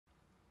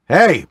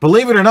Hey,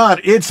 believe it or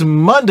not, it's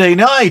Monday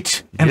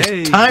night, and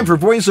Yay. it's time for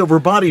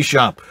VoiceOver Body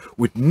Shop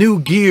with new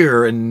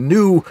gear and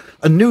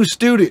a new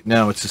studio.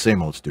 No, it's the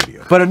same old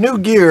studio, but a new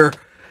gear.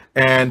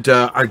 And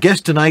our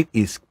guest tonight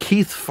is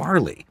Keythe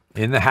Farley.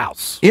 In the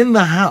house. In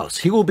the house.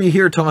 He will be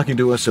here talking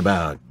to us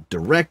about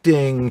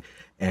directing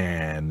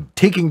and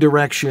taking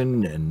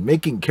direction and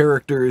making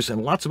characters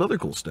and lots of other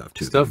cool stuff,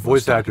 too. Stuff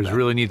voice actors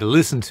really need to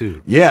listen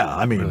to. Yeah,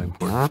 I mean,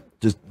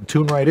 just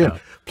tune right in. Yeah.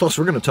 Plus,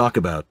 we're going to talk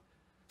about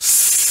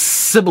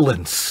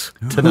sibilance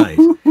tonight.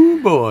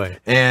 Boy.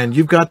 And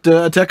you've got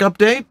a tech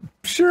update?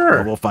 Sure.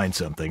 Well, we'll find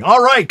something.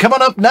 All right,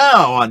 coming up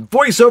now on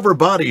VoiceOver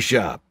Body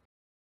Shop.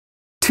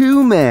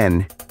 Two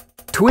men,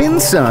 twin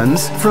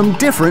sons from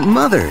different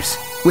mothers,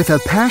 with a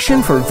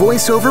passion for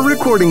voiceover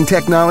recording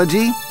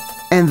technology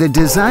and the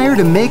desire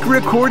to make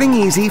recording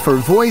easy for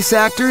voice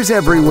actors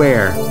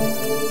everywhere.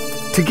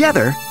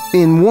 Together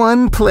in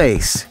one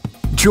place.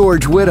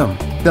 George Whittam,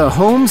 the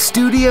home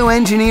studio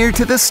engineer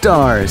to the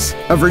stars,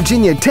 a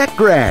Virginia Tech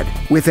grad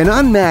with an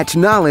unmatched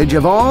knowledge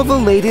of all the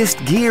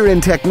latest gear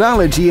and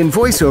technology in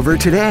voiceover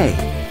today.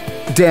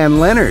 Dan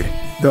Leonard,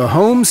 the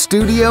home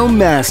studio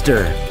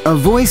master, a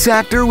voice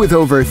actor with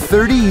over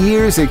 30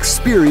 years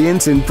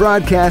experience in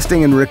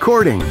broadcasting and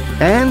recording,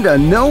 and a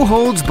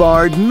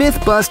no-holds-barred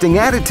myth-busting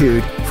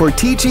attitude for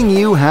teaching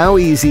you how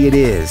easy it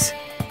is.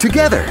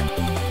 Together,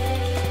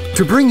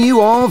 to bring you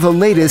all the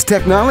latest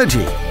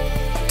technology,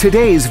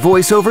 today's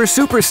voiceover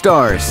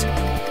superstars,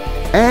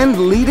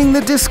 and leading the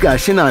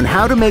discussion on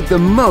how to make the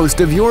most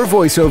of your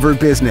voiceover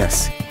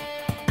business.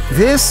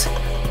 This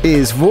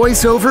is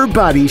VoiceOver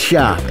Body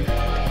Shop.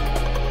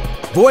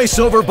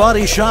 VoiceOver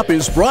Body Shop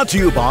is brought to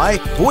you by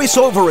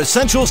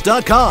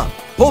VoiceOverEssentials.com,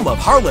 home of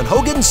Harlan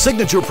Hogan's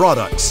signature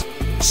products.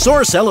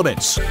 Source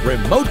Elements,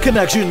 remote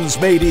connections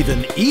made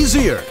even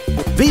easier.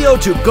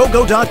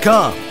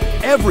 VO2GoGo.com,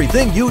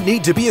 everything you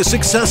need to be a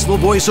successful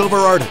voiceover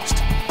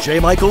artist. J.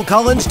 Michael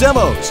Collins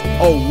Demos,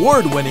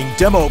 award-winning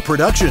demo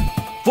production.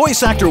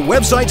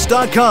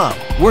 VoiceActorWebsites.com,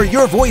 where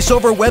your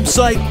voiceover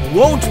website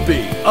won't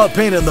be a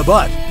pain in the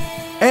butt.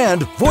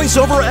 And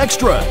VoiceOver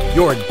Extra,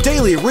 your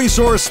daily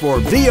resource for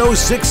VO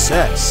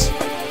success.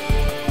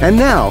 And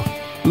now,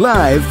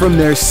 live from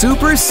their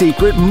super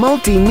secret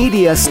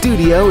multimedia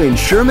studio in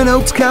Sherman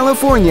Oaks,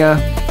 California,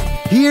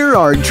 here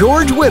are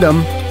George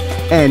Whittam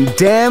and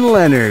Dan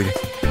Leonard.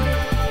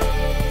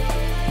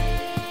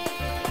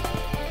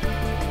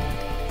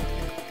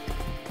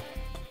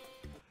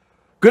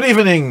 Good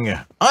evening.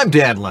 I'm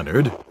Dan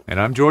Leonard.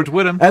 And I'm George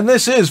Whittam. And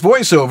this is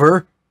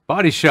VoiceOver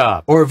Body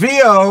Shop. or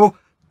VOBS.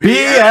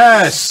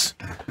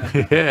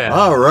 Yeah.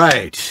 All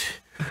right.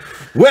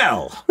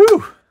 Well,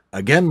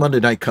 again,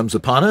 Monday night comes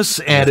upon us,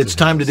 and it's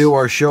time to do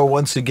our show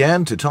once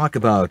again to talk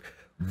about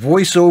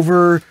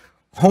voiceover,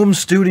 home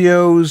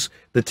studios,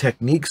 the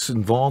techniques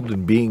involved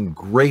in being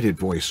great at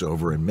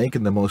voiceover and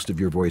making the most of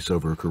your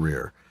voiceover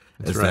career,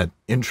 as right. that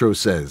intro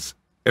says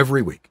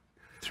every week.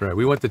 That's right.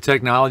 We want the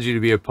technology to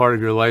be a part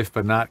of your life,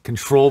 but not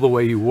control the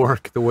way you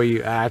work, the way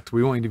you act.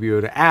 We want you to be able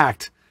to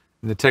act,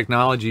 and the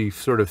technology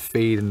sort of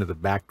fade into the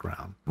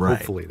background. Right.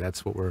 Hopefully,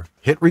 that's what we're...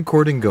 Hit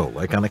record and go,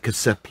 like on a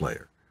cassette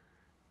player.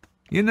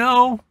 You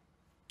know,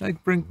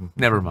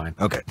 never mind.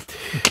 Okay,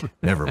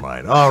 never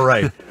mind. All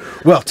right.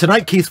 Well,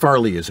 tonight Keythe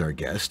Farley is our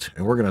guest,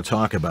 and we're going to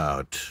talk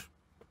about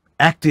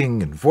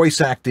acting and voice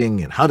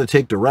acting and how to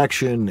take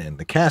direction and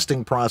the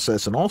casting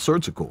process and all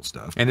sorts of cool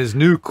stuff. And his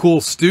new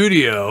cool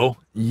studio,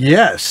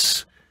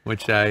 Yes.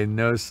 which I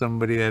know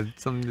somebody had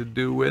something to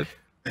do with.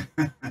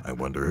 I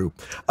wonder who.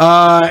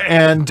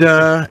 And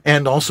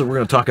also we're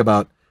going to talk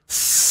about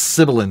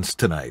sibilance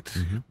tonight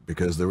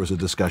because there was a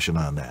discussion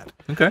on that.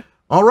 Okay.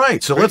 All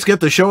right, so let's get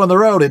the show on the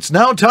road. It's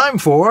now time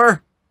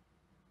for...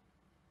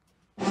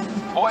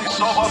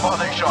 VoiceOver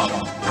Body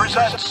Shop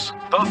presents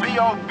the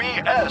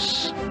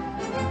VOBS.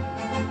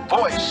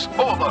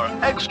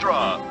 VoiceOver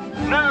Extra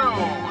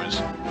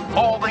News.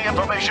 All the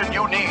information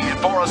you need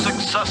for a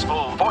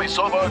successful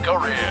voiceover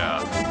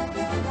career.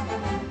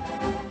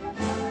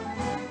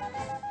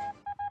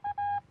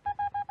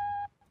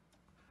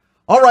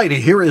 All righty,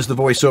 here is the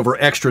VoiceOver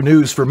Extra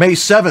News for May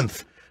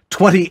 7th,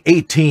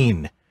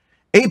 2018.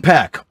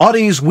 APAC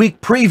Audie's Week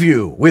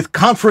Preview with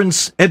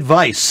Conference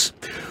Advice.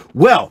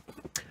 Well,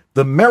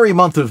 the merry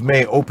month of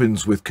May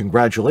opens with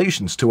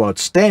congratulations to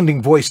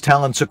outstanding voice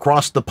talents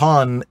across the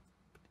pond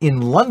in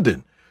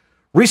London.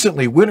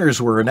 Recently, winners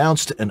were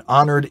announced and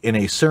honored in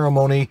a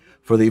ceremony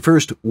for the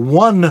first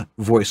One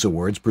Voice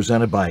Awards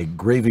presented by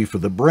Gravy for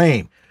the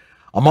Brain.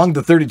 Among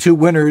the 32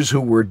 winners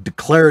who were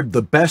declared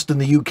the best in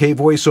the UK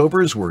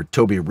voiceovers were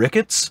Toby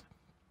Ricketts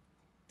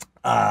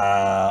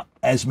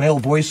as male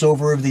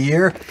voiceover of the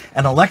year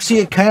and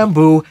Alexia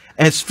Cambu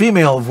as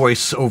female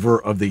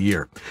voiceover of the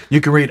year.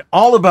 You can read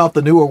all about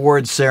the new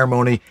awards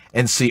ceremony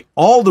and see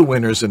all the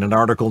winners in an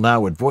article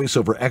now at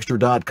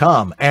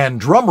voiceoverextra.com.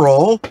 And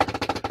drumroll,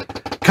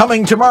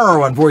 coming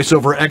tomorrow on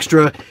VoiceOver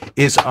Extra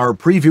is our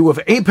preview of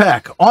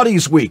APAC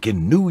Audie's Week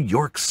in New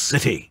York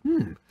City.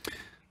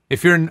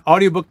 If you're an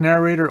audiobook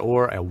narrator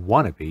or a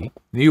wannabe,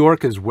 New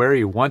York is where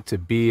you want to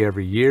be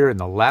every year in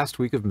the last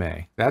week of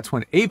May. That's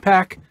when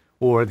APAC,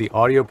 or the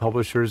Audio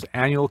Publishers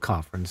Annual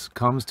Conference,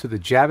 comes to the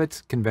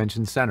Javits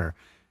Convention Center,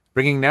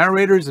 bringing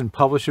narrators and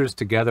publishers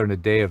together in a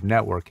day of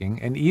networking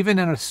and even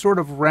in a sort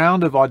of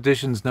round of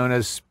auditions known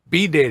as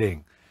speed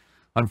dating.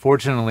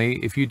 Unfortunately,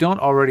 if you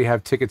don't already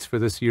have tickets for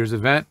this year's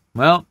event,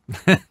 well,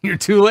 you're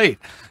too late.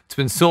 It's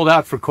been sold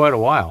out for quite a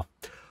while.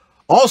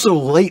 Also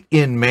late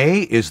in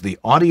May is the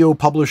Audio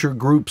Publisher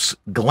Group's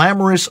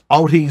Glamorous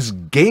Auties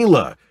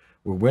Gala,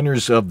 where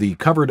winners of the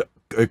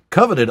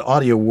coveted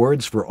Audio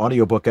Awards for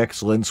Audiobook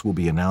Excellence will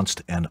be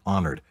announced and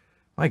honored.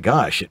 My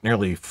gosh, at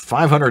nearly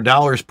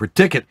 $500 per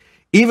ticket,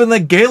 even the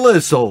gala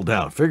is sold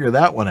out. Figure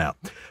that one out.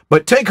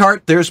 But take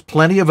heart, there's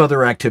plenty of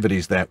other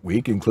activities that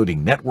week,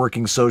 including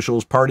networking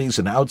socials, parties,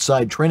 and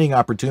outside training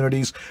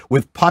opportunities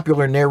with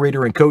popular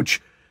narrator and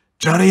coach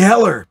Johnny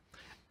Heller,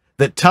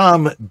 that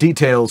Tom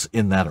details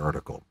in that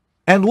article.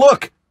 And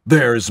look,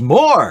 there's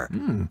more.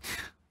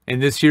 In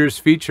this year's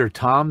feature,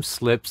 Tom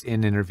slips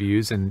in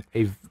interviews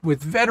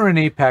with veteran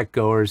APAC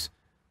goers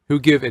who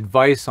give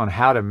advice on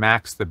how to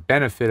max the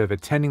benefit of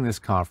attending this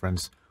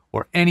conference,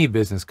 or any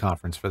business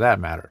conference for that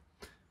matter.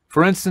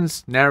 For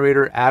instance,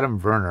 narrator Adam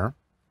Werner,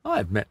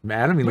 I've met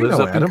Adam, he lives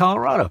up in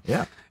Colorado.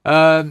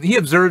 Yeah. He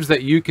observes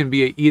that you can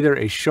be either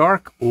a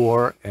shark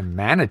or a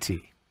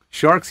manatee.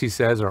 Sharks, he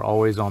says, are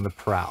always on the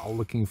prowl,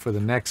 looking for the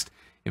next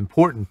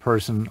important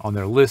person on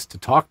their list to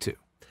talk to.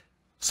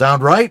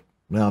 Sound right?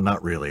 Well,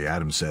 not really,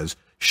 Adam says.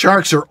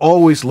 Sharks are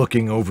always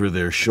looking over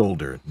their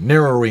shoulder,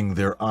 narrowing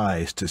their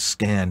eyes to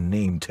scan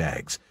name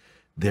tags.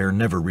 They're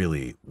never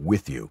really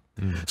with you.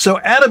 So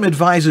Adam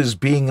advises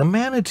being a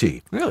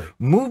manatee. Really?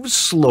 Move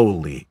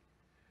slowly,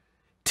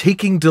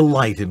 taking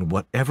delight in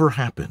whatever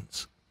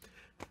happens,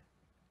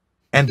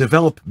 and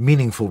develop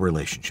meaningful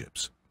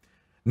relationships.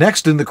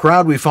 Next in the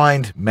crowd, we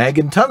find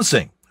Megan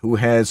Tunsing, who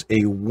has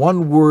a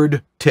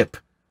one-word tip.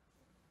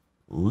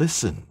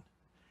 Listen.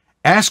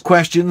 Ask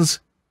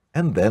questions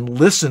and then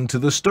listen to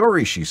the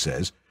story, she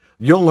says.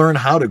 You'll learn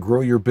how to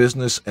grow your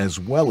business as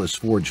well as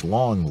forge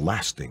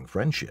long-lasting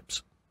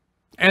friendships.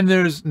 And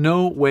there's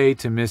no way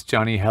to miss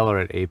Johnny Heller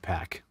at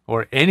APAC,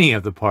 or any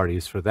of the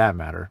parties for that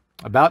matter.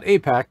 About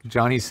APAC,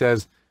 Johnny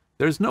says,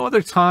 there's no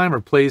other time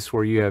or place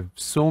where you have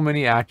so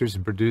many actors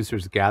and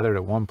producers gathered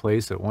at one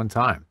place at one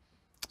time.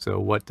 So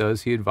what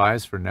does he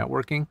advise for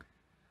networking?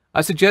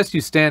 I suggest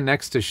you stand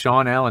next to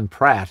Sean Allen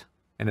Pratt,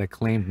 an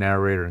acclaimed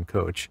narrator and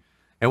coach.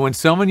 And when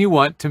someone you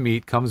want to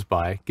meet comes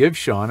by, give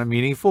Sean a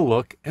meaningful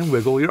look and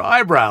wiggle your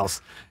eyebrows,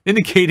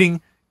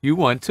 indicating you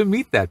want to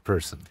meet that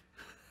person.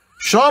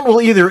 Sean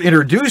will either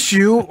introduce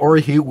you or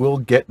he will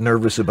get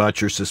nervous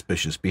about your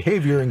suspicious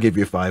behavior and give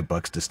you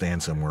 $5 to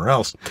stand somewhere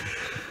else.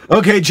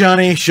 Okay,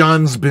 Johnny,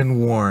 Sean's been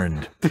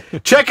warned.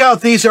 Check out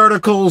these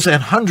articles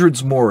and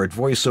hundreds more at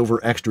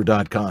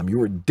voiceoverextra.com,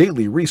 your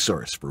daily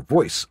resource for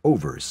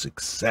voiceover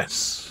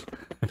success.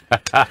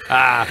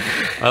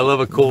 I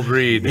love a cold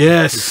read.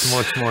 Yes. It's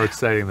much more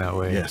exciting that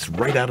way. Yes,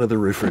 right out of the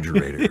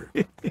refrigerator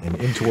and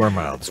into our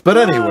mouths. But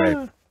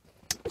anyway,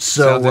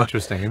 so sounds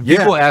interesting. And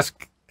people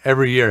ask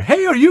every year,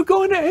 hey, are you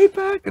going to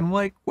APAC? And I'm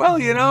like, well,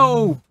 you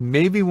know,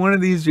 maybe one of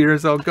these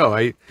years I'll go.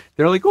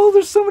 They're like, oh,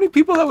 there's so many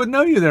people that would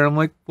know you there. I'm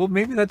like, well,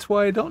 maybe that's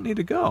why I don't need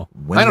to go.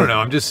 I don't know.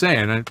 I'm just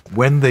saying.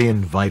 When they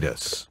invite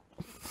us.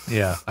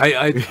 Yeah.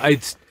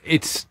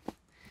 It's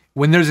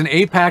when there's an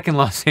APAC in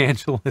Los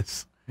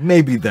Angeles.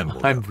 Maybe then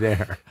we'll I'm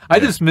there. I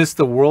just missed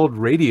the World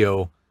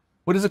Radio.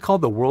 What is it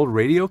called? The World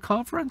Radio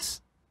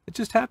Conference? It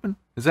just happened.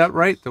 Is that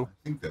right? I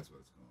think that's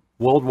what it's called.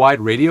 Worldwide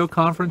Radio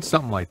Conference?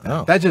 Something like that.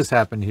 Oh. That just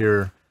happened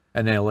here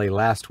in LA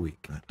last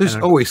week. There's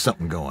always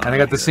something going on. And I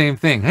got the same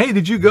thing. Hey,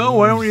 did you go?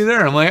 Why weren't you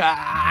there? I'm like,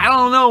 I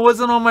don't know. It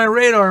wasn't on my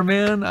radar,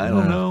 man. I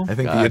don't know. I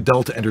think the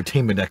Adult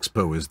Entertainment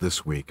Expo is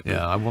this week.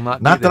 Yeah, I will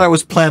not. Not that I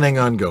was planning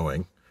on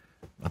going.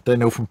 Not that I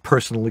know from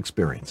personal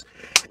experience.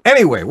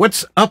 Anyway,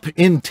 what's up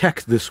in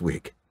tech this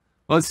week?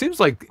 Well, it seems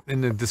like in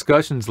the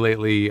discussions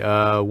lately,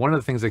 one of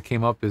the things that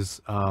came up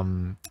is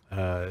the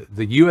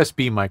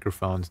USB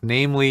microphones,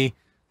 namely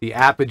the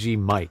Apogee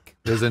mic.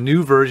 There's a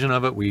new version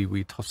of it.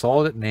 We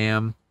saw it at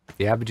NAMM,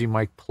 the Apogee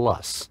Mic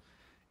Plus.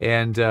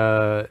 And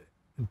I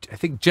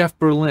think Jeff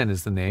Berlin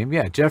is the name.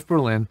 Yeah, Jeff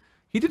Berlin.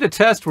 He did a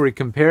test where he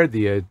compared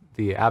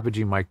the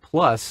Apogee Mic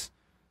Plus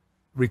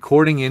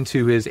recording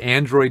into his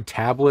Android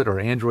tablet or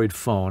Android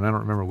phone. I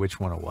don't remember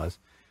which one it was.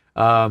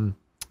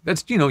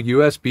 That's, you know,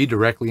 USB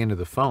directly into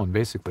the phone,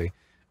 basically.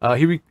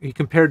 He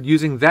compared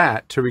using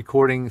that to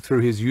recording through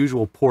his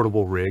usual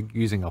portable rig,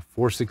 using a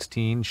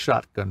 416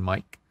 shotgun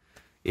mic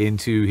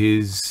into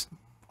his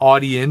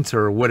Audient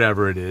or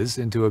whatever it is,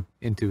 into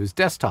his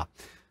desktop.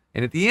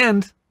 And at the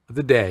end of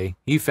the day,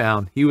 he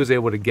found he was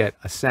able to get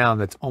a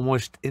sound that's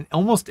almost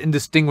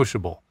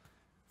indistinguishable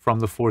from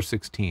the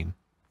 416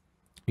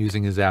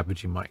 using his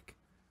Apogee mic.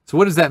 So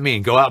what does that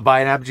mean? Go out and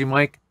buy an Apogee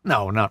mic?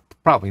 No,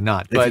 probably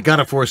not. If you got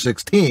a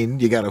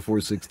 416, you got a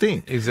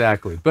 416.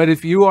 Exactly. But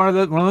if you are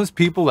one of those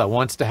people that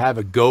wants to have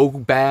a Go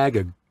bag,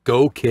 a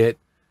Go kit,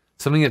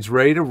 something that's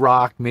ready to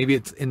rock. Maybe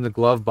it's in the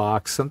glove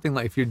box, something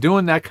like, if you're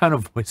doing that kind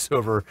of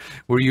voiceover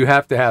where you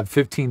have to have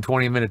 15,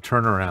 20-minute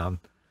turnaround,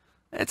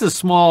 it's a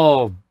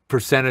small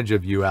percentage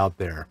of you out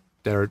there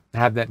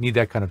that need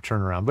that kind of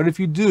turnaround. But if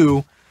you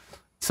do,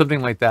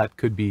 something like that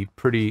could be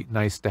pretty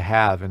nice to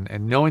have.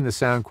 And knowing the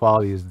sound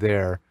quality is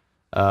there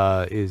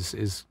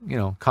is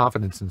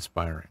confidence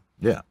inspiring.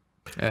 Yeah.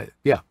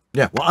 Yeah.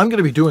 Well, I'm going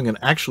to be doing a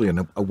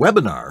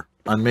webinar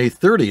on May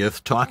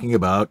 30th talking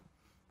about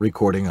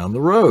recording on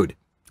the road.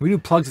 We do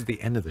plugs at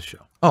the end of the show.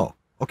 Oh,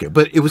 okay.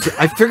 But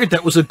I figured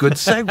that was a good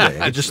segue.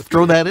 I just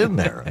throw that in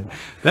there.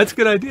 That's a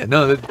good idea.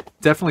 No,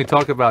 definitely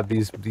talk about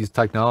these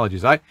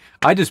technologies. I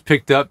just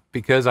picked up,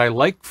 because I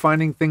like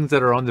finding things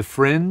that are on the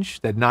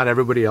fringe that not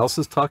everybody else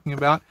is talking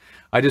about.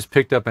 I just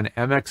picked up an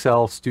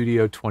MXL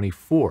Studio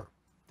 24.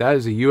 That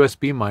is a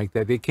USB mic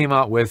that they came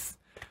out with,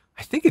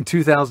 I think, in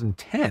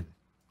 2010.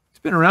 It's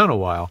been around a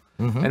while.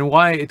 Mm-hmm. And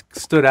why it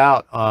stood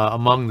out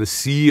among the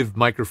sea of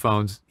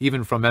microphones,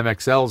 even from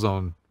MXL's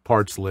own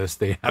parts list,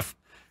 they have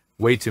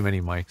way too many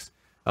mics,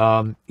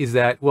 is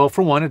that, well,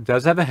 for one, it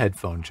does have a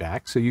headphone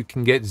jack, so you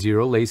can get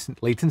zero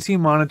latency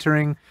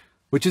monitoring,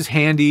 which is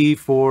handy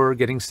for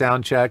getting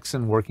sound checks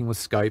and working with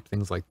Skype,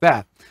 things like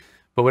that.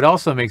 But what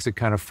also makes it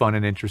kind of fun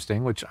and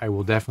interesting, which I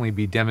will definitely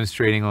be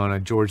demonstrating on a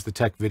George the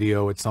Tech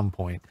video at some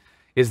point,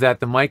 is that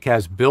the mic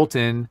has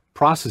built-in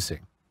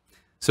processing.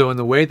 So in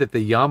the way that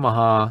the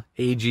Yamaha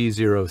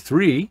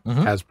AG03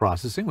 has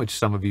processing, which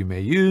some of you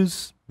may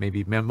use,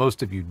 maybe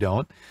most of you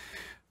don't,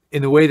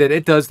 in the way that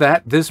it does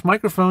that, this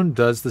microphone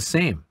does the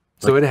same.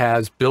 So it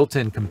has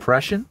built-in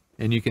compression,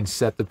 and you can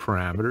set the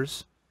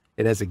parameters.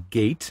 It has a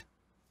gate.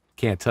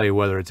 Can't tell you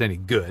whether it's any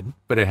good,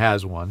 but it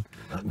has one.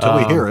 Until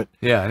we hear it.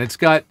 Yeah, and it's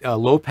got a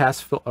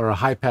low-pass or a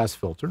high-pass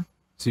filter,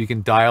 so you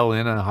can dial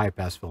in on a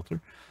high-pass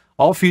filter.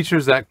 All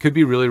features that could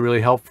be really,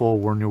 really helpful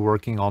when you're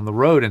working on the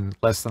road in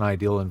less than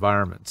ideal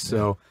environments.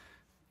 So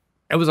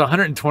it was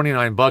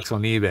 $129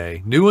 on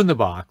eBay, new in the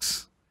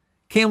box.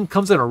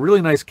 Comes in a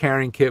really nice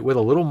carrying kit with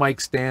a little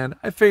mic stand.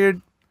 I figured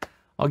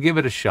I'll give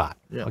it a shot.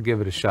 Yeah. I'll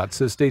give it a shot.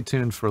 So stay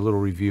tuned for a little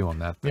review on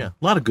that thing. Yeah,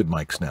 a lot of good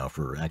mics now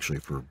for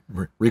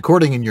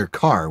recording in your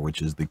car,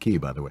 which is the key,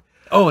 by the way.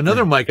 Oh,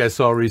 another mic I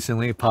saw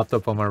recently popped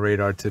up on my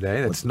radar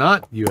today. That's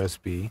not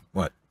USB.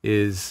 What?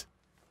 Is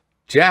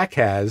Jack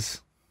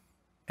has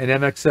an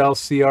MXL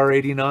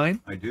CR89.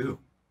 I do.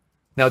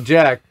 Now,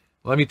 Jack,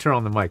 let me turn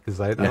on the mic,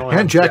 because I don't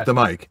hand Jack the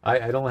mic.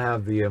 I don't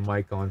have the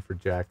mic on for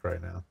Jack right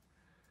now,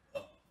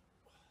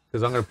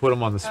 because I'm going to put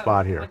him on the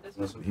spot here.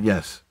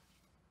 Yes,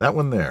 that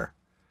one there.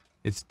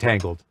 It's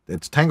tangled.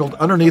 It's tangled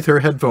underneath her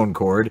headphone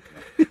cord.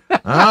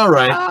 All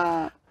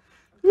right.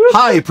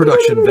 High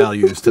production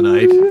values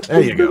tonight.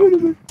 There you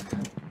go.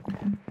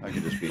 I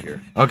can just be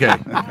here. Okay.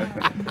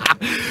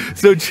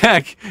 So,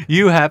 Jack,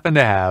 you happen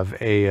to have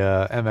a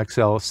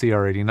MXL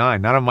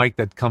CR89, not a mic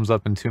that comes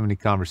up in too many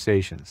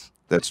conversations.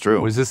 That's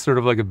true. Was this sort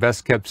of like a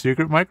best-kept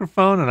secret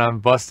microphone, and I'm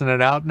busting it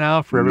out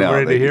now for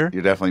everybody to hear?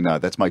 You're definitely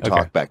not. That's my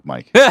talkback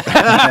mic.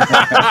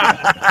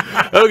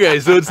 Okay,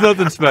 so it's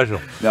nothing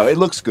special. No, it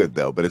looks good,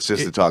 though, but it's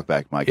just a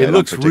talkback mic. It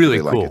looks really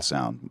cool. Like its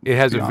sound. It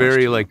has a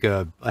very,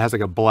 it has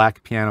like a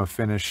black piano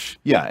finish.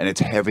 Yeah, and it's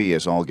heavy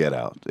as all get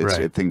out.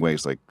 It thing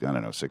weighs like, I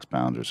don't know, 6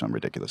 pounds or some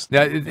ridiculous thing.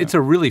 Yeah, it's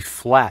a really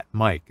flat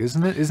mic,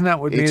 isn't it? Isn't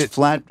that what made it? It's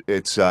flat.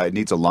 It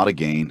needs a lot of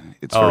gain.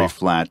 It's very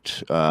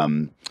flat.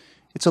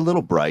 It's a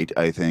little bright,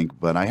 I think,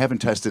 but I haven't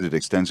tested it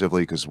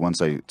extensively, because once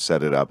I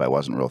set it up, I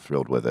wasn't real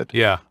thrilled with it.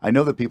 Yeah. I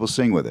know that people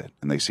sing with it,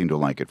 and they seem to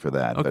like it for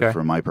that. Okay. But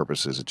for my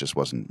purposes, it just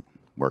wasn't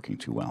working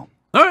too well.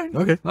 All right.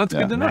 Okay. That's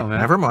good to know, man.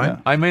 Never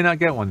mind. I may not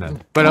get one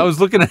then. But I was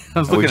looking at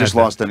We just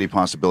lost any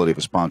possibility of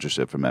a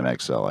sponsorship from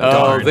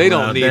MXL. They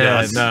don't need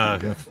us. No.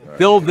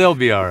 They'll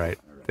be all right.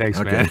 Thanks,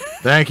 man.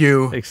 Thank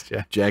you. Thanks,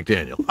 Jack. Jack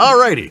Daniel. All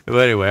righty. But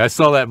anyway, I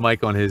saw that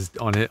mic on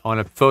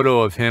a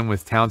photo of him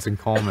with Townsend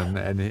Coleman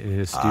in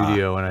his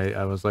studio, and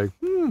I was like,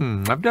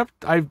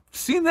 I've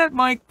seen that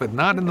mic, but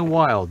not in the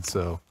wild.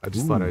 So I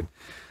just thought I'd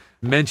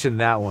mention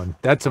that one.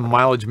 That's a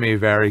mileage may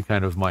vary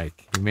kind of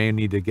mic. You may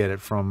need to get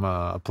it from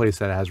a place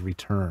that has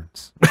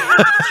returns.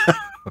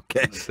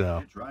 Okay.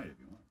 So Try it if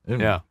you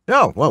want. yeah.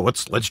 Oh well,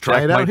 let's try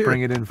Jack it out might here.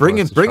 bring it in. Bring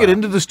it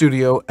into the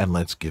studio, and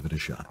let's give it a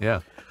shot.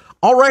 Yeah.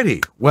 All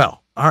righty. Well.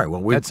 All right.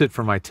 Well, That's it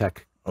for my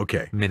tech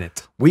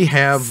minute. We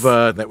have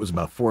that was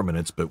about 4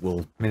 minutes, but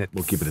we'll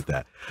keep it at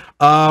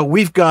that.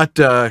 We've got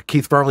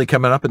Keythe Farley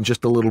coming up in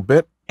just a little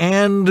bit,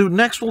 and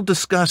next we'll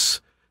discuss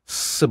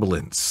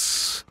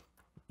sibilance.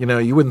 You know,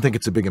 you wouldn't think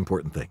it's a big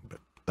important thing, but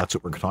that's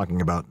what we're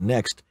talking about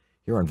next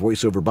here on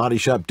VoiceOver Body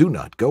Shop. Do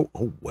not go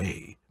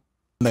away.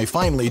 When they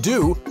finally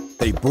do,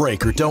 they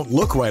break or don't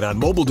look right on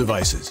mobile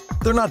devices.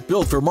 They're not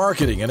built for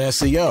marketing and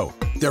SEO.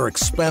 They're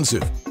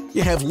expensive.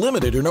 You have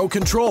limited or no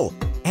control.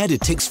 And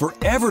it takes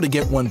forever to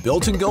get one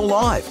built and go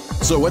live.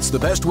 So what's the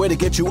best way to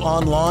get you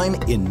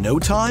online in no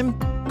time?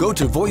 Go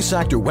to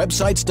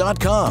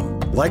voiceactorwebsites.com.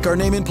 Like our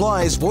name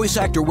implies,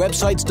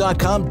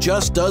 voiceactorwebsites.com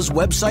just does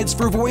websites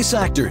for voice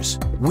actors.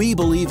 We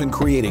believe in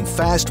creating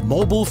fast,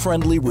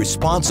 mobile-friendly,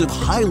 responsive,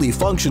 highly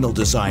functional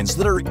designs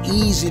that are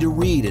easy to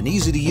read and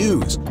easy to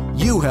use.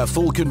 You have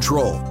full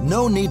control.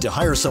 No need to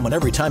hire someone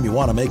every time you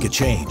want to make a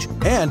change.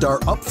 And our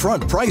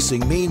upfront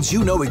pricing means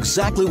you know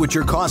exactly what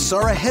your costs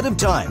are ahead of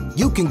time.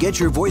 You can get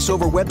your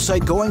voiceover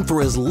website going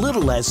for as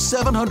little as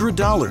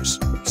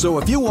 $700. So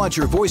if you want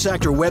your voice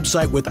actor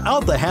website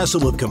without the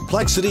hassle of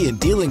complexity and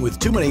dealing with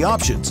too many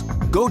options,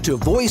 go to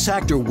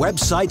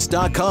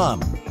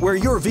voiceactorwebsites.com, where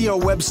your VO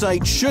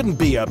website shouldn't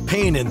be a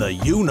pain in the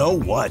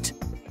you-know-what.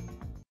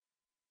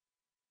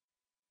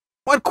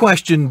 What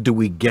question do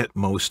we get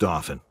most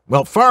often?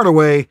 Well, far and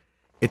away,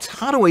 it's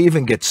how do I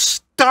even get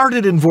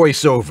started in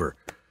voiceover?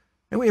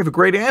 And we have a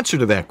great answer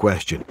to that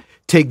question.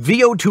 Take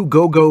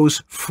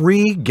VO2GoGo's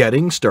free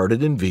Getting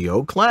Started in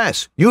VO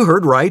class. You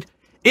heard right.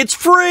 It's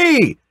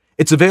free!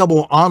 It's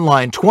available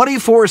online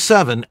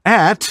 24/7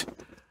 at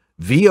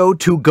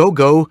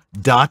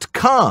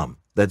vo2gogo.com.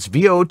 That's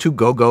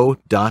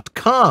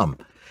vo2gogo.com.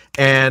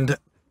 And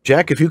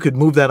Jack, if you could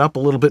move that up a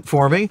little bit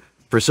for me.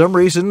 For some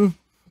reason,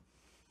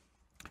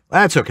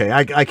 that's okay.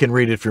 I can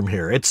read it from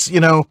here. It's, you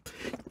know,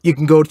 you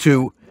can go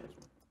to,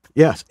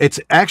 yes,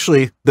 it's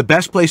actually the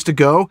best place to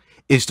go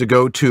is to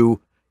go to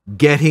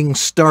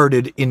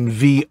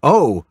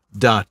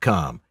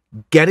gettingstartedinvo.com.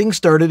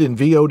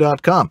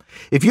 gettingstartedinvo.com.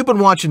 If you've been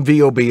watching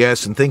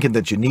VOBS and thinking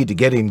that you need to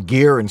get in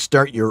gear and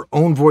start your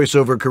own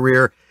voiceover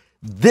career,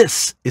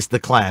 this is the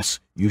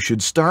class you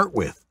should start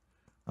with.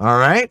 All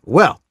right?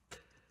 Well,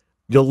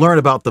 you'll learn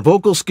about the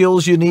vocal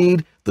skills you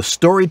need, the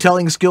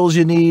storytelling skills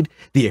you need,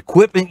 the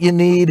equipment you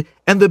need,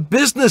 and the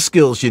business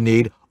skills you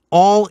need,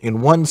 all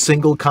in one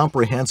single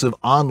comprehensive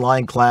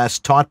online class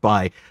taught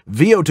by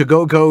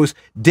VO2GoGo's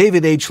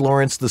David H.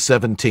 Laurence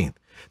XVII.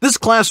 This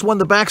class won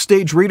the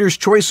Backstage Reader's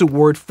Choice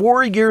Award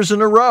 4 years in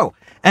a row.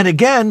 And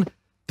again,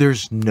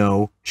 there's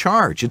no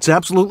charge. It's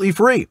absolutely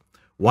free.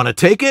 Want to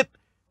take it?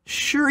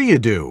 Sure you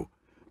do.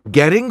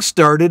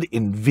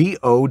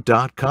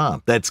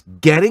 gettingstartedinvo.com. That's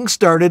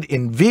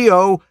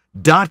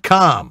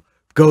gettingstartedinvo.com.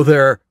 Go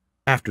there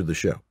after the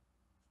show.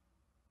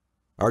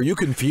 Are you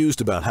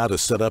confused about how to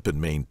set up and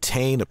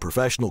maintain a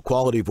professional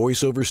quality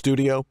voiceover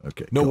studio?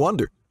 Okay. No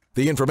wonder.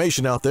 The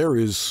information out there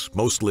is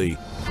mostly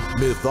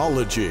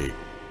mythology.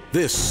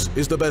 This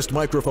is the best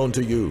microphone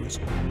to use.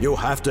 You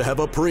have to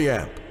have a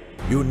preamp.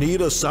 You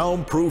need a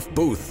soundproof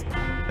booth.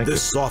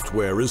 This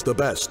software is the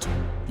best.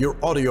 Your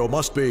audio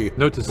must be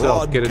Note to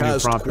self, get a new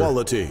broadcast prompter.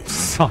 quality.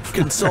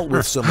 Consult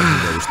with someone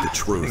who knows the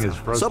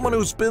truth. Someone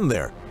who's been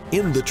there,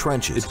 in the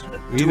trenches,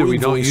 Either we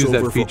don't use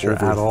that voiceover feature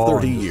for over at all,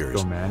 30 and just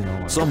years. go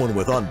manual. Someone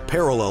with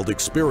unparalleled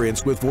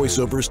experience with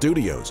voiceover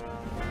studios,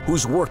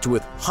 who's worked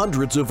with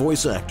hundreds of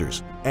voice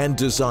actors and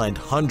designed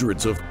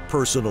hundreds of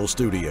personal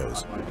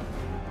studios.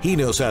 He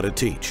knows how to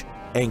teach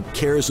and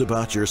cares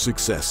about your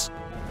success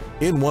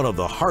in one of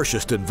the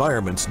harshest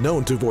environments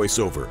known to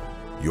voiceover,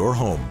 your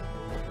home.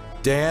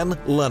 Dan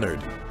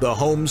Leonard, the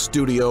Home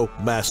Studio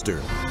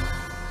Master.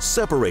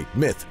 Separate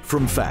myth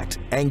from fact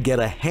and get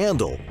a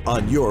handle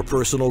on your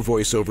personal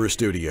voiceover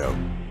studio.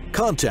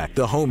 Contact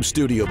the Home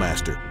Studio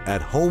Master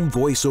at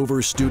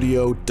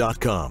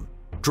homevoiceoverstudio.com.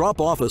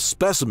 Drop off a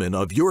specimen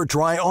of your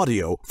dry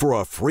audio for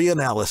a free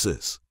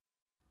analysis.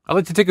 I'd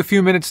like to take a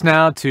few minutes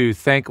now to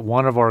thank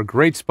one of our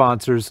great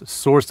sponsors,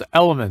 Source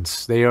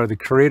Elements. They are the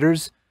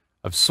creators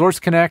of Source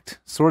Connect,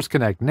 Source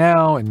Connect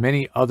Now, and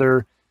many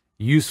other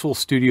useful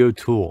studio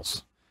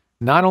tools.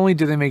 Not only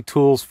do they make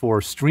tools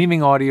for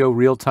streaming audio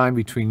real-time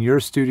between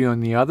your studio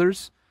and the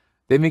others,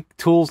 they make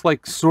tools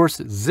like Source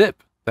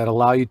Zip that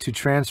allow you to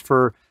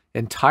transfer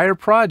entire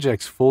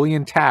projects fully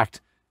intact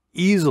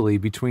easily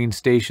between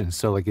stations.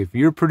 So like if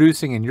you're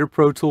producing in your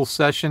Pro Tools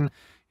session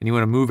and you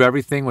want to move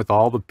everything with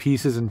all the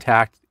pieces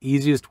intact,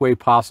 easiest way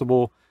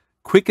possible,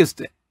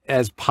 quickest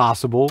as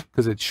possible,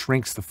 because it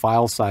shrinks the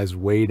file size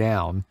way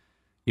down,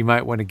 you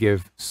might want to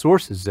give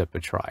Source Zip a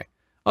try.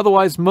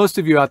 Otherwise, most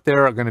of you out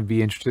there are going to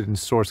be interested in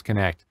Source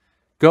Connect.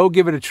 Go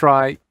give it a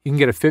try. You can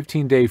get a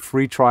 15-day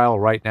free trial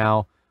right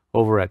now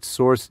over at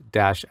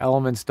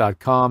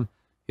source-elements.com.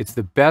 It's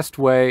the best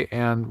way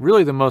and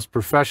really the most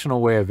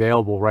professional way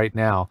available right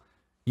now,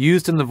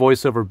 used in the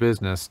voiceover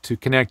business to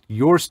connect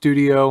your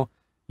studio,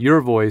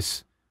 your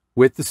voice,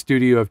 with the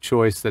studio of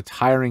choice that's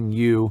hiring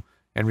you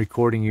and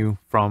recording you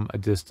from a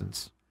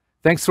distance.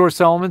 Thanks,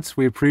 Source Elements.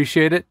 We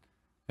appreciate it,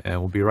 and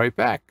we'll be right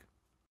back.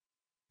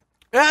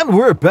 And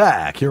we're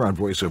back here on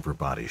VoiceOver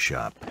Body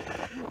Shop.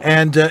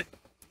 And,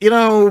 you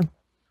know,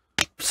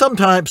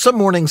 sometimes, some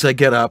mornings I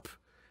get up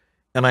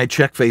and I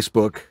check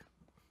Facebook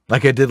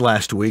like I did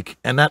last week,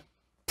 and that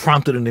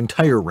prompted an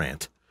entire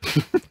rant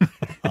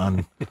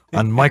on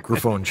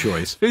microphone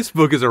choice.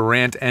 Facebook is a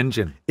rant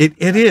engine. It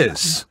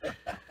is.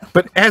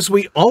 But as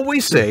we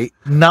always say,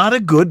 not a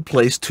good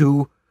place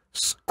to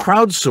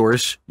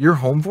crowdsource your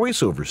home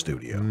voiceover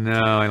studio.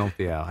 No, I don't.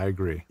 Yeah, I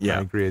agree. Yeah.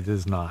 I agree. It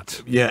is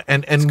not. Yeah,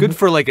 and It's good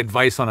for like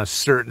advice on a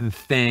certain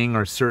thing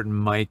or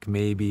certain mic,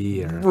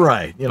 maybe. Or,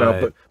 right, you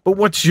know. But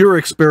what's your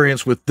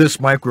experience with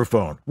this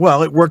microphone?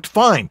 Well, it worked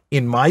fine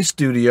in my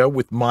studio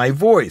with my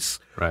voice.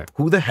 Right.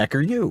 Who the heck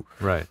are you?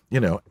 Right.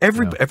 You know,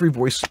 every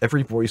voice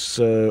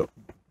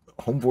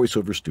home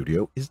voiceover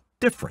studio is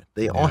different.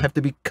 They all have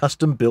to be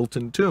custom built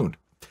and tuned.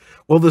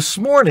 Well, this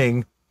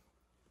morning,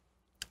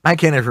 I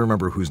can't even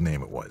remember whose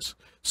name it was.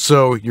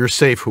 So you're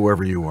safe,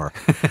 whoever you are.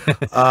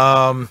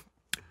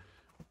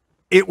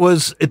 It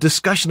was a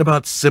discussion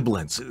about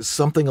sibilance. It was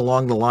something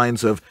along the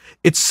lines of,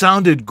 it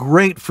sounded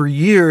great for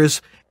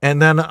years,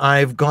 and then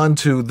I've gone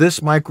to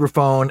this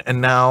microphone,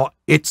 and now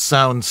it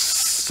sounds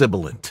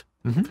sibilant.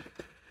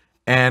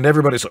 And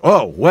everybody's,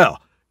 oh, well,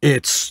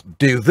 it's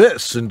do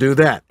this and do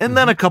that. And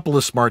then a couple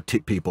of smart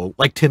people,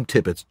 like Tim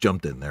Tippett,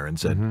 jumped in there and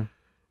said,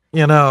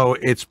 you know,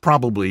 it's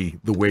probably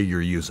the way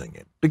you're using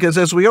it. Because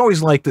as we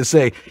always like to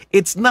say,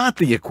 it's not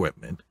the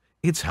equipment,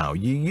 it's how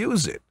you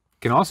use it.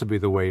 It can also be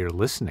the way you're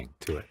listening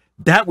to it.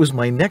 That was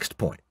my next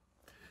point.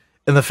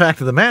 And the fact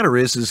of the matter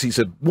is he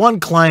said, one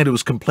client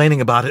was complaining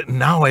about it, and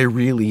now I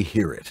really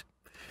hear it.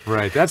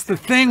 Right. That's the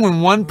thing when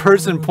one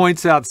person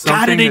points out something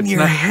Got it in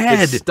your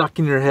head. It's stuck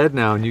in your head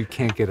now, and you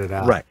can't get it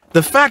out. Right.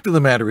 The fact of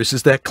the matter is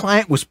that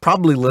client was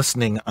probably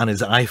listening on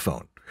his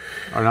iPhone.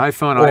 Or an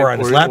iPhone, or on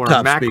his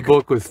laptop or a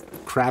MacBook speaker.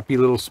 With crappy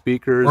little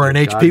speakers, or an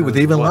HP with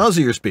even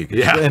lousier speakers.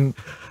 Yeah.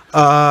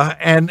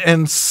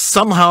 And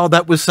somehow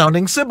that was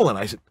sounding sibilant.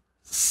 I said,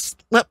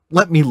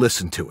 let me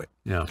listen to it.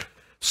 Yeah.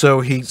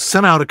 So he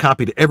sent out a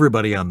copy to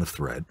everybody on the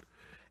thread,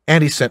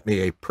 and he sent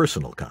me a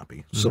personal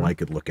copy so I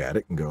could look at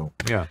it and go.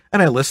 Yeah.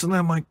 And I listened, and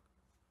I'm like,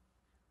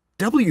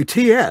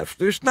 WTF?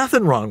 There's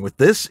nothing wrong with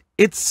this.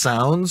 It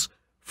sounds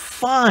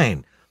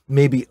fine.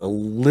 Maybe a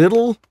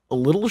little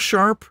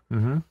sharp.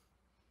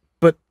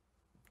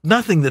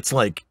 Nothing that's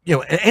like, you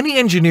know, any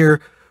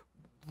engineer,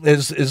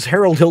 as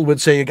Harold Hill would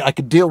say, I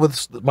could deal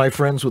with my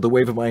friends with a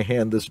wave of my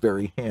hand, this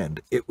very hand.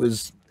 It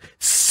was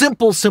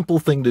simple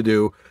thing to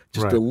do.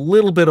 Just a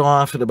little bit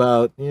off at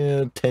about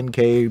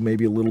 10K,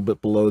 maybe a little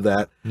bit below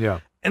that. Yeah.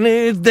 And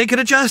they could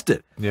adjust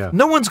it. Yeah.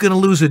 No one's going to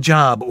lose a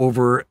job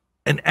over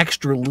an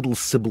extra little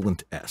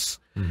sibilant S.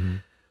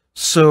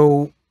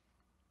 So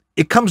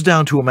it comes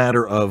down to a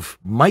matter of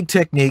mic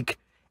technique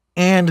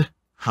and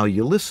how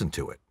you listen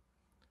to it.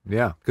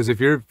 Yeah, because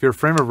if your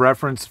frame of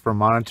reference for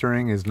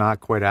monitoring is not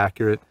quite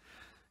accurate,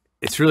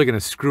 it's really going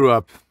to screw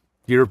up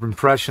your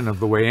impression of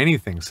the way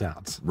anything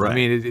sounds. Right. I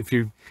mean,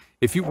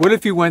 what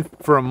if you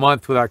went for a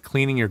month without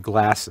cleaning your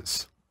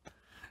glasses?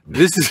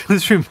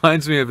 This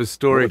reminds me of a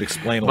story. That would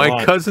explain a My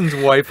lot. cousin's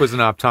wife was an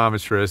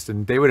optometrist,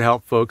 and they would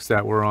help folks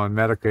that were on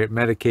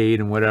Medicaid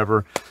and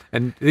whatever.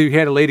 And they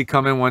had a lady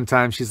come in one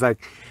time. She's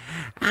like,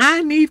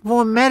 "I need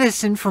more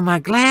medicine for my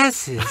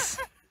glasses."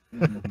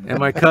 And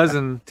my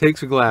cousin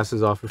takes her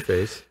glasses off her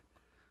face,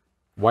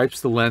 wipes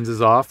the lenses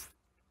off,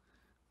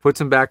 puts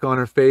them back on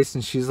her face,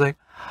 and she's like,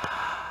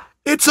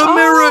 It's a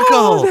miracle.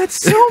 "Oh, that's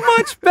so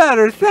much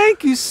better.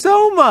 Thank you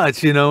so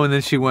much." You know, and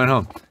then she went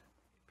home.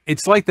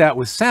 It's like that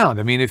with sound.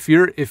 I mean, if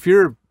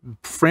your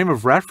frame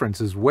of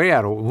reference is way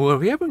out of, are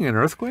we having an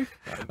earthquake?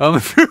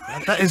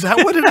 Is that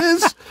what it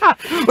is?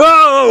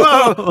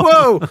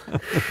 Whoa!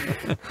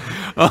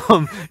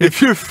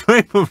 If your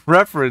frame of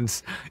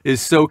reference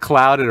is so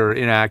clouded or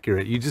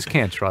inaccurate, you just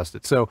can't trust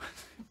it. So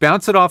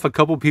bounce it off a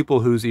couple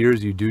people whose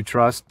ears you do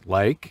trust,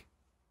 like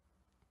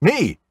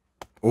Me.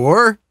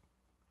 Or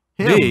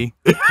him. me,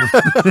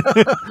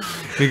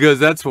 because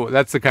that's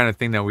the kind of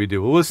thing that we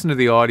do. We'll listen to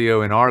the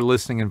audio in our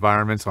listening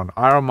environments on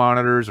our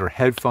monitors or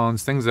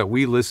headphones, things that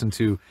we listen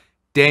to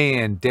day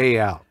in, day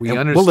out.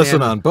 We'll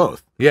listen on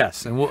both.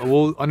 Yes, and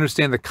we'll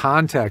understand the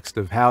context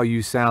of how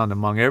you sound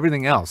among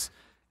everything else.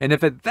 And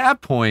if at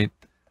that point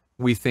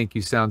we think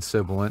you sound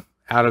sibilant,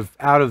 out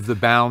of the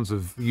bounds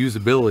of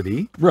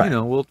usability, right, you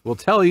know, we'll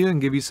tell you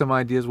and give you some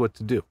ideas what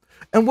to do.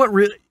 And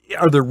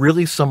are there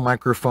really some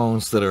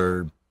microphones that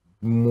are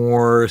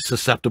more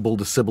susceptible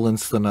to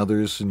sibilance than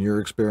others in your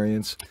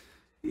experience?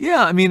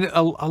 Yeah, I mean,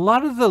 a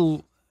lot of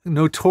the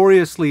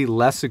notoriously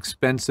less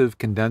expensive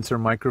condenser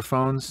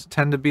microphones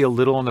tend to be a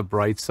little on the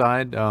bright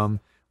side.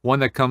 One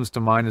that comes to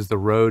mind is the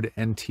Rode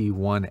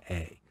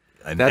NT1A.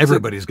 And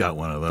everybody's got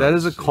one of those. That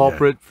is a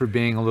culprit for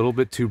being a little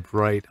bit too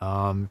bright.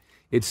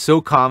 It's so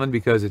common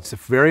because it's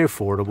very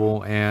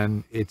affordable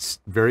and it's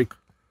very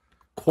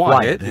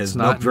quiet. It's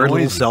not very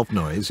noisy. little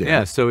self-noise.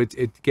 Yeah, so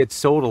it gets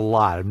sold a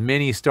lot.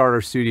 Many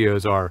starter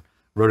studios are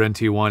Rode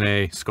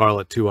NT1A,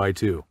 Scarlett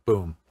 2i2.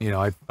 Boom. You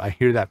know, I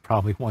hear that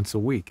probably once a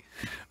week.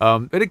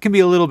 But it can be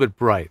a little bit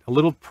bright. A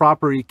little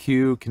proper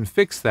EQ can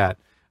fix that.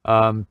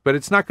 But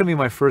it's not going to be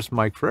my first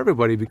mic for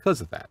everybody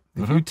because of that.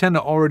 If you tend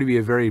to already be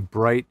a very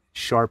bright,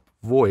 sharp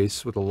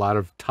voice with a lot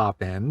of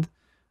top end,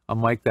 a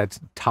mic that's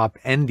top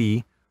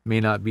endy may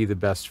not be the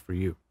best for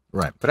you.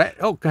 Right. But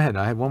go ahead.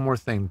 I have one more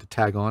thing to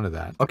tag on to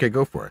that. Okay,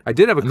 go for it. I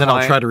did have a and client.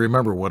 then I'll try to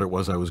remember what it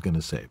was I was going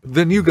to say.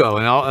 Then you go,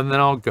 and then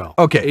I'll go.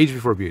 Okay. Age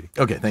Before Beauty.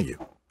 Okay, thank you.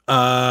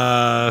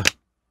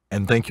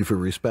 And thank you for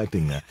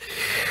respecting that.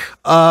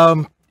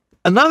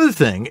 Another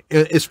thing,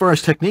 as far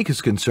as technique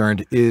is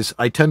concerned, is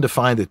I tend to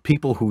find that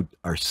people who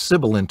are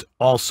sibilant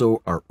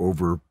also are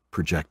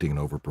over-projecting and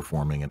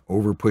over-performing and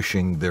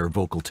over-pushing their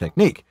vocal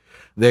technique.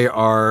 They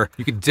are...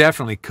 You could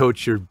definitely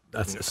coach your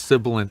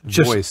sibilant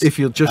voice. If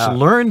you'll just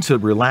learn to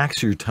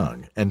relax your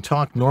tongue and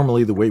talk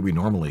normally the way we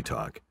normally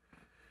talk,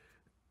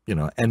 you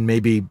know, and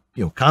maybe,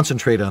 you know,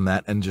 concentrate on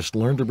that and just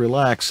learn to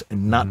relax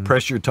and not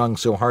press your tongue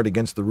so hard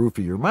against the roof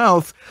of your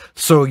mouth.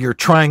 So you're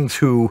trying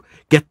to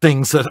get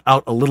things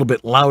out a little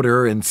bit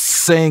louder and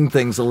saying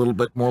things a little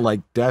bit more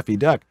like Daffy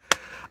Duck.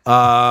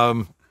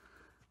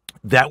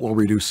 That will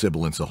reduce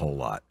sibilance a whole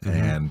lot.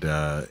 And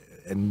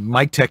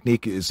mic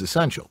technique is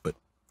essential. But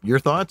your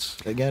thoughts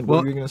again?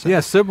 What were you going to say?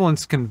 Yeah,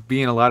 sibilance can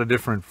be in a lot of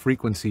different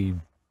frequency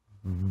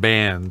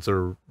bands,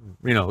 or,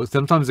 you know,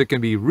 sometimes it can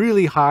be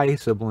really high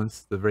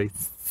sibilance, the very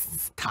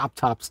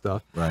top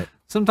stuff. Right.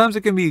 Sometimes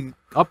it can be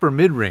upper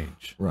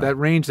mid-range. Right. That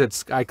range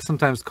that's, I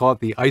sometimes call it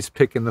the ice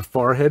pick in the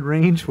forehead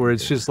range, where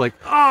it's just like,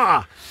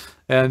 ah!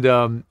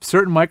 And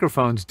certain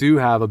microphones do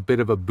have a bit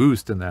of a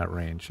boost in that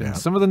range. And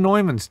some of the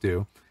Neumanns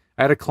do.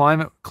 I had a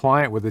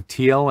client with a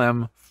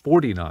TLM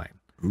 49.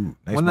 Ooh,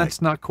 nice one mic.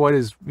 that's not quite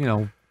as, you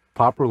know,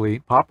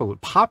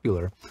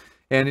 popular.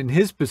 And in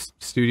his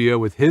studio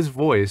with his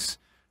voice,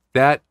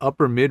 that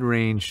upper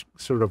mid-range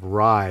sort of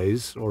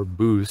rise or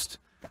boost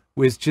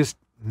was just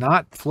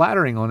not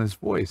flattering on his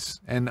voice.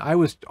 And I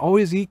was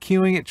always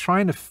EQing it,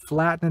 trying to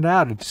flatten it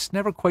out. It just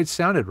never quite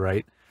sounded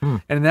right.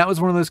 And that was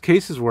one of those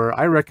cases where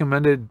I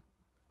recommended,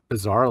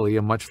 bizarrely,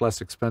 a much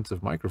less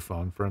expensive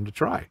microphone for him to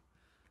try.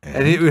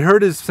 And it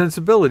hurt his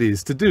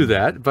sensibilities to do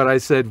that. But I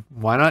said,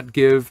 why not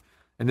give,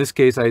 in this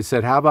case, I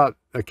said, how about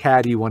a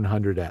Caddy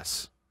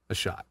 100S a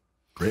shot?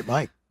 Great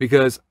mic.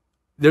 Because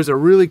there's a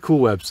really cool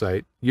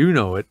website, you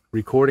know it,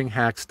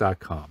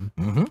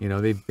 recordinghacks.com. You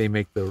know, they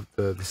make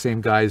the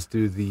same guys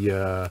do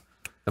the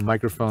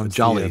microphones.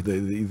 Jolly,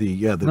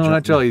 no,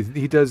 not Jolly.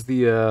 He does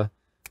the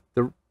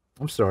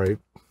I'm sorry,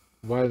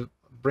 why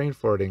brain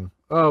farting?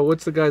 Oh,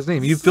 what's the guy's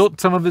name? You've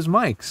built some of his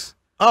mics.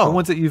 Oh, the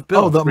ones that you've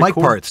built. Oh, the mic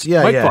parts.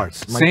 Yeah, mic yeah.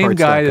 parts. Same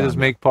guy that does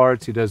make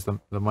parts. He does the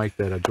mic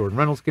that Jordan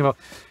Reynolds came out.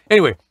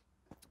 Anyway,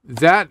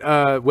 that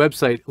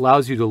website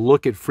allows you to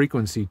look at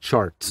frequency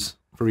charts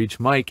for each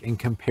mic and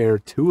compare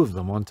two of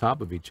them on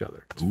top of each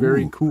other. It's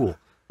very cool.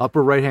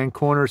 Upper right-hand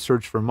corner,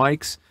 search for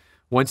mics.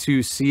 Once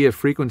you see a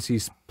frequency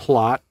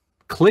plot,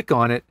 click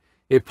on it.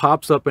 It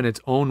pops up in its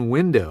own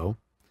window.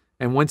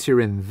 And once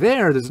you're in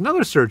there, there's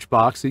another search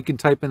box, so you can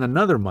type in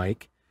another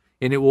mic,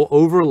 and it will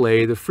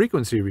overlay the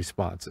frequency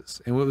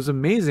responses. And what was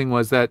amazing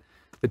was that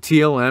the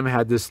TLM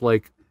had this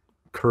like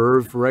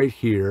curve right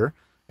here,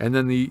 and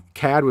then the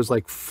CAD was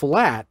like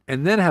flat,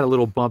 and then had a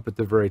little bump at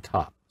the very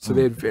top. So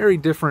they had very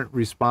different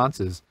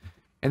responses,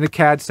 and the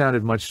CAD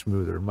sounded much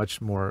smoother,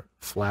 much more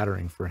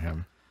flattering for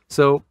him.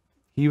 So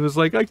he was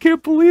like, I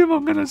can't believe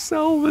I'm going to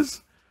sell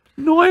this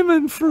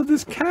Neumann for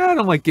this CAD.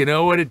 I'm like, you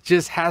know what? It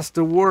just has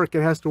to work.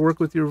 It has to work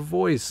with your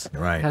voice.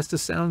 Right. It has to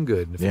sound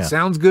good. If it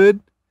sounds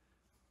good,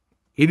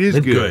 it is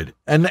good.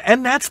 And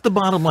that's the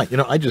bottom line. You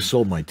know, I just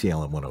sold my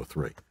TLM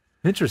 103.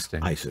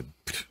 Interesting. I said,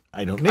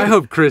 I don't need I it.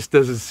 hope Chris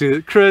doesn't see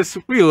it. Chris,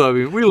 we love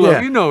you. We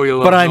love you. Know we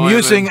love But I'm Neumann.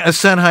 using a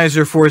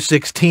Sennheiser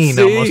 416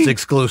 See? almost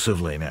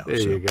exclusively now. There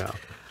you go.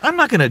 I'm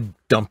not going to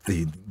dump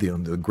the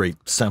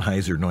great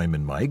Sennheiser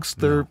Neumann mics.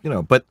 They're, you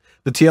know, but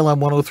the TLM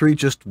 103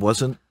 just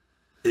wasn't,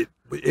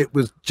 it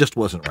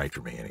wasn't right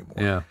for me anymore.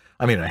 Yeah.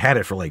 I mean, I had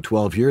it for like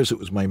 12 years. It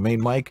was my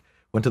main mic.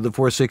 Went to the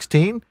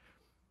 416.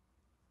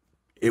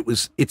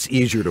 It's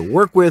easier to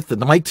work with, and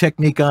the mic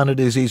technique on it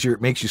is easier. It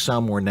makes you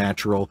sound more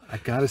natural. I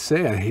gotta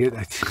say, I hear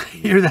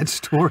that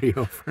story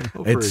over and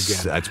over again.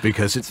 That's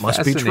because it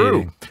must be fascinating.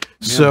 true. Yeah.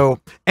 So,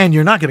 and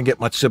you're not going to get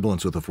much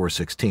sibilance with a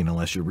 416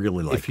 unless you're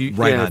really like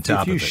on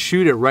top of it. If you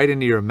shoot it right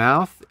into your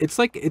mouth, it's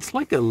like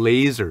a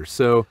laser.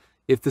 So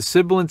if the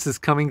sibilance is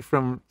coming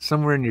from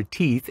somewhere in your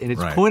teeth and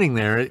it's pointing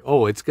there,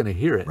 it's going to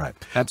hear it. Right.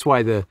 That's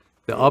why the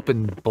up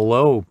and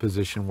below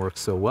position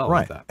works so well.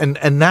 Right. With that.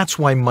 And that's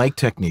why mic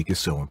technique is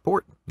so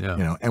important. Yeah.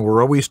 You know, and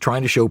we're always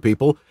trying to show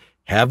people,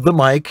 have the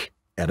mic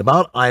at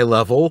about eye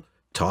level,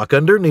 talk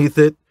underneath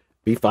it,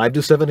 be 5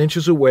 to 7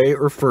 inches away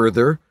or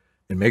further,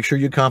 and make sure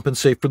you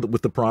compensate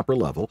with the proper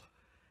level.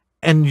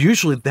 And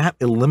usually that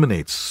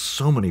eliminates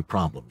so many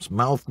problems,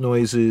 mouth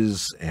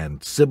noises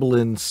and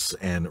sibilance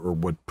or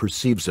what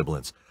perceived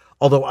sibilance.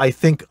 Although I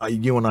think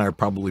you and I are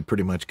probably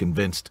pretty much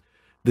convinced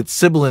that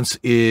sibilance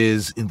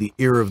is in the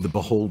ear of the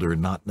beholder,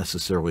 not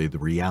necessarily the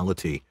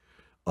reality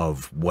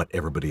of what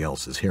everybody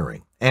else is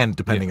hearing, and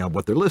depending on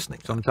what they're listening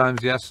to.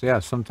 Sometimes, yes,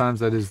 sometimes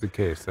that is the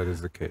case. That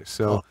is the case.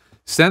 So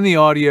send the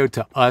audio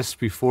to us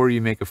before you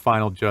make a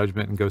final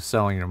judgment and go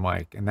selling your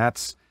mic. And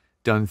that's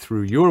done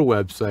through your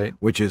website,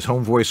 which is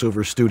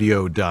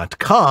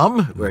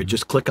homevoiceoverstudio.com, where I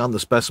just click on the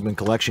specimen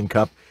collection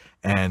cup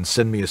and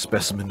send me a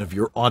specimen of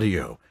your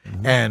audio.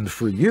 And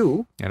for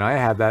you... And I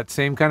have that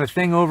same kind of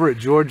thing over at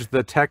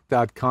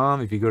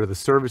georgethetech.com. If you go to the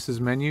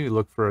services menu, you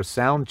look for a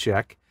sound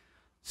check.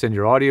 send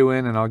your audio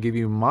in, and I'll give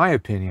you my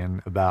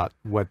opinion about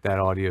what that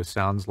audio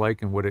sounds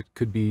like and what it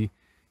could be,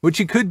 what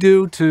you could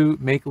do to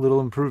make little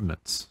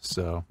improvements.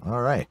 So,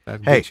 all right,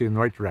 that gets you in the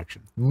right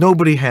direction.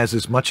 Nobody has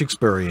as much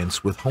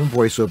experience with home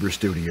voiceover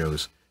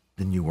studios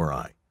than you or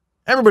I.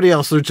 Everybody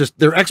else,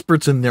 they're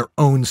experts in their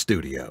own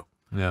studio.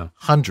 Yeah.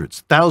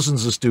 Hundreds,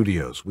 thousands of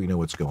studios. We know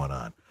what's going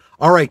on.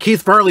 All right,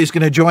 Keythe Farley is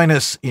going to join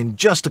us in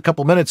just a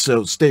couple minutes,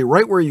 so stay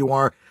right where you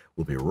are.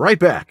 We'll be right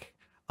back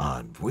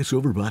on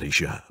VoiceOver Body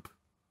Shop.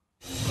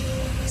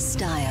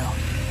 Style.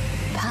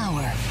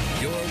 Power.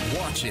 You're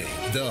watching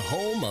the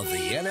home of the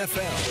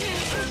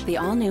NFL. The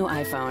all-new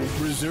iPhone.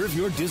 Reserve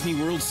your Disney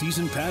World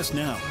season pass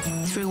now.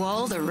 Through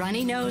all the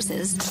runny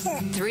noses,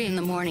 3 in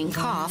the morning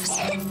coughs.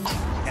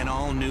 An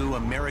all-new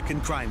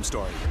American Crime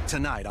Story,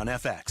 tonight on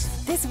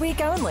FX. This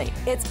week only,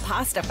 it's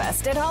Pasta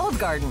Fest at Olive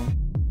Garden.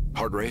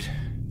 Heart rate,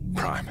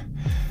 prime.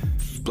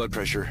 Blood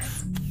pressure,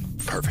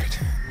 perfect.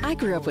 I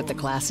grew up with the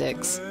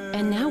classics,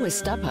 and now with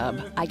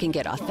StubHub, I can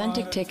get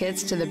authentic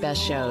tickets to the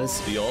best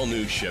shows. The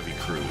all-new Chevy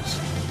Cruze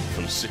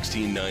from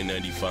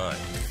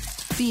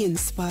 $16,995. Be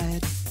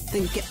inspired,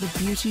 then get the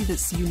beauty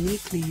that's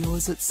uniquely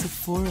yours at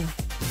Sephora.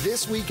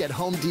 This week at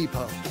Home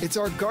Depot, it's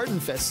our Garden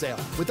Fest sale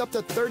with up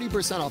to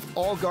 30% off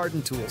all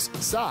garden tools,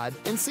 sod,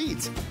 and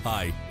seeds.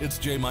 Hi, it's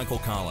J. Michael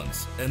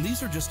Collins, and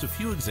these are just a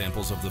few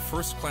examples of the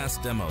first-class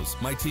demos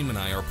my team and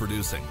I are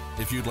producing.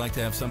 If you'd like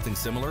to have something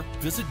similar,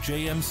 visit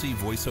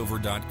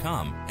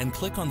jmcvoiceover.com and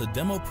click on the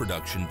Demo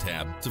Production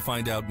tab to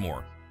find out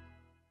more.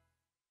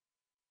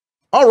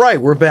 All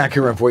right, we're back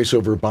here on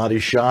VoiceOver Body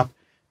Shop.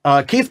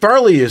 Keythe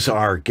Farley is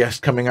our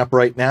guest coming up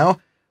right now.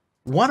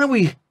 Why don't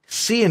we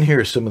see and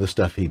hear some of the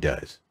stuff he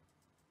does?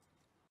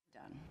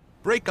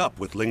 Break up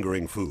with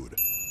lingering food.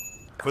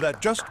 For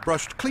that just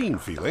brushed clean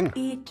feeling.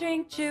 Eat,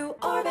 drink, chew,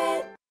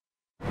 orbit.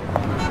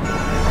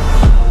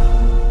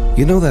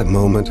 You know that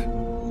moment?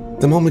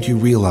 The moment you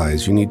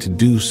realize you need to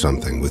do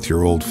something with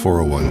your old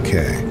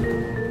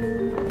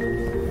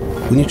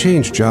 401k. When you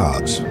changed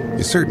jobs,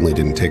 you certainly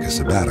didn't take a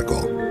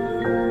sabbatical.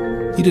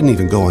 You didn't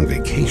even go on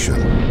vacation.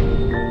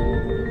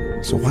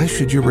 So why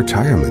should your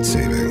retirement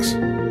savings?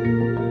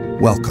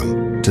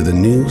 Welcome to the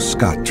new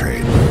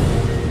Scottrade.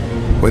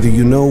 Whether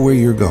you know where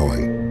you're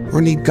going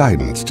or need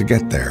guidance to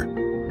get there,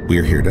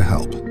 we're here to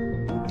help.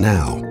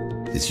 Now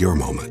is your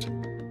moment.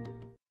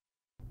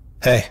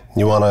 Hey,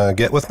 you wanna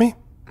get with me?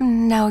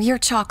 No, you're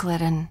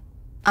chocolate and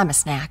I'm a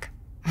snack.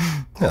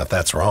 If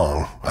that's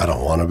wrong, I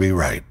don't want to be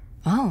right.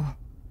 Oh.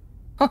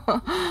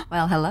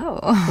 Well, hello.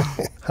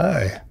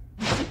 Hi.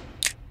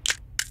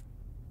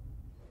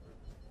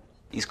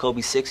 These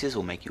Kobe 6s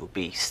will make you a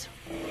beast.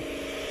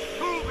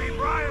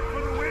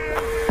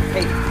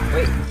 Hey,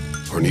 wait.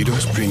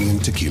 Hornitos Premium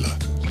Tequila,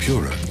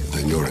 purer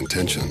than your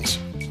intentions.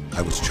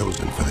 I was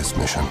chosen for this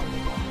mission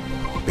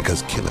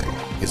because killing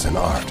is an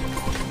art,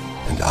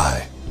 and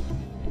I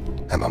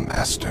am a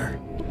master.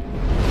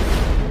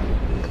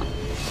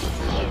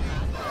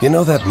 You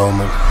know that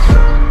moment?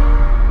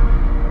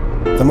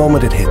 The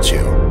moment it hits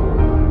you.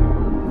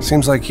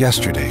 Seems like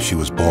yesterday she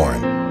was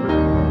born.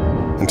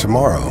 And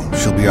tomorrow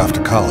she'll be off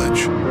to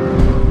college.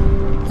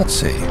 Let's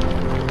see,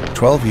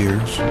 12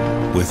 years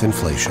with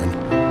inflation.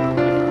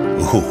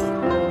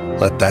 Ooh,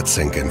 let that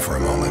sink in for a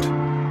moment.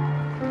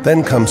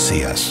 Then come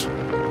see us.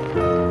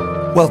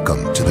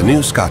 Welcome to the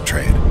new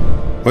Scottrade.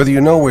 Whether you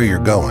know where you're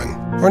going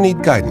or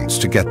need guidance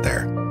to get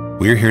there,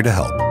 we're here to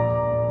help.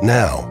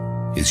 Now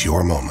is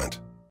your moment.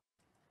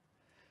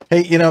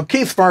 Hey, you know,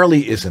 Keythe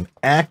Farley is an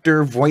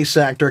actor, voice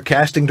actor,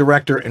 casting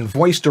director, and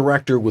voice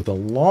director with a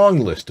long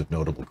list of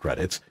notable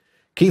credits.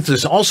 Keythe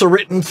has also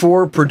written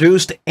for,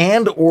 produced,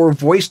 and or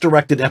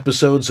voice-directed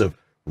episodes of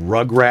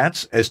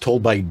Rugrats, as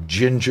told by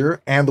Ginger,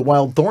 and the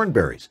Wild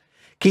Thornberries.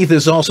 Keythe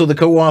is also the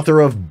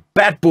co-author of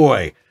Bat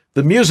Boy,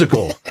 the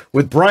musical,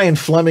 with Brian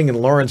Flemming and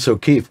Laurence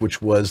O'Keefe,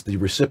 which was the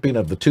recipient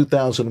of the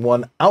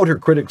 2001 Outer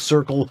Critics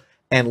Circle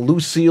and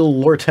Lucille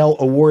Lortel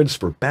Awards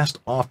for Best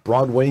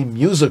Off-Broadway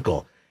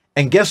Musical.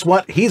 And guess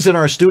what? He's in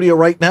our studio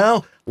right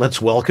now.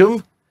 Let's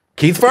welcome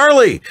Keythe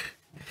Farley.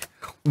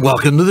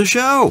 Welcome to the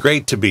show.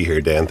 Great to be here,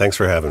 Dan. Thanks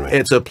for having me.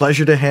 It's a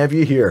pleasure to have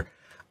you here.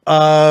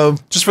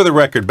 Just for the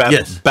record,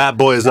 Bat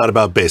Boy is not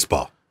about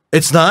baseball.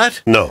 It's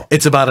not? No.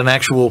 It's about an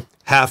actual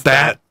half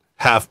bat,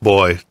 half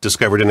boy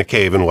discovered in a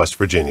cave in West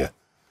Virginia.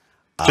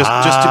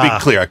 Just to be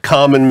clear, a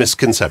common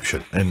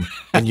misconception. And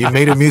you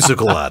made a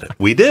musical out of it.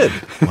 We did.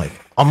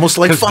 Almost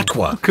like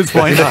Fatwa. Because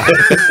why not?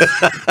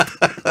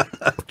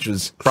 Which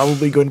is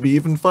probably going to be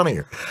even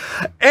funnier.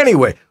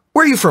 Anyway,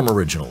 where are you from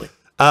originally?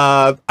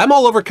 I'm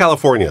all over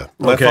California.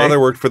 My Okay. father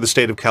worked for the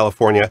state of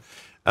California.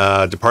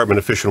 Department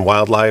of Fish and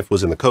Wildlife,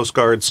 was in the Coast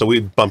Guard, so we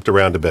bumped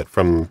around a bit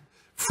from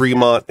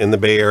Fremont in the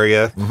Bay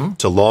Area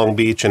to Long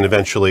Beach, and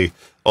eventually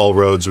all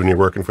roads when you're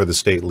working for the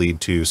state lead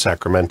to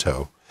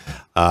Sacramento.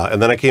 And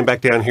then I came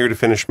back down here to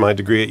finish my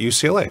degree at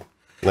UCLA,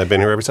 and I've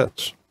been here ever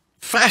since.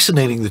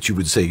 Fascinating that you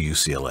would say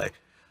UCLA.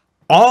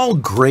 All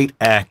great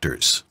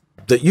actors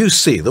that you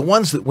see, the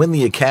ones that win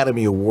the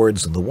Academy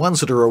Awards and the ones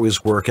that are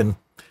always working,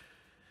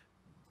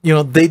 you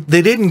know, they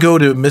didn't go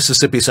to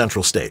Mississippi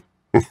Central State.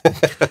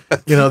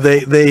 You know,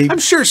 they. I'm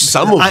sure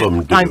some of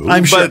them do.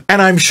 I'm sure,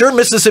 and I'm sure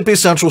Mississippi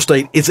Central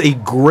State is a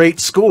great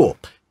school,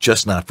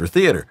 just not for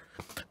theater.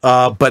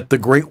 But the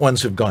great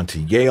ones have gone to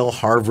Yale,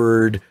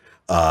 Harvard,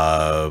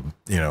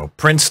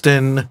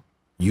 Princeton,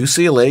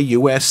 UCLA,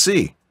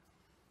 USC.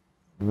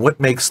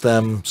 What makes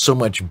them so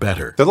much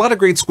better? There are a lot of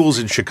great schools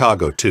in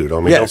Chicago too.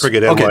 Don't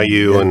forget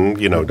NYU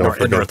and don't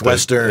forget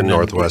Northwestern,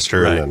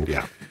 Northwestern, and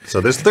yeah.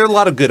 So there are a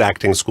lot of good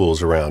acting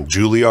schools around.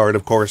 Juilliard,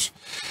 of course.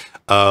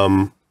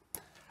 A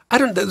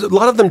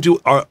lot of them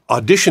do are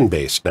audition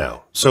based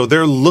now, so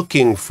they're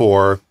looking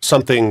for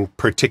something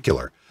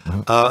particular,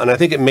 and I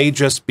think it may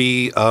just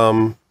be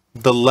the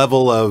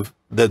level of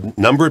the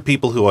number of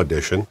people who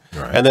audition,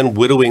 and then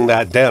whittling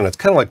that down. It's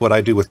kind of like what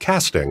I do with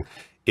casting.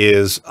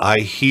 Is I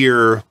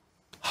hear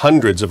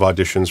hundreds of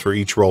auditions for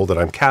each role that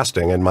I'm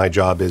casting, and my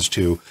job is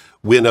to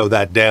winnow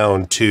that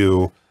down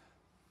to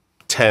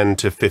 10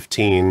 to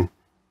 15,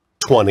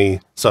 20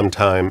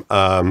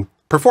 sometime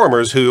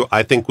performers who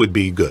I think would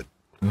be good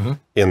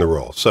in the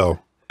role. So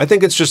I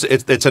think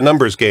it's a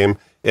numbers game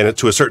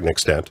to a certain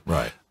extent.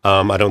 Right.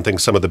 I don't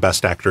think some of the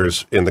best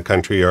actors in the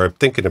country are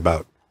thinking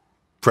about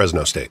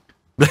Fresno State.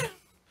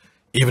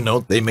 Even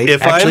though they may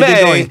if actually I may,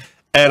 be going.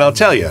 And I'll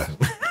tell you,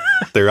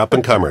 they're up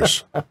and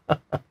comers.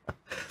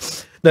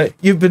 Now,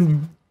 you've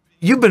been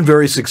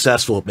very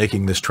successful at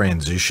making this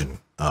transition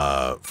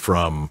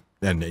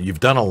and you've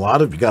done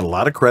you got a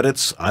lot of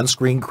credits,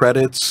 on-screen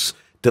credits,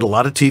 did a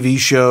lot of TV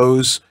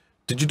shows.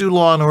 Did you do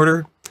Law and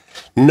Order?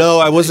 No,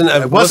 I wasn't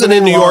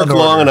in New York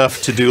long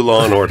enough to do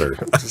Law and Order,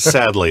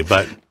 sadly,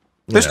 but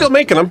they're still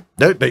making them.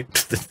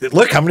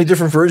 Look, how many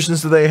different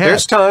versions do they have?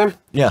 There's time.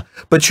 Yeah,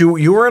 but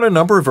you were in a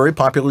number of very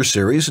popular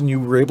series, and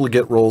you were able to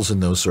get roles in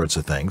those sorts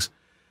of things.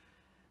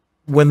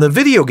 When the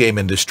video game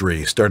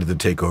industry started to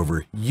take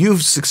over,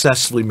 you've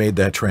successfully made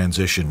that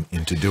transition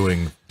into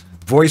doing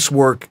voice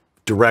work,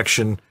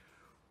 direction.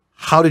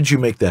 How did you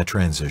make that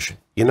transition?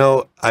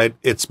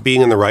 It's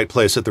being in the right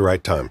place at the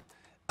right time.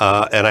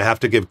 And I have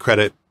to give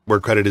credit where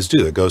credit is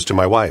due. It goes to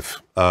my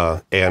wife,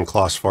 Ann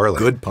Keythe Farley.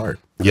 Good part.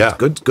 Yeah.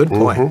 Good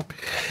point.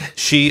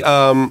 She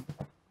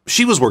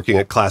was working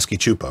at Klasky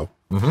Chupo,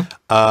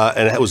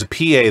 and it was a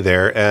PA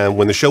there. And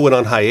when the show went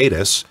on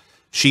hiatus,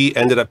 she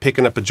ended up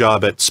picking up a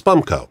job at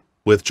Spumco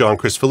with John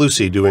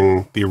Cristofalusi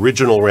doing the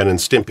original Ren and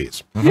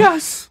Stimpy's.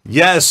 Yes.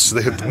 Yes,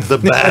 the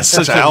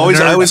best. I always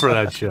for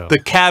that show. The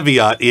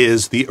caveat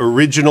is the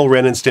original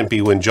Ren and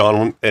Stimpy when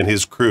John and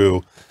his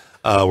crew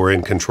were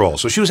in control.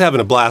 So she was having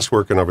a blast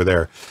working over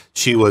there.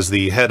 She was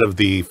the head of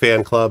the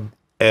fan club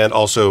and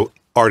also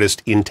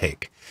artist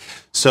intake.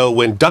 So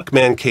when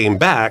Duckman came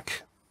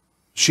back,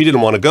 she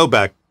didn't want to go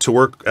back to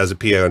work as a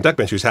PA on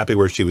Duckman. She was happy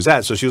where she was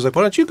at. So she was like,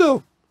 why don't you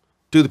go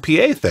do the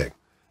PA thing?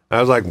 And I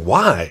was like,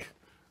 why?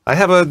 I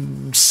have a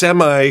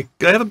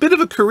bit of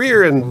a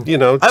career in,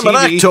 TV. I'm an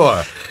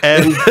actor.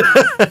 And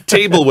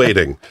table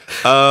waiting,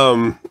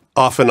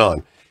 off and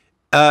on.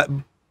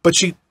 But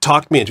she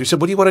talked me into it. She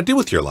said, what do you want to do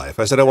with your life?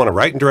 I said, I want to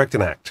write and direct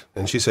and act.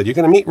 And she said, you're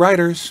going to meet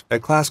writers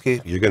at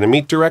Klasky. You're going to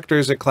meet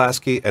directors at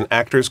Klasky, and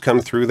actors come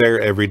through there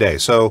every day.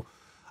 So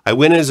I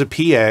went as a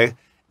PA,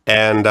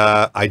 and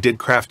I did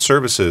craft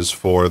services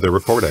for the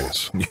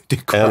recordings. You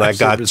did and I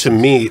got to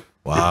meet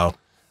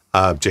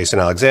Jason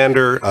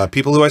Alexander,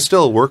 people who I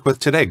still work with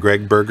today,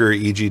 Greg Berger,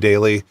 E.G.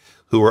 Daly,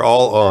 who were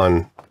all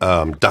on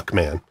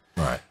Duckman.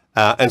 Right.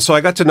 And so I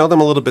got to know them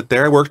a little bit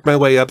there. I worked my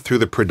way up through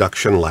the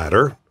production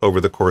ladder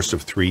over the course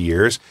of 3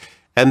 years.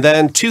 And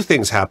then two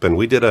things happened.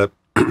 We did a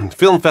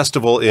film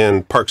festival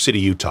in Park City,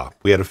 Utah.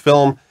 We had a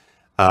film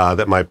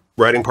that my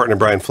writing partner,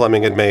 Brian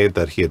Flemming, had made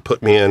that he had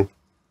put me in,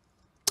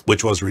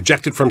 which was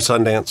rejected from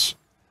Sundance,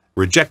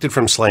 rejected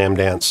from Slam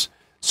Dance.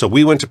 So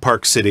we went to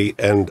Park City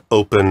and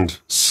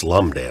opened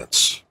Slum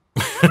Dance,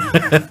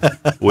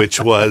 which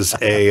was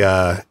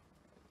a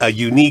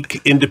unique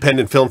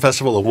independent film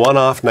festival, a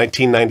one-off,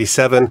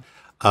 1997,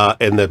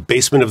 in the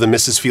basement of the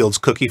Mrs. Fields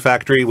Cookie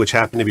Factory, which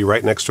happened to be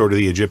right next door to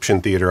the Egyptian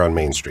Theater on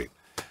Main Street.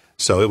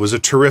 So it was a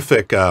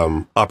terrific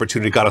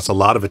opportunity, got us a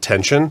lot of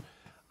attention.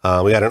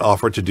 We had an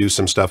offer to do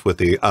some stuff with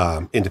the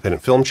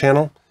Independent Film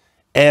Channel,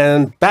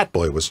 and Bat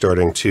Boy was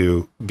starting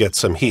to get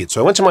some heat. So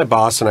I went to my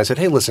boss and I said,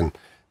 hey, listen,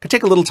 could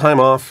take a little time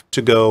off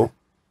to go.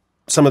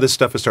 Some of this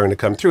stuff is starting to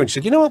come through. And she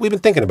said, you know what? We've been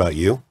thinking about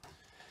you.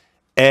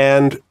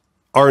 And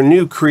our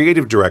new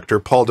creative director,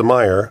 Paul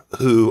DeMeyer,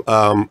 who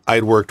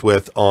I'd worked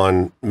with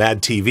on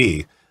Mad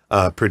TV,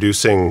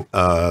 producing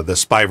the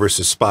Spy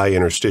vs. Spy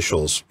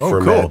interstitials for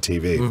Mad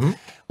TV,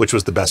 which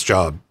was the best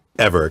job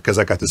ever because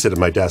I got to sit at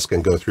my desk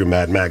and go through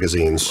Mad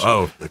magazines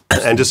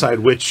and decide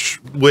which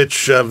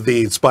of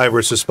the Spy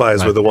vs.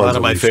 Spies were the ones. One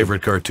of my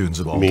favorite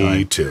cartoons of all time.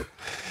 Me too.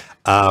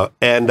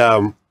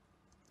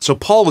 So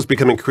Paul was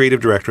becoming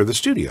creative director of the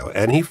studio,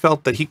 and he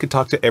felt that he could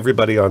talk to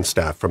everybody on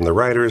staff, from the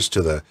writers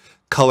to the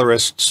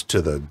colorists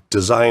to the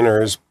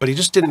designers, but he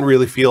just didn't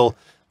really feel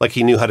like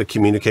he knew how to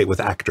communicate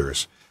with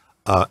actors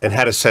and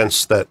had a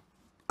sense that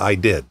I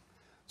did.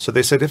 So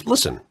they said,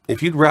 listen,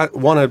 if you'd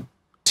want to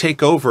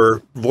take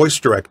over voice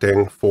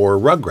directing for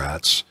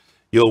Rugrats,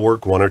 you'll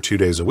work 1 or 2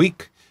 days a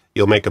week.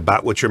 You'll make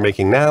about what you're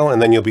making now,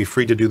 and then you'll be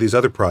free to do these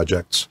other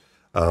projects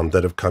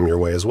that have come your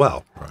way as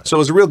well. Right. So it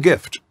was a real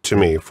gift to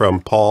me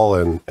from Paul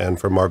and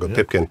from Margot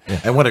Pipkin.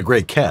 Yeah. And what a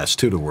great cast,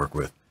 too, to work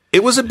with.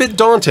 It was a bit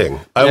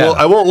daunting.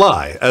 I won't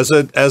lie. As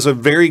a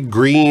very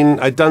green,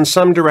 I'd done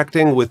some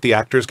directing with the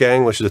Actors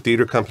Gang, which is a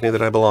theater company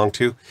that I belong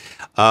to.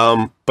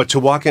 But to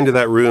walk into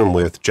that room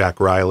with Jack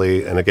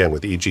Riley, and again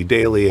with E.G.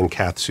 Daly and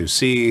Kath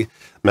Soucie,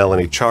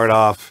 Melanie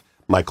Chardoff,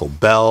 Michael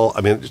Bell. I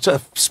mean, it's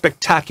a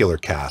spectacular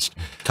cast.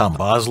 Tom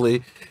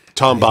Bosley.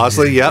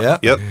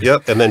 Yep.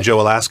 And then Joe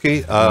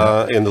Alaskey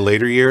in the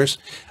later years.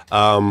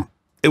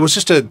 It was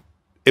just a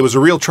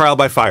real trial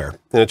by fire.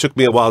 And it took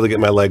me a while to get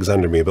my legs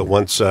under me. But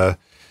once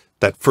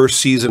that first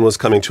season was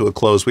coming to a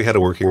close, we had a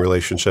working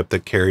relationship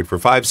that carried for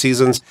 5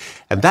 seasons.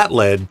 And that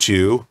led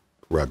to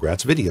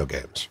Rugrats video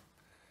games,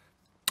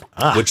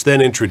 which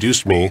then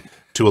introduced me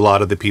to a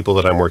lot of the people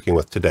that I'm working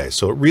with today.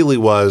 So it really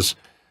was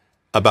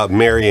about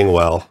marrying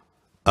well.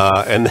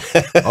 And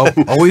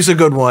always a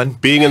good one.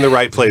 Being in the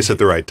right place at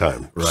the right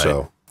time.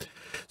 Right.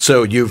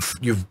 So you've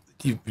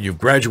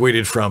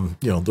graduated from,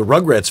 the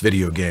Rugrats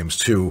video games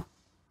to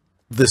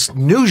this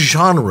new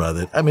genre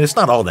that, I mean, it's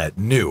not all that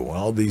new.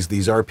 All these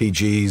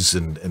RPGs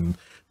and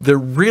they're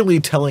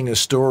really telling a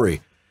story.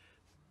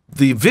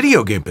 The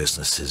video game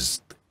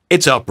business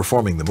it's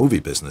outperforming the movie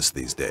business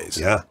these days.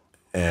 Yeah.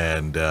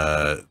 And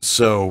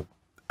so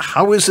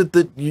how is it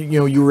that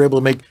you were able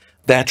to make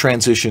that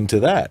transition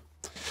to that?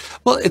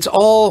 Well, it's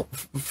all,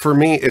 for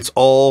me, it's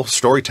all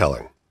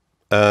storytelling.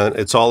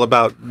 It's all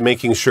about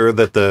making sure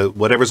that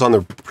whatever's on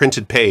the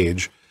printed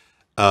page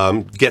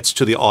gets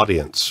to the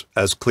audience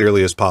as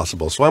clearly as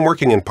possible. So I'm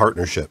working in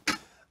partnership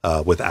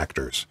with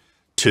actors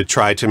to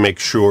try to make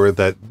sure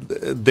that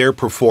their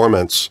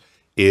performance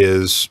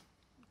is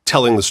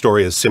telling the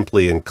story as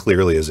simply and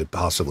clearly as it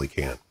possibly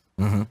can.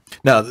 Mm-hmm.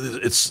 Now,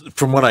 it's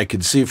from what I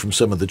could see from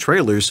some of the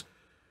trailers,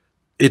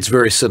 it's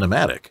very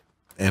cinematic.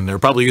 And they're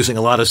probably using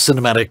a lot of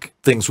cinematic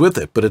things with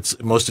it,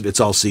 but most of it's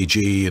all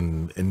CG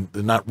and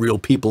not real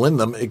people in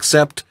them,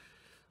 except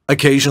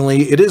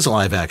occasionally it is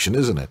live action,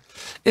 isn't it?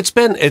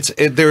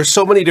 There are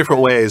so many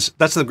different ways.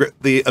 That's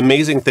the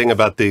amazing thing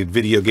about the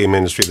video game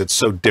industry that's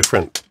so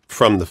different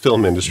from the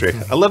film industry.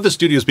 I love the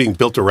studios being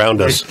built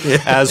around us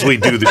as we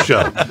do the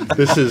show.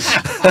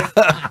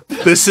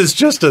 This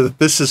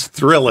is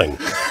thrilling.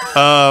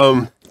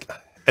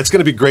 It's going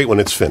to be great when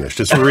it's finished.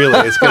 It's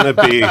going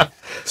to be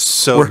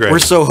so great. We're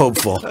so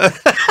hopeful. Let's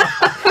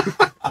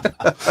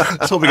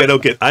hoping I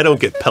don't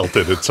get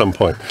pelted at some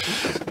point.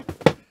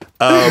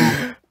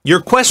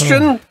 Your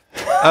question?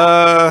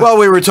 Well,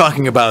 we were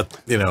talking about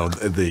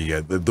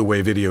the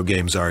way video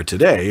games are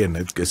today, and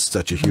it's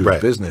such a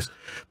huge business.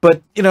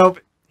 But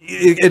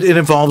it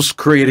involves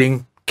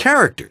creating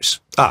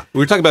characters. We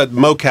were talking about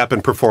mocap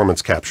and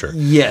performance capture.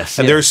 Yes,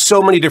 and there's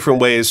so many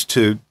different ways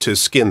to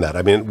skin that.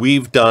 I mean,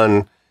 we've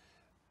done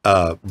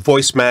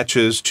voice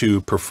matches to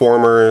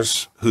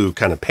performers who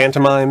kind of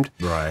pantomimed.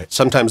 Right.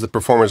 Sometimes the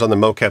performers on the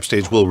mocap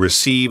stage will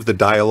receive the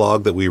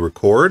dialogue that we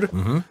record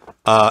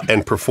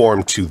and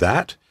perform to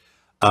that.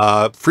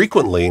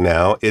 Frequently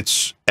now,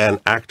 it's an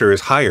actor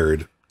is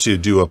hired to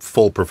do a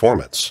full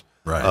performance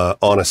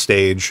on a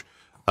stage.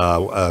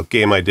 A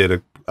game I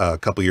did a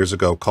couple years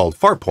ago called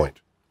Farpoint.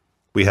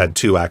 We had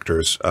 2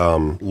 actors,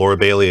 Laura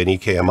Bailey and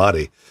Ike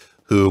Amadi,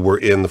 who were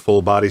in the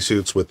full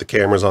bodysuits with the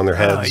cameras on their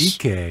heads.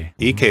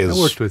 Ike is, I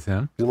worked with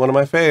him. He's one of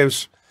my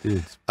faves.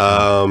 Dude.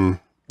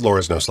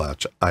 Laura's no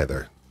slouch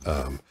either.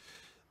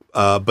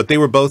 But they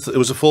were both, it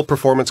was a full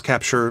performance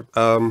capture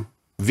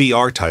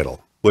VR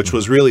title, which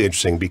was really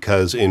interesting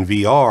because in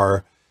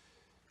VR,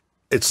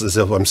 it's as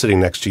if I'm sitting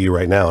next to you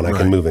right now and I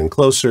can move in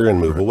closer and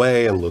move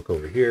away and look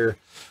over here.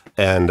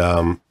 And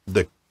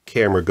the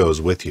camera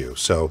goes with you.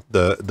 So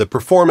the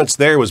performance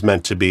there was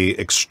meant to be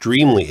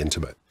extremely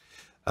intimate.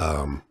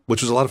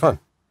 Which was a lot of fun.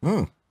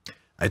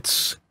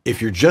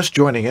 If you're just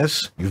joining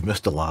us, you've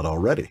missed a lot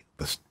already.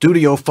 The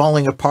studio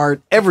falling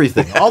apart,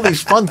 everything, all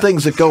these fun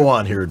things that go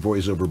on here at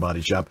VoiceOver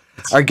Body Shop.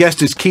 Our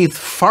guest is Keythe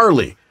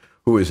Farley,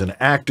 who is an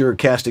actor,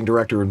 casting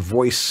director, and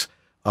voice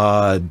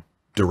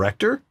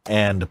director,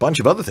 and a bunch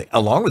of other things,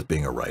 along with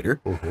being a writer.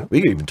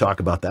 We can even talk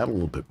about that a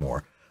little bit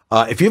more.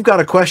 If you've got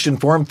a question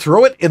for him,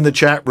 throw it in the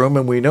chat room,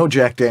 and we know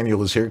Jack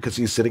Daniel is here because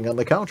he's sitting on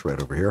the couch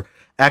right over here,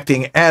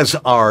 acting as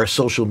our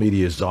social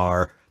media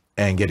czar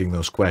and getting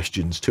those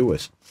questions to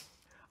us.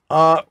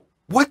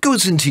 What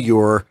goes into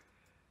your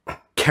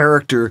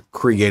character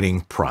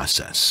creating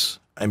process?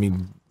 I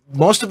mean,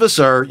 most of us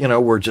are,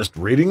 we're just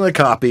reading the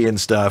copy and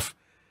stuff.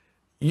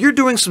 You're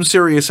doing some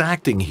serious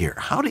acting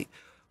here.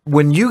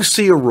 When you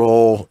see a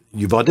role,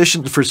 you've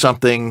auditioned for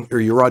something or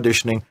you're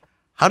auditioning,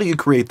 how do you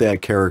create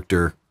that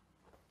character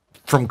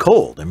from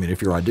cold? I mean,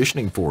 if you're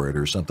auditioning for it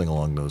or something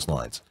along those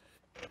lines.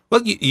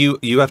 Well,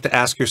 you have to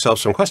ask yourself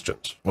some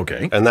questions.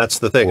 Okay. And that's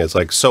the thing. It's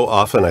like so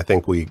often I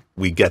think we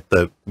get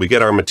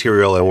our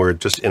material and we're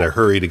just in a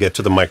hurry to get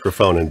to the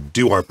microphone and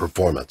do our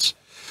performance.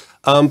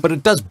 But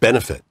it does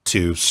benefit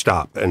to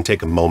stop and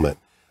take a moment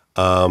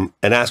and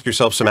ask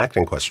yourself some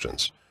acting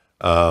questions.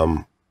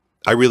 I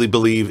really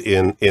believe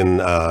in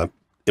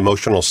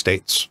emotional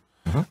states.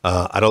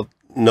 I don't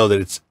know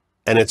that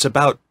it's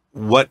about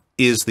what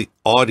is the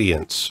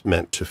audience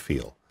meant to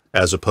feel,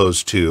 as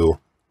opposed to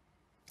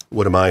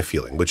what am I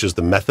feeling, which is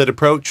the method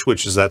approach,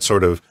 which is that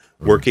sort of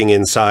working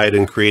inside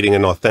and creating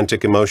an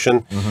authentic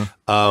emotion.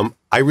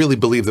 I really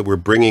believe that we're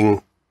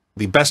bringing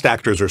the best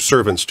actors are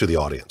servants to the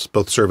audience,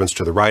 both servants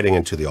to the writing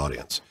and to the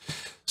audience.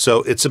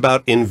 So it's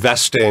about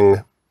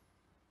investing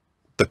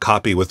the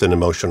copy with an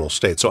emotional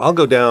state. So I'll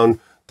go down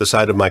the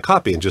side of my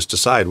copy and just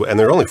decide, and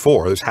there are only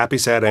 4. There's happy,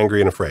 sad,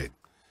 angry, and afraid.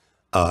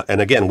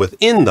 And again,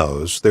 within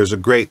those, there's a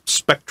great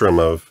spectrum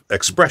of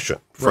expression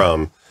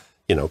from,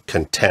 you know,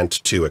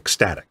 content to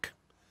ecstatic,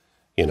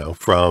 you know,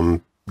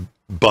 from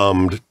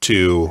bummed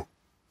to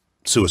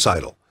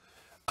suicidal.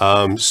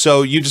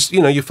 So you just,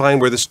 you know, you find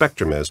where the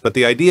spectrum is. But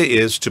the idea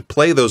is to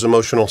play those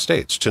emotional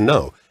states, to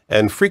know.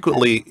 And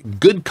frequently,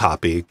 good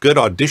copy, good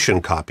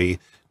audition copy,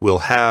 will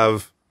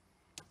have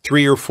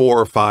 3 or 4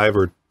 or 5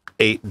 or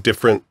 8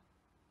 different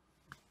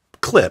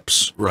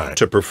clips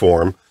to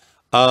perform.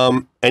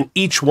 And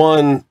each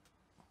one,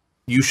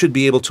 you should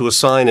be able to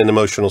assign an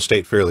emotional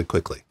state fairly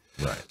quickly.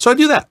 So I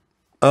do that.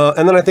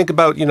 And then I think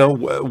about, you know,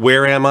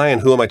 where am I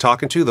and who am I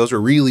talking to? Those are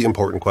really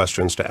important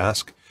questions to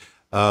ask,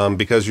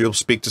 because you'll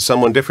speak to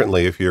someone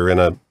differently if you're in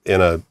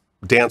a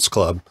dance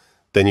club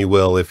than you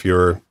will if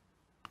you're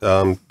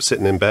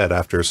sitting in bed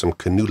after some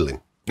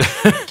canoodling.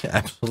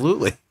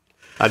 Absolutely.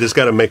 I just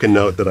got to make a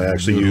note that I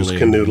actually use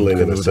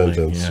canoodling in a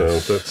sentence. Yes. So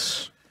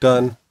that's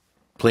done.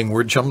 Playing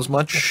word chums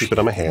much? Keep it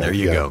on my hand. There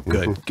you go.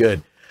 Good,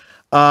 good.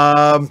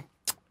 A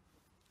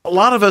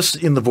lot of us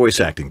in the voice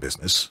acting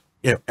business,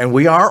 you know, and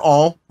we are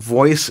all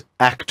voice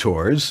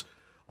actors,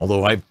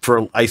 although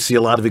I see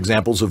a lot of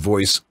examples of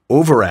voice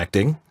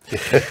overacting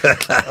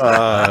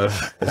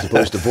as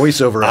opposed to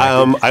voiceover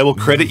acting. I will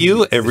credit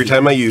you every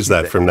time I use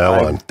that from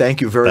now on.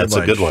 Thank you very much.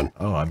 That's a good one.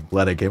 Oh, I'm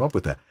glad I came up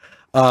with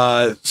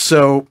that.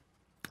 So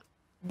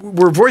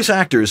we're voice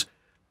actors,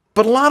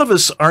 but a lot of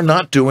us are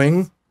not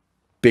doing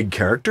big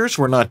characters.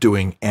 We're not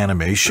doing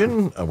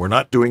animation. We're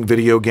not doing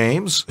video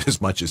games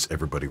as much as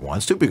everybody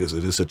wants to, because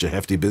it is such a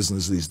hefty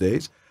business these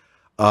days.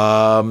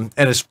 And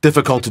it's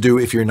difficult to do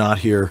if you're not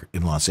here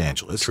in Los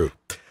Angeles. True.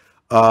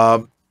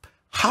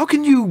 How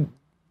can you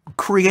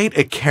create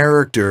a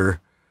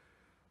character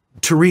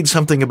to read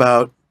something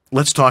about,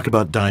 let's talk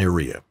about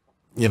diarrhea,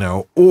 you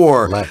know,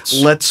 or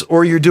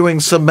or you're doing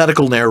some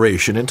medical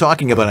narration and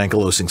talking about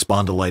ankylosing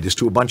spondylitis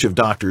to a bunch of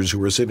doctors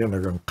who are sitting there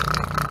going,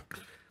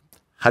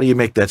 how do you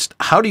make that?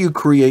 How do you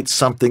create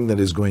something that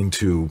is going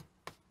to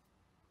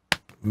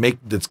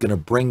that's going to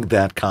bring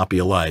that copy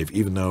alive,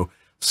 even though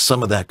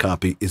some of that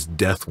copy is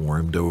death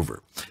warmed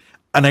over?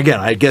 And again,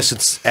 I guess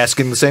it's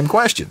asking the same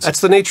questions.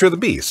 That's the nature of the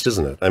beast,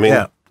 isn't it? I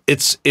mean,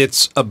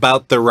 it's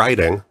about the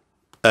writing,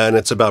 and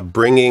it's about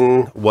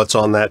bringing what's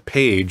on that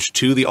page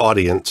to the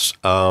audience,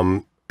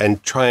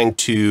 and trying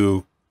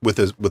to with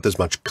as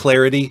much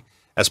clarity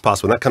as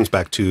possible. And that comes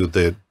back to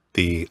the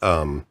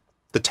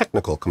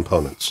technical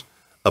components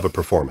of a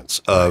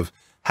performance, of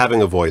having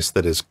a voice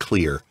that is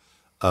clear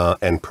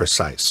and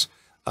precise.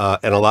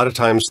 And a lot of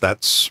times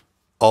that's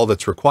all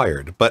that's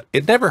required. But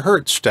it never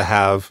hurts to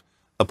have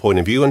a point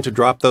of view and to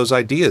drop those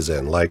ideas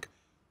in, like,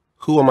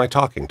 who am I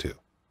talking to?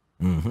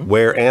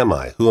 Where am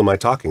I? Who am I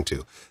talking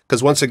to?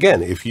 Because once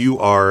again, if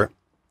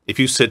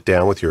you sit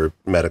down with your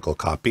medical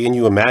copy and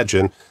you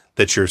imagine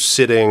that you're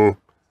sitting,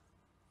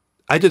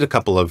 I did a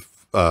couple of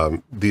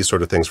these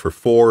sort of things for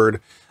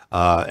Ford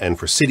and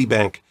for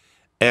Citibank.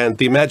 And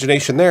the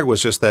imagination there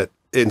was just that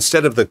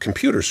instead of the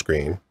computer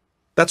screen,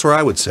 that's where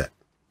I would sit.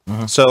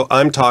 So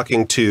I'm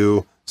talking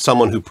to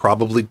someone who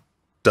probably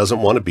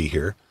doesn't want to be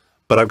here,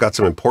 but I've got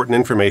some important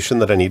information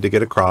that I need to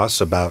get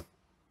across about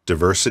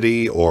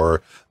diversity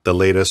or the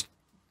latest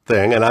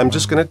thing, and I'm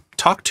just going to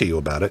talk to you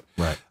about it,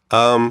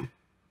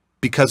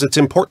 because it's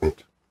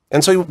important.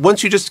 And so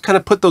once you just kind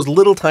of put those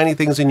little tiny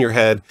things in your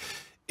head,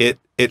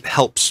 it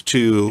helps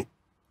to,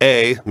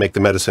 A, make the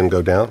medicine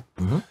go down,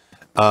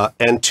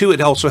 and 2, it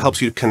also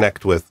helps you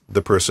connect with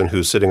the person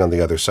who's sitting on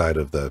the other side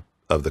of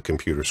the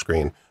computer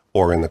screen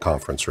or in the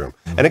conference room.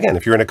 And again,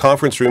 if you're in a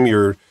conference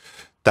room,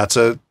 that's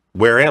a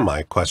where am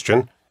I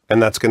question,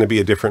 and that's going to be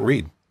a different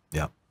read.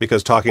 Yeah.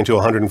 Because talking to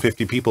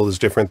 150 people is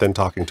different than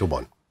talking to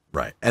one.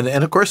 Right. And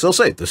of course they'll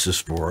say this is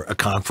for a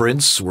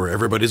conference where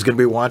everybody's going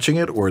to be watching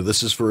it, or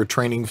this is for a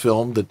training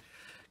film that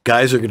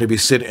guys are going to be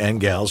and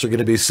gals are going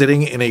to be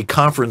sitting in a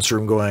conference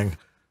room going,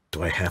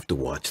 do I have to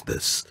watch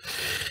this?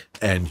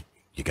 And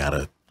you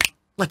gotta,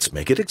 let's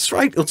make it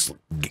right. Let's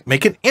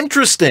make it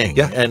interesting,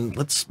 and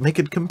let's make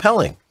it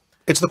compelling.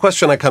 It's the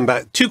question I come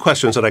back, 2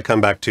 questions that I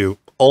come back to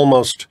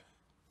almost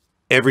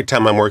every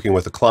time I'm working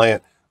with a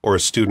client or a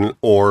student,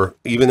 or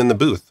even in the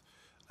booth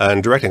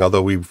and directing,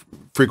 although we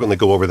frequently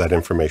go over that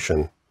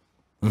information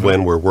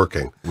when we're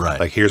working. Right.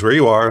 Like, here's where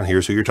you are, and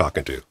here's who you're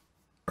talking to.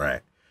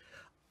 Right.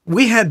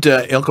 We had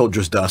Ilko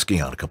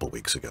Drozdowski on a couple of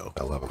weeks ago.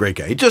 I love him. Great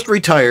guy. He just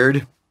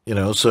retired, you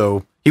know,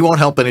 so he won't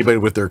help anybody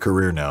with their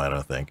career now, I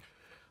don't think,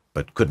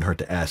 but couldn't hurt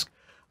to ask.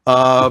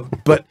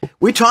 But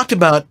we talked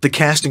about the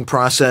casting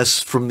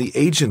process from the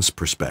agent's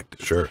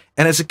perspective. Sure.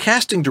 And as a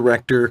casting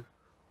director,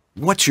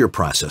 what's your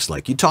process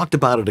like? You talked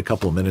about it a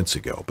couple of minutes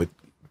ago, but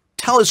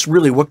tell us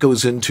really what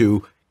goes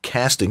into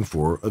casting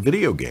for a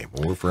video game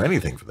or for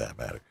anything for that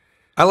matter.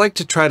 I like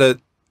to try to,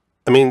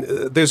 I mean,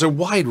 there's a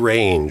wide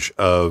range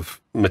of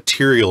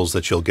materials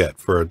that you'll get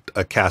for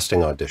a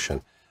casting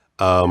audition.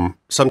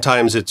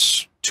 Sometimes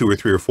it's 2 or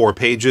 3 or 4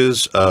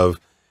 pages of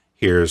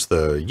here's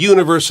the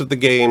universe of the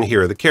game,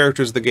 here are the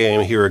characters of the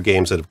game, here are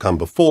games that have come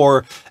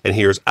before, and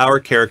here's our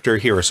character,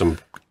 here are some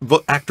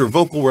actor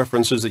vocal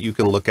references that you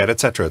can look at, et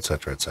cetera, et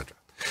cetera, et cetera.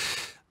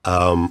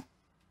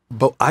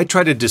 But I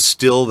try to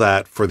distill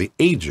that for the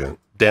agent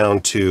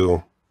down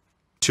to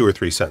 2 or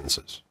 3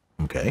 sentences.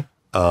 Okay.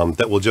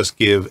 That will just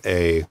give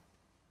a,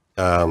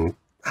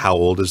 how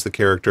old is the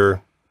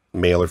character,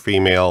 male or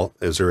female?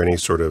 Is there any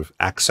sort of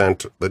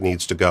accent that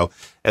needs to go?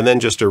 And then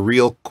just a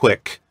real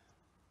quick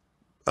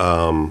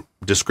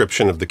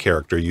description of the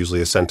character,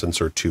 usually a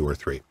sentence or 2 or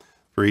 3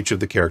 for each of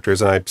the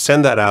characters. And I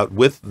send that out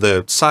with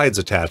the sides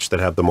attached that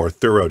have the more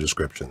thorough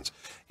descriptions.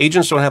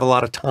 Agents don't have a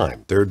lot of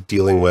time. They're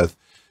dealing with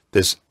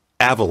this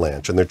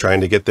avalanche and they're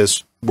trying to get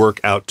this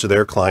work out to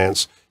their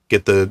clients,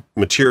 get the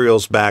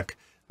materials back,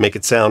 make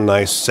it sound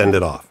nice, send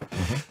it off.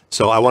 Mm-hmm.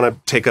 So I want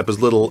to take up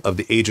as little of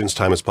the agent's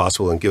time as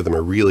possible and give them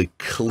a really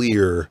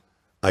clear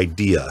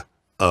idea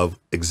of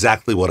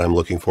exactly what I'm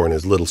looking for in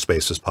as little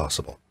space as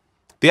possible.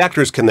 The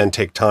actors can then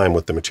take time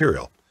with the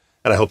material,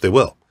 and I hope they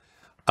will.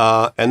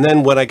 And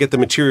then when I get the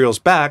materials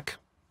back,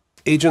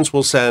 agents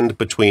will send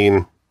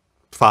between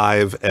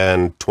 5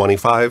 and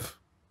 25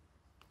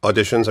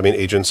 auditions. I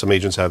mean, some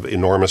agents have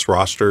enormous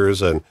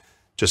rosters and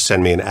just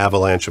send me an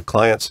avalanche of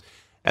clients.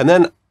 And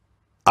then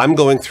I'm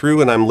going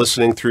through and I'm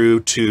listening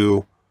through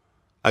to,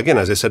 again,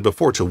 as I said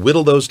before, to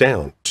whittle those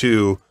down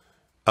to,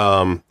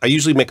 I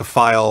usually make a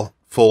file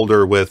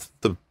folder with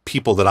the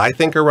people that I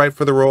think are right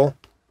for the role.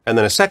 And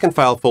then a second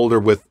file folder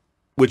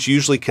which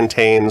usually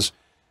contains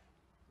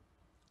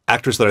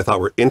actors that I thought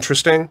were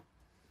interesting,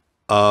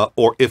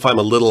 or if I'm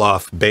a little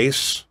off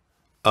base,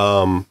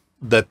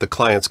 that the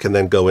clients can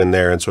then go in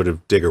there and sort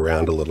of dig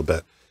around a little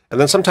bit. And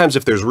then sometimes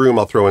if there's room,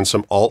 I'll throw in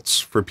some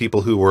alts for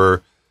people who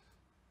were,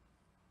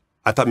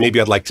 I thought maybe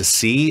I'd like to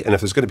see. And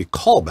if there's going to be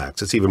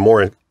callbacks, it's even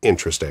more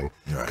interesting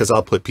because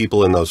I'll put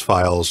people in those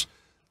files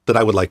that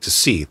I would like to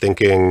see,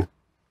 thinking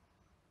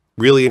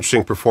really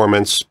interesting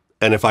performance.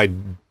 And if I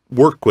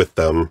work with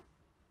them,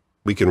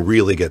 we can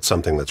really get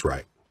something that's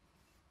right.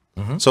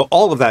 Mm-hmm. So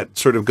all of that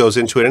sort of goes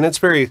into it. And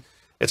it's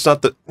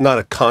not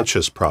a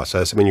conscious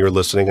process. I mean, you're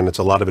listening and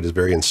a lot of it is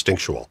very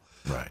instinctual.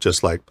 Right.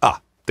 Just like,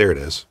 there it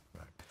is.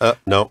 Right.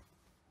 No.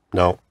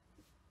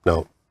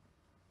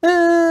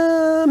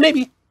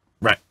 Maybe.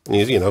 Right.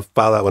 You know,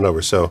 file that one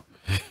over. So,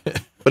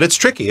 but it's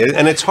tricky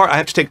and it's hard. I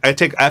have to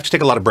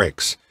take a lot of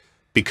breaks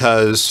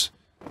because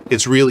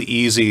it's really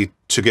easy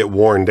to get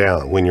worn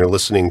down when you're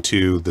listening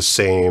to the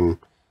same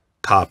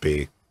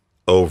copy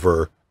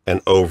over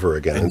and over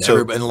again. And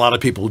a lot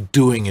of people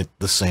doing it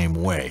the same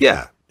way.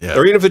 Yeah. Yeah.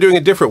 Or even if they're doing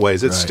it different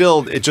ways, it's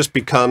still, it just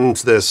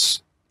becomes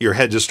this, your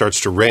head just starts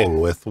to ring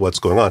with what's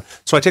going on.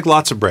 So I take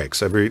lots of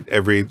breaks every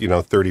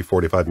 30,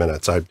 45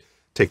 minutes. I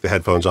take the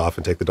headphones off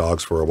and take the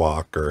dogs for a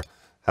walk or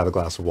have a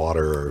glass of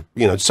water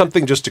or,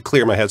 something just to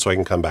clear my head so I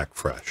can come back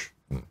fresh.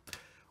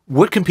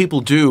 What can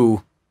people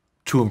do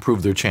to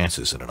improve their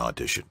chances in an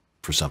audition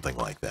for something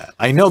like that?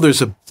 I know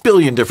there's a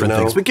billion different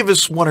things, but give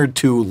us 1 or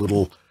 2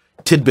 little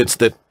tidbits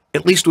that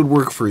at least would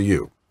work for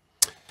you.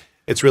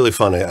 It's really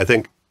funny. I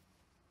think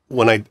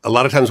a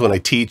lot of times when I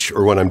teach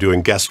or when I'm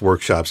doing guest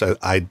workshops,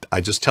 I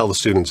just tell the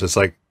students, it's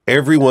like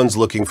everyone's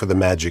looking for the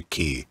magic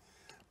key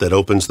that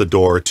opens the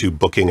door to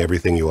booking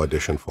everything you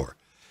audition for.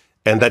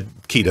 And that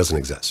key doesn't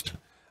exist.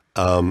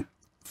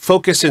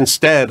 Focus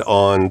instead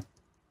on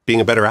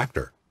being a better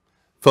actor.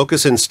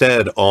 Focus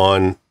instead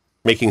on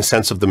making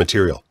sense of the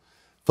material.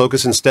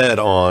 Focus instead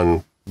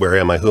on where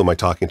am I, who am I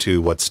talking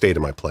to, what state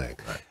am I playing?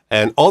 Right.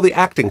 And all the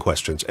acting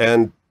questions.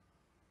 And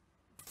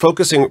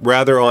focusing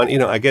rather on,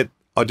 I get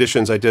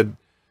auditions. I did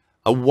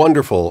a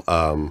wonderful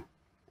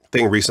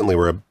thing recently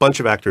where a bunch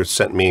of actors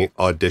sent me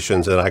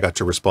auditions and I got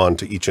to respond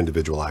to each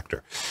individual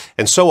actor.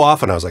 And so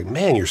often I was like,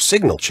 man, your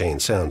signal chain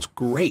sounds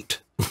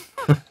great.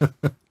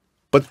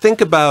 But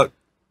think about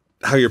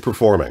how you're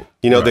performing.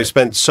 They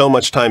spent so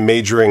much time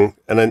majoring,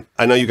 and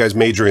I know you guys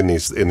major in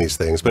these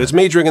things, but it's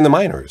majoring in the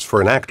minors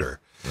for an actor.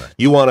 Right.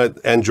 You want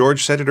to, and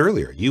George said it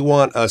earlier, you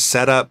want a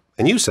setup,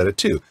 and you said it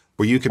too,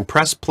 where you can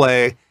press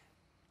play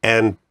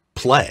and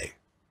play.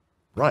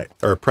 Right.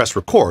 Or press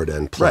record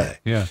and play. Right.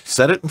 Yeah.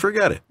 Set it and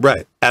forget it.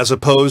 Right. As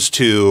opposed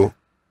to,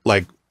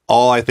 like,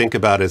 all I think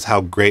about is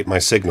how great my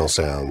signal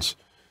sounds,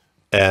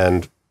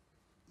 and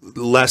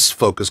less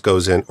focus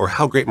goes in, or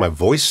how great my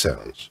voice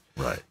sounds.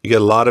 Right. You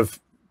get a lot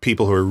of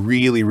people who are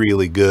really,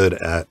 really good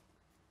at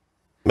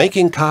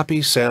making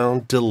copies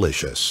sound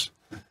delicious.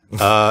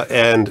 But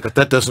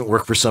that doesn't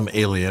work for some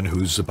alien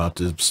who's about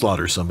to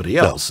slaughter somebody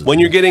else. No. When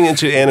you're getting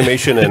into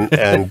animation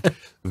and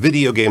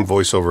video game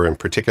voiceover in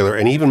particular,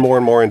 and even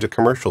more into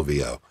commercial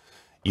VO,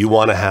 You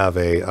want to have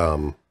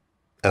an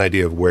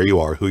idea of where you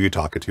are, who you're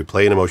talking to,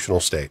 play an emotional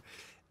state,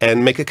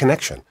 and make a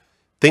connection.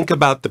 Think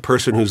about the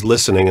person who's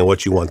listening and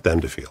what you want them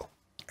to feel.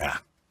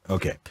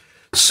 Okay.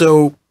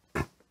 So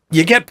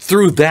you get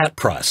through that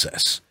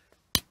process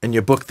and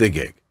you book the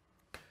gig.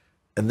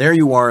 And there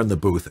you are in the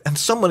booth. And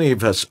so many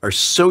of us are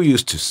so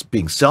used to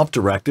being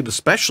self-directed,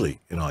 especially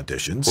in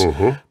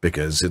auditions,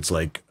 because it's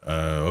like,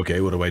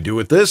 okay, what do I do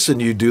with this?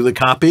 And you do the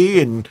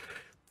copy and,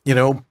 you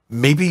know,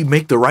 maybe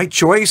make the right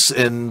choice.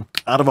 And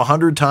out of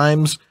 100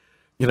 times,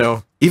 you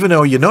know, even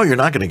though you know you're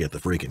not going to get the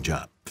freaking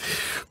job,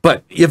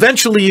 but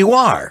eventually you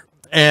are.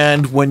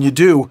 And when you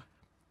do,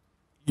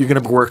 you're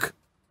going to work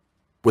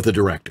with a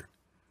director.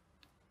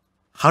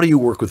 How do you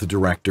work with a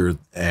director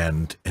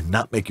and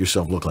not make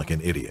yourself look like an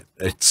idiot?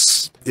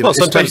 It's well,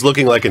 sometimes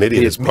looking like an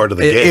idiot is part of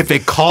the game. If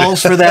it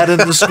calls for that in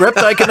the script,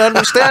 I can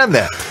understand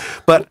that.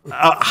 But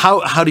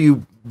how do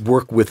you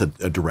work with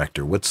a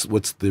director? What's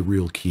the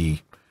real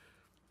key?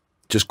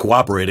 Just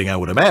cooperating, I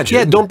would imagine.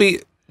 Yeah, don't be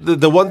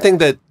the one thing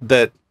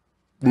that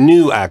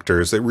new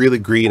actors, that really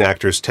green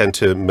actors, tend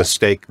to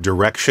mistake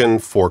direction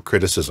for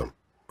criticism.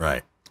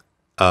 Right.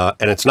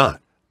 And it's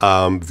not.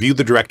 View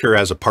the director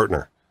as a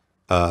partner.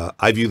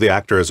 I view the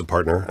actor as a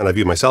partner, and I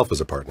view myself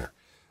as a partner.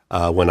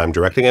 When I'm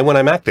directing and when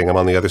I'm acting, I'm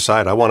on the other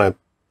side. I want to,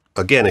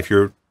 again, if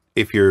your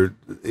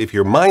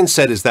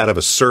mindset is that of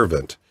a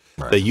servant,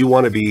 that you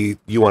want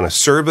to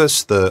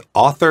service the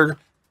author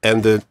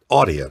and the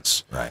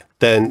audience,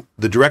 then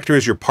the director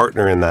is your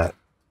partner in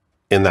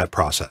that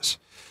process.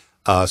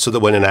 So that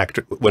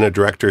when a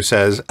director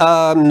says,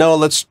 no,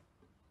 let's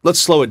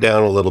slow it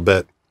down a little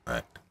bit.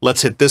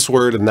 Let's hit this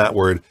word and that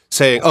word,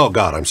 saying, oh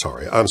God, I'm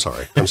sorry.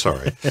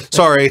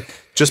 Sorry,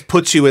 just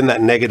puts you in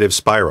that negative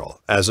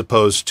spiral, as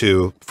opposed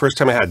to, first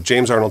time I had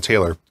James Arnold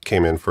Taylor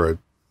came in for a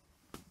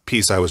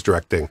piece I was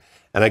directing,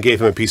 and I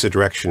gave him a piece of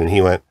direction, and he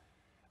went,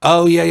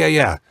 oh,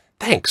 yeah.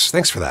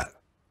 Thanks for that.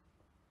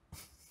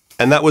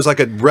 And that was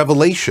like a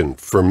revelation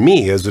for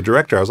me as a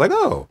director. I was like,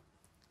 oh,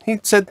 he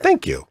said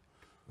thank you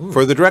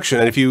for the direction.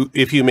 And if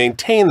you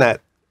maintain that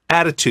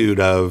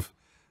attitude of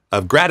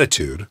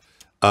gratitude,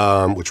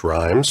 which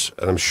rhymes,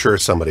 and I'm sure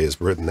somebody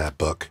has written that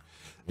book.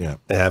 Yeah,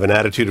 and have an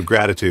attitude of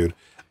gratitude.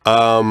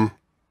 It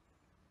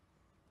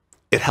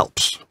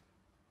helps.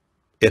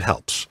 It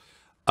helps.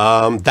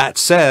 That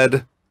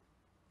said,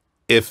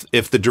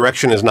 if the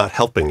direction is not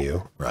helping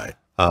you,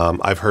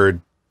 I've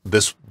heard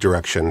this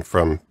direction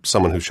from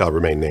someone who shall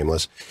remain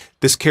nameless.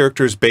 This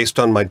character is based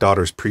on my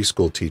daughter's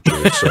preschool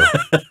teacher. So.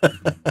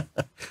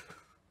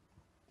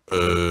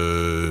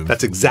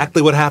 That's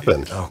exactly what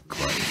happened. Oh,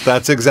 Christ.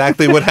 That's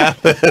exactly what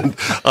happened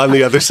on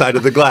the other side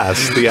of the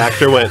glass. The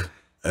actor went,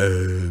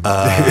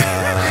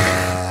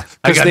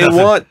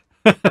 because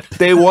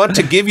they want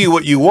to give you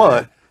what you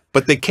want,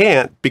 but they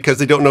can't because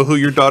they don't know who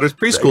your daughter's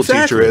preschool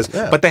teacher is.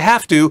 Yeah. But they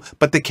have to,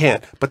 but they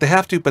can't. But they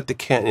have to, but they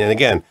can't. And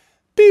again,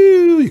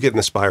 you get in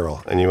the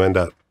spiral and you end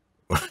up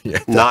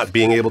not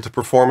being able to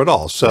perform at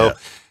all. So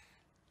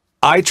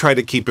I try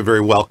to keep a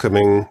very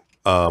welcoming,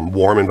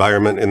 warm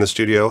environment in the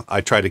studio.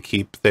 I try to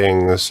keep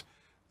things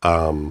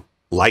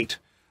light,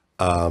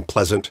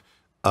 pleasant,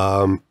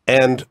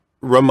 and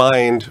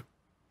remind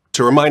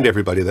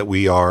everybody that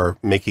we are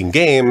making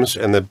games,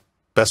 and the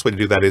best way to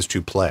do that is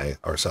to play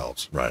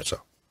ourselves. Right.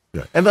 So,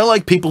 and I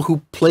like people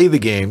who play the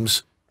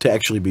games to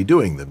actually be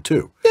doing them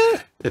too.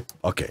 Yeah.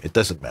 It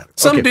doesn't matter.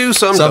 Some do,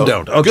 some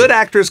don't. Okay. Good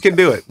actors can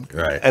do it.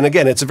 Right. And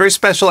again, it's a very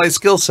specialized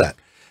skill set.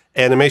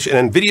 Animation,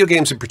 and video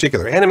games in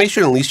particular.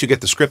 Animation, at least you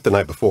get the script the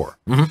night before.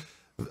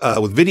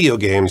 With video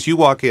games, you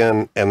walk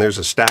in and there's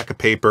a stack of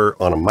paper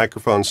on a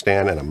microphone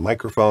stand and a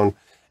microphone,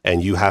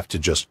 and you have to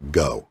just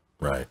go.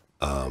 Right.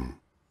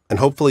 And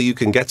hopefully you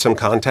can get some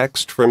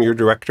context from your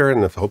director,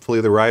 and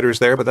hopefully the writer's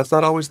there, but that's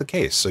not always the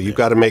case. So you've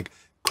got to make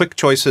quick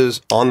choices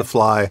on the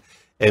fly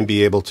and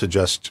be able to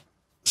just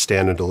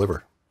stand and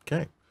deliver.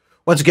 Okay.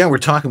 Once again, we're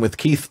talking with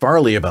Keythe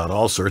Farley about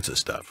all sorts of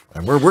stuff.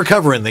 And we're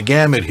covering the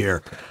gamut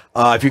here.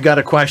 If you got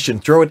a question,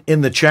 throw it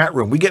in the chat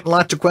room. We getting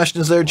lots of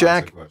questions there,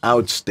 Jack?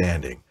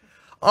 Outstanding.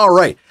 All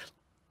right.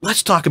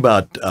 Let's talk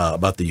about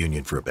the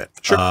union for a bit.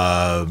 Sure.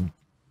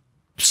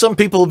 Some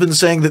people have been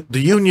saying that the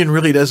union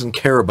really doesn't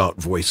care about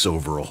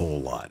voiceover a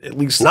whole lot. At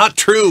least not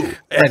true.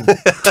 And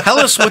tell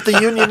us what the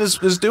union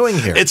is doing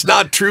here. It's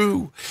not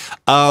true.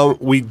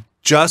 We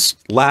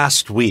just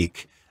last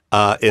week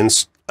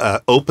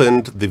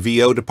opened the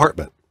VO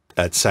department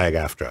at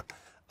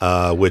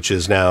SAG-AFTRA, which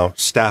is now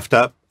staffed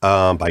up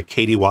by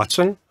Katie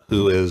Watson,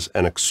 who is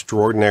an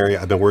extraordinary,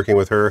 I've been working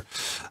with her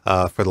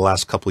for the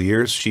last couple of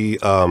years. She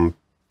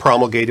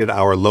promulgated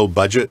our low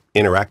budget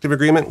interactive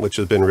agreement, which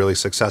has been really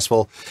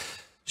successful.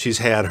 She's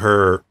had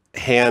her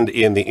hand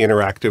in the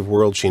interactive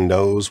world. She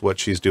knows what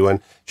she's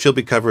doing. She'll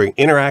be covering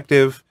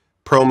interactive,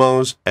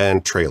 promos,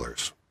 and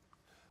trailers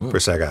for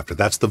SAG-AFTRA.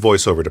 That's the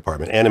voiceover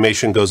department.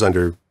 Animation goes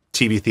under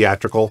TV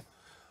theatrical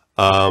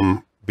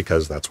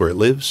because that's where it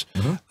lives,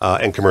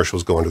 and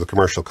commercials go under the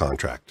commercial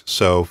contract.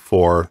 So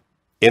for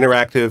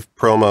interactive,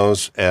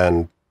 promos,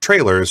 and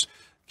trailers,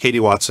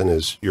 Katie Watson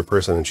is your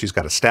person, and she's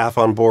got a staff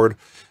on board.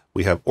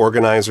 We have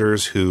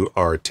organizers who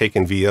are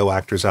taking VO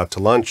actors out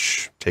to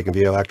lunch, I haven't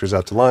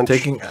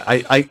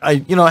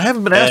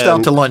been asked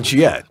out to lunch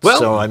yet. Well,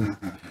 so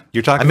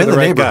you're talking I'm to in the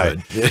right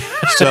neighborhood. guy.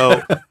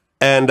 So,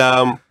 and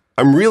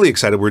I'm really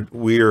excited.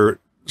 We're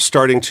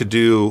starting to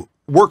do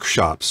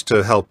workshops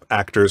to help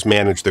actors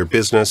manage their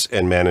business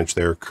and manage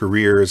their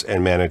careers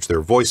and manage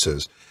their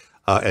voices.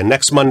 And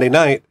next Monday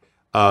night,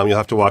 you'll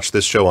have to watch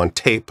this show on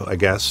tape, I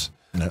guess,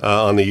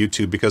 on the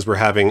YouTube, because we're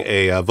having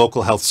a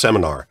vocal health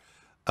seminar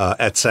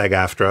at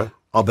SAG-AFTRA.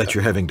 I'll bet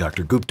you're having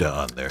Dr. Gupta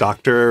on there.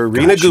 Dr.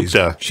 Reena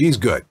Gupta. She's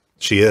good.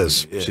 She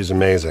is. Yeah. She's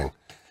amazing.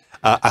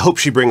 I hope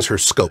she brings her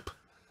scope.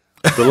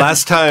 The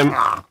last time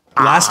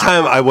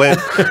I went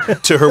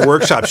to her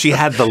workshop, she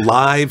had the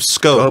live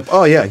scope.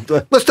 Oh, yeah.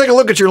 Let's take a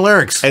look at your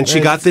larynx. And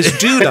she got this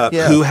dude up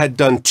who had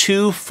done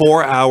 2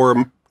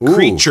 4-hour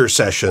creature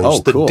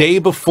sessions the day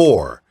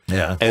before.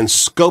 Yeah. And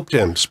scoped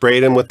him,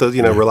 sprayed him with the,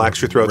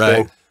 relax your throat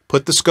thing,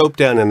 put the scope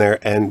down in there,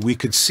 and we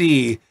could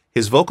see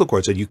his vocal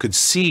cords. And you could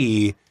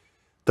see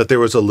that there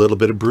was a little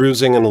bit of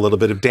bruising and a little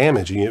bit of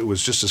damage. And it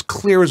was just as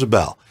clear as a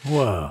bell.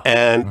 Wow.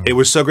 And it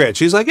was so great.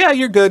 She's like, yeah,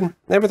 you're good.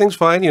 Everything's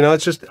fine.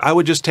 It's just, I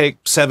would just take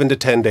 7 to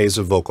 10 days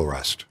of vocal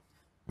rest.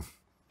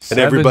 And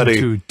everybody,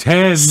 7 to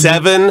 10.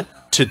 7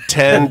 to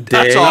 10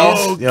 days.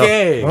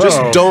 Okay.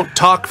 Just don't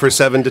talk for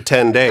 7 to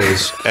 10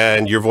 days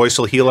and your voice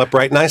will heal up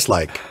right nice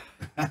like.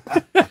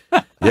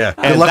 Yeah.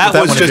 And that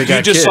was just,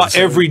 you just saw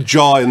every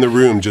jaw in the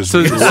room just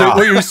so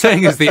what you're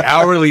saying is the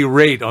hourly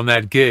rate on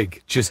that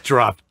gig just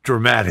dropped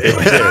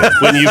dramatically.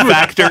 When you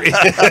factor in.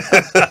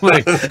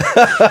 Like,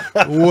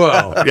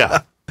 whoa.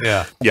 Yeah.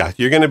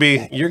 You're gonna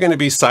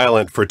be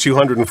silent for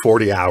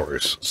 240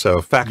 hours.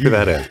 So factor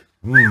that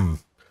in.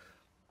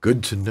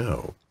 Good to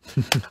know.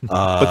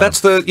 But that's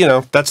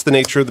the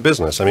nature of the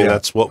business. I mean,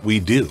 that's what we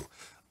do.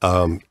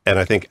 And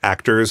I think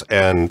actors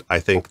and I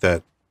think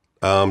that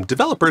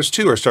developers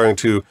too are starting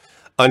to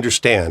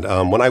understand.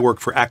 When I work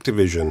for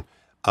Activision,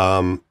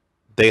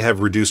 they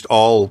have reduced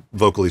all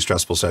vocally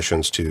stressful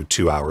sessions to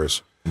 2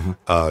 hours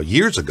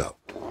years ago.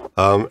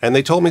 And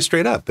they told me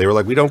straight up, they were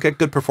like, we don't get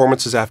good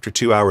performances after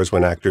 2 hours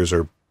when actors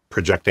are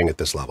projecting at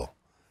this level,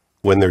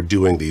 when they're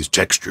doing these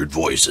textured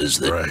voices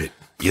that,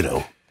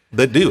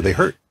 they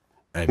hurt.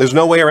 There's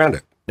no way around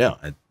it. Yeah.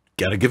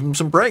 Got to give them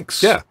some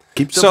breaks. Yeah.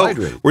 Keep them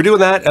hydrated. We're doing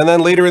that. And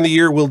then later in the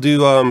year, we'll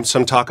do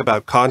some talk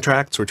about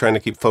contracts. We're trying to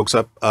keep folks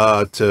up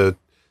to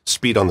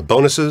speed on the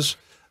bonuses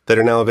that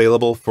are now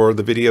available for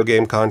the video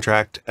game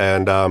contract.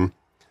 And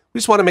we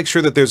just want to make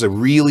sure that there's a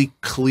really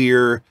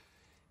clear,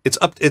 it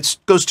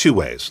goes 2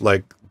 ways.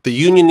 Like the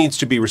union needs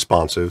to be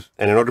responsive.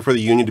 And in order for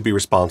the union to be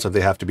responsive,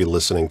 they have to be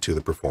listening to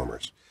the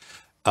performers.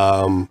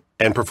 And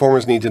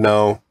performers need to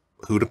know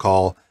who to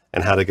call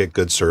and how to get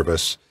good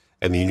service.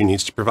 And the union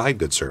needs to provide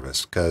good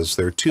service, because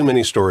there are too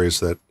many stories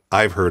that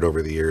I've heard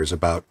over the years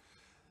about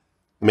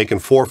making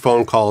 4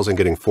 phone calls and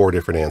getting 4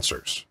 different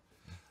answers.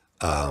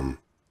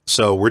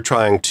 So we're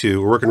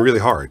working really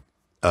hard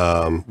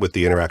with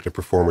the Interactive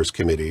Performers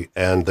Committee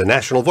and the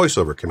National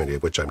Voiceover Committee,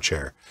 of which I'm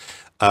chair,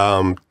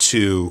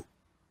 to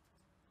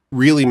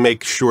really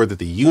make sure that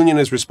the union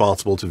is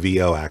responsible to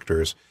VO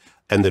actors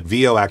and that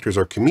VO actors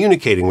are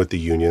communicating with the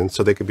union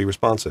so they can be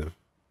responsive.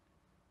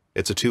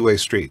 It's a 2-way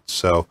street.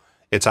 So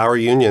it's our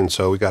union,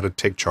 so we got to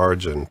take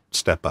charge and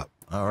step up.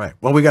 All right.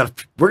 Well, we're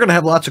going to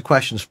have lots of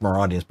questions from our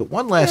audience, but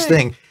one last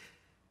thing,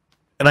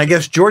 and I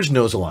guess George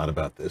knows a lot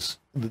about this,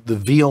 the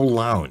VO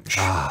Lounge.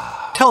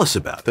 Tell us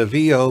about it. The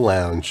VO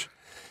Lounge.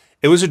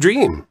 It was a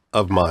dream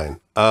of mine.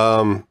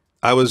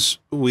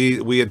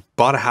 We had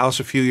bought a house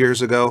a few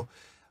years ago.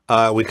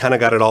 We kind of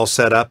got it all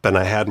set up, and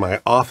I had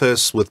my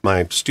office with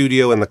my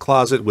studio in the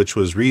closet, which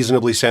was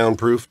reasonably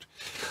soundproofed.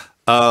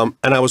 And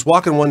I was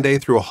walking one day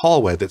through a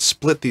hallway that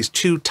split these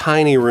 2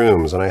 tiny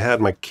rooms, and I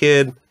had my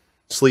kid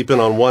sleeping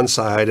on one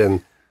side,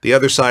 and the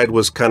other side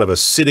was kind of a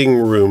sitting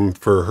room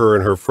for her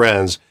and her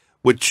friends,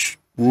 which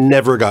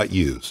never got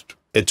used.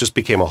 It just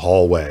became a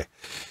hallway.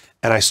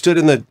 And I stood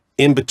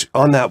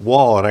on that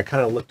wall, and I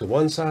kind of looked to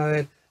one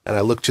side, and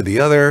I looked to the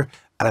other,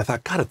 and I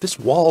thought, God, if this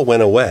wall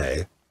went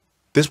away,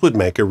 this would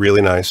make a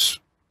really nice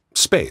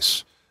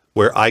space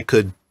where I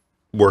could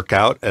work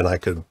out and I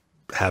could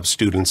have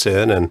students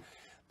in, and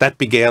that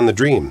began the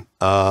dream.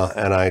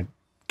 And I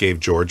gave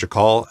George a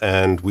call,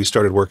 and we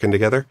started working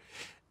together.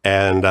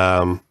 And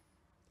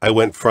I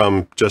went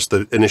from just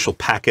the initial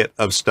packet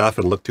of stuff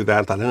and looked through that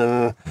and thought,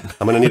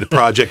 I'm going to need a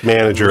project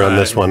manager on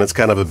this one. It's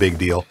kind of a big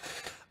deal.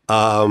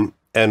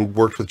 And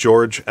worked with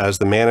George as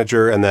the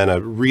manager, and then a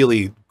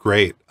really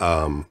great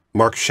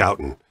Mark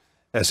Schouten,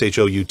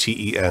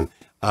 S-H-O-U-T-E-N,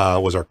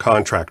 was our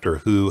contractor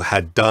who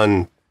had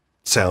done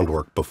sound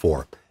work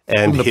before.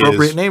 And an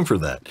appropriate name for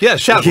that. Yeah,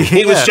 shouting.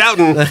 He was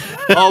shouting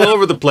all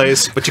over the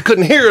place, but you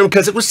couldn't hear him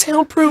because it was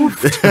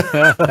soundproof.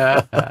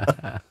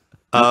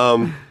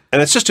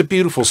 And it's just a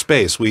beautiful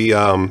space. We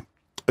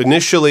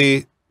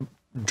initially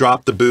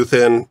dropped the booth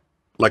in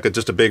like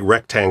just a big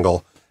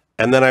rectangle,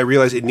 and then I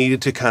realized it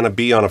needed to kind of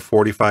be on a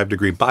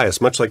 45-degree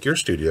bias, much like your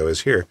studio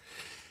is here,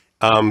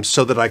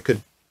 so that I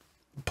could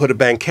put a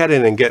banquette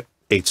in and get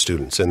 8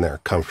 students in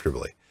there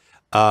comfortably.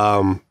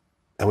 And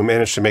we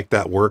managed to make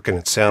that work, and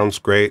it sounds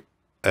great.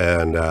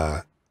 And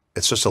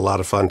it's just a lot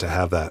of fun to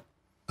have that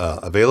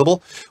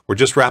available. We're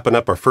just wrapping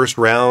up our first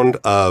round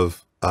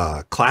of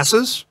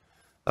classes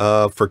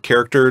for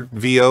character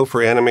VO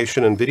for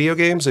animation and video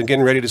games, and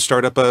getting ready to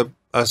start up a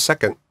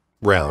second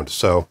round.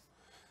 So I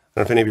don't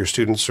know if any of your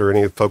students or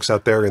any folks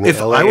out there in the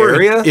LA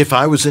area. If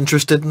I was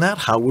interested in that,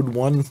 how would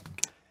one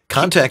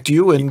contact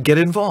you and get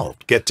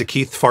involved? Get to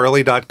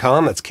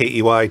KeytheFarley.com. That's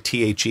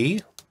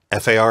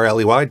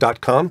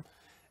KeytheFarley.com,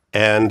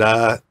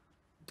 and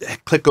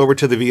click over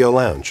to the VO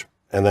Lounge,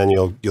 and then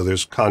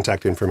there's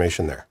contact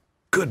information there.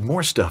 Good,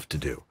 more stuff to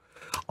do.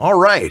 All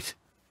right.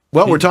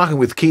 Well, we're talking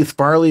with Keythe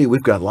Farley.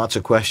 We've got lots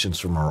of questions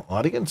from our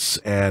audience,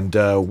 and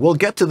we'll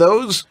get to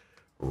those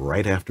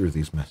right after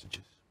these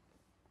messages.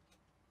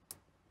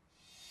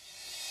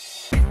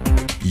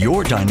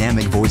 Your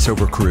dynamic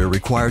voiceover career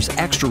requires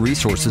extra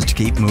resources to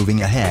keep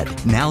moving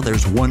ahead. Now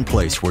there's one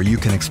place where you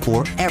can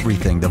explore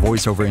everything the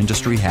voiceover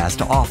industry has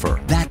to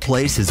offer. That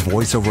place is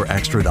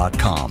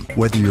voiceoverextra.com.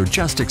 Whether you're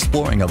just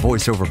exploring a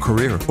voiceover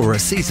career or a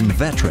seasoned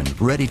veteran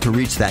ready to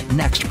reach that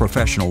next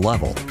professional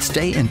level,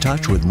 stay in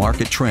touch with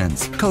market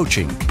trends,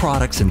 coaching,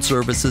 products, and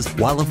services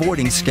while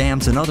avoiding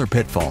scams and other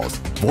pitfalls.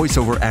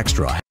 VoiceOver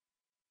Extra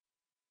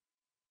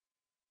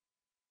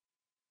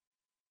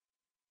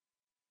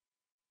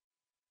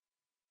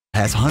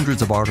has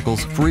hundreds of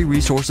articles, free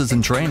resources,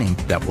 and training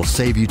that will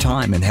save you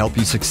time and help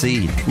you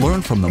succeed. Learn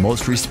from the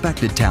most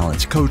respected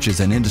talents,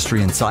 coaches, and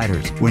industry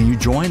insiders when you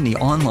join the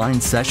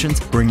online sessions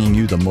bringing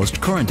you the most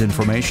current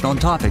information on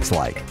topics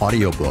like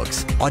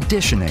audiobooks,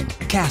 auditioning,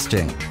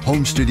 casting,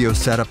 home studio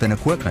setup and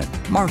equipment,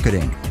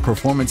 marketing,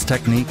 performance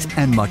techniques,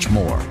 and much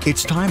more.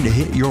 It's time to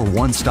hit your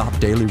one-stop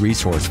daily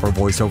resource for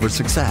voiceover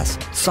success.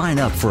 Sign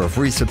up for a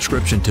free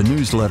subscription to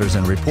newsletters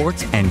and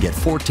reports and get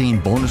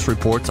 14 bonus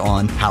reports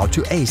on how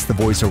to ace the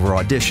voiceover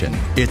audition.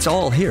 It's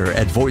all here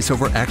at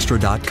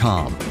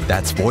voiceoverextra.com.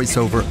 That's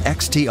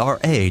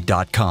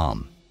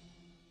voiceoverextra.com.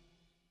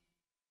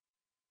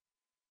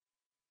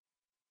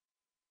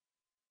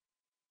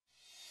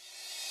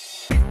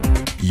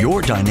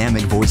 Your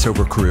dynamic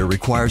voiceover career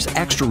requires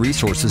extra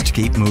resources to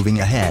keep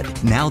moving ahead.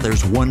 Now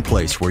there's one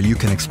place where you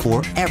can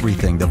explore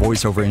everything the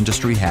voiceover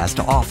industry has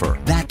to offer.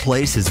 That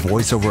place is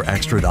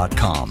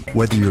voiceoverextra.com.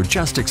 Whether you're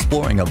just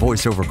exploring a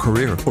voiceover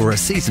career or a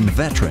seasoned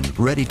veteran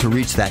ready to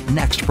reach that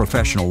next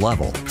professional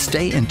level,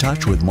 stay in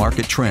touch with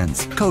market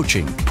trends,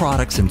 coaching,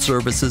 products, and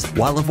services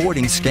while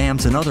avoiding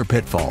scams and other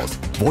pitfalls.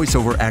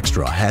 VoiceOver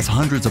Extra has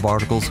hundreds of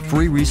articles,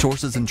 free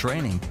resources, and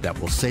training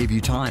that will save you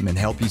time and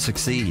help you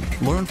succeed.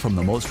 Learn from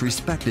the most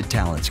respected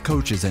talents,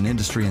 coaches, and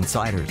industry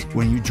insiders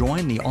when you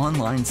join the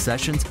online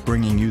sessions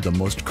bringing you the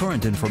most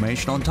current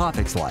information on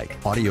topics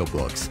like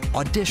audiobooks,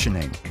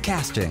 auditioning,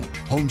 casting,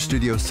 home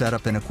studio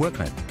setup and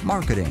equipment,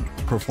 marketing,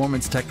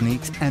 performance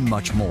techniques, and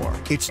much more.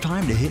 It's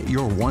time to hit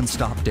your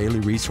one-stop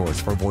daily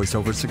resource for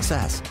voiceover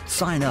success.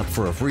 Sign up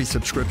for a free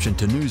subscription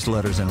to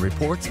newsletters and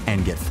reports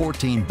and get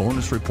 14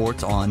 bonus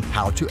reports on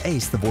how to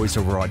ace the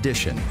voiceover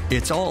audition.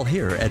 It's all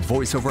here at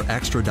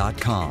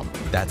voiceoverextra.com.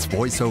 That's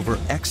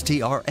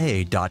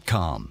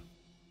voiceoverextra.com.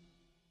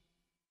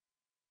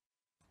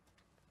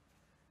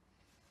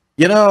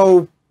 You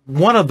know,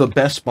 one of the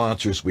best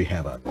sponsors we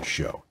have on this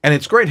show, and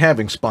it's great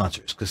having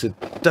sponsors because it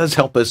does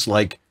help us,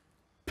 like,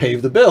 pay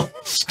the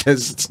bills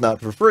because it's not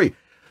for free.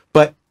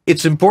 But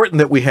it's important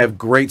that we have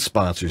great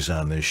sponsors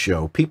on this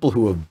show, people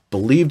who have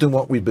believed in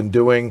what we've been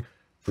doing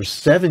for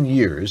 7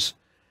 years.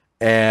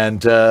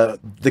 And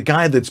the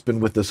guy that's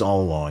been with us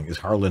all along is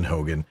Harlan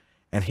Hogan,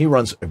 and he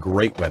runs a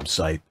great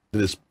website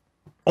that is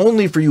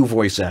only for you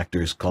voice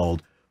actors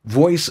called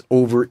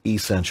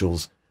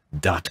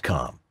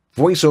voiceoveressentials.com.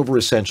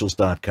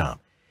 voiceoveressentials.com.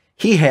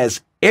 He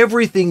has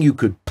everything you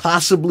could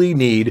possibly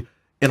need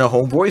in a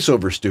home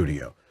voiceover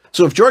studio.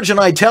 So if George and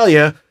I tell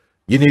you,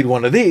 you need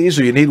one of these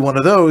or you need one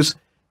of those,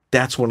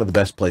 that's one of the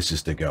best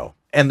places to go.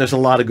 And there's a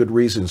lot of good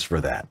reasons for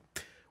that.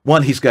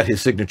 One, he's got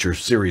his signature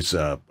series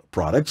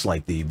products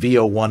like the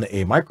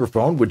VO1A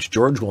microphone, which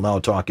George will now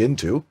talk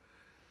into.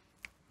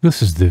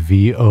 This is the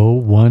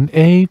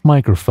VO1A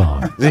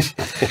microphone.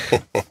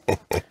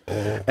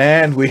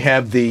 And we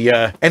have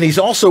the, and he's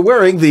also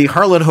wearing the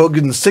Harlan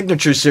Hogan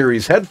Signature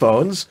Series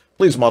headphones.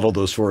 Please model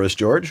those for us,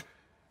 George.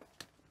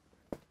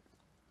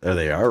 There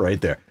they are, right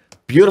there.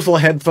 Beautiful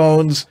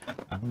headphones,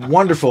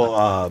 wonderful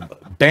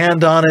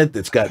band on it.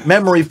 It's got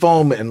memory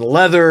foam and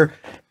leather,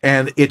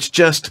 and it's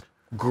just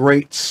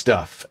great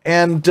stuff.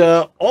 And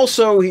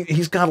also,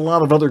 he's got a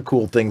lot of other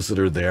cool things that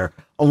are there,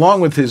 along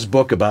with his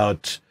book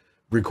about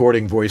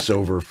recording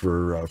voiceover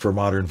for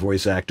modern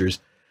voice actors,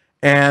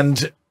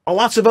 and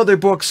lots of other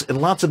books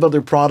and lots of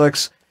other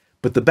products.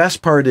 But the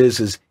best part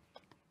is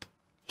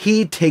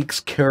he takes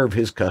care of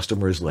his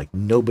customers like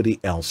nobody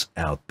else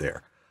out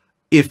there.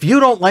 If you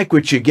don't like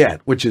what you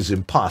get, which is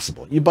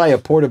impossible, you buy a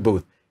Porta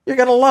Booth, you're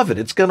going to love it.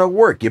 It's going to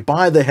work. You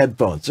buy the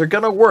headphones. They're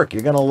going to work.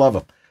 You're going to love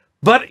them.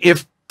 But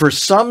if for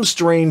some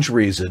strange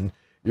reason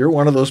you're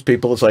one of those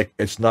people that's like,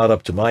 it's not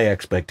up to my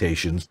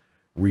expectations,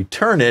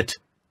 return it.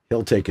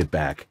 He'll take it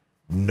back.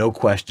 No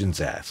questions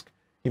asked.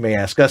 He may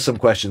ask us some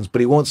questions, but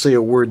he won't say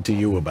a word to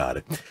you about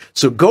it.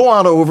 So go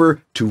on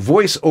over to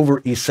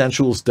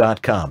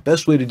voiceoveressentials.com.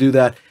 Best way to do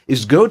that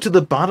is go to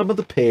the bottom of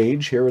the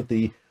page here at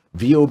the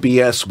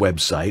VOBS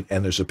website,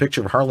 and there's a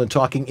picture of Harlan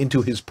talking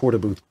into his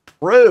Portabooth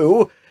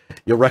Pro.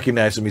 You'll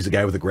recognize him. He's the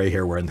guy with the gray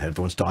hair wearing the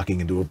headphones talking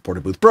into a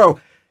Portabooth Pro.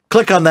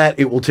 Click on that.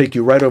 It will take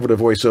you right over to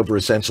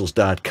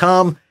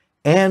voiceoveressentials.com,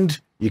 and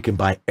you can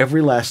buy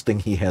every last thing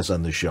he has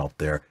on the shelf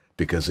there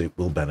because it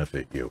will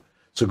benefit you.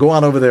 So go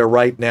on over there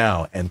right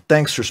now, and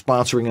thanks for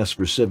sponsoring us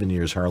for 7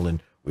 years,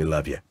 Harlan. We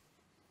love you.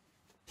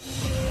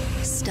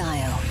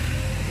 Style.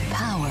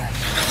 Power.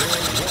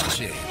 You're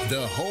watching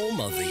the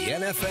home of the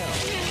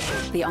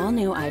NFL. The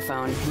all-new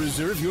iPhone.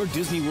 Reserve your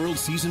Disney World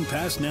season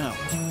pass now.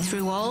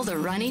 Through all the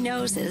runny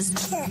noses,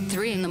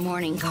 3 in the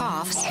morning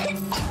coughs.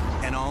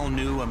 An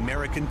all-new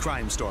American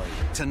Crime Story,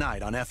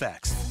 tonight on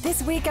FX.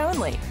 This week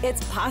only,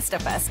 it's Pasta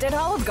Fest at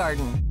Olive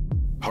Garden.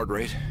 Heart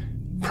rate,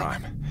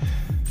 prime.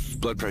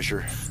 Blood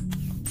pressure,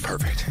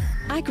 perfect.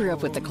 I grew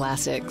up with the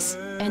classics,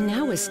 and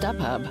now with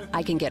StubHub,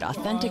 I can get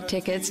authentic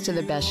tickets to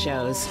the best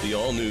shows. The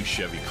all-new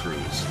Chevy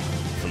Cruze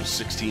from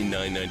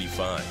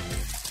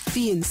 $16,995.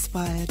 Be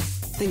inspired.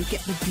 Then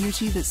get the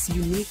beauty that's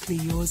uniquely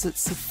yours at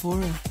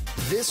Sephora.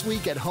 This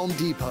week at Home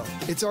Depot,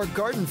 it's our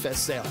Garden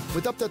Fest sale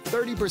with up to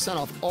 30%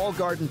 off all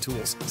garden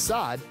tools,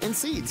 sod, and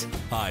seeds.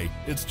 Hi,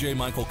 it's J.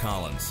 Michael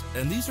Collins,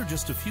 and these are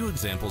just a few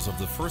examples of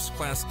the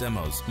first-class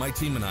demos my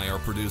team and I are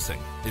producing.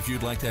 If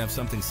you'd like to have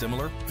something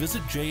similar,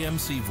 visit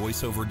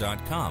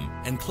jmcvoiceover.com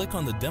and click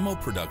on the Demo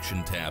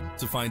Production tab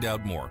to find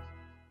out more.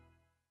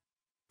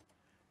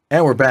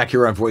 And we're back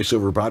here on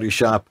VoiceOver Body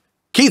Shop.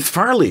 Keythe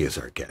Farley is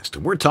our guest,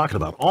 and we're talking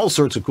about all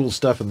sorts of cool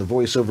stuff in the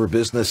voiceover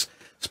business,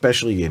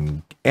 especially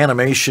in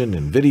animation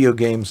and video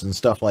games and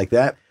stuff like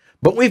that.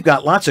 But we've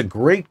got lots of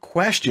great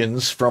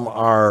questions from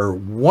our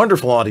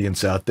wonderful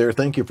audience out there.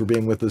 Thank you for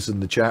being with us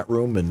in the chat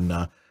room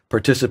and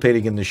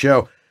participating in the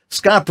show.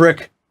 Scott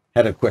Brick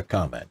had a quick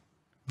comment.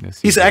 Yes,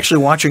 He's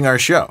actually watching our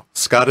show.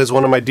 Scott is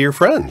one of my dear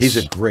friends. He's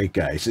a great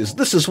guy. He says,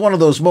 this is one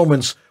of those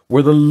moments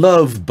where the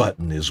love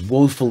button is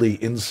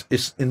woefully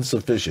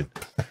insufficient.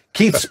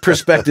 Keythe's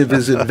perspective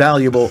is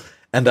invaluable,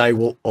 and I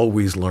will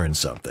always learn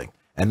something.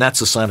 And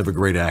that's a sign of a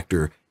great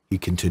actor. He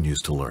continues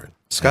to learn.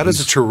 Scott is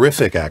a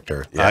terrific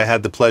actor. Yeah. I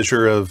had the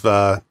pleasure of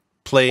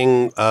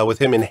playing with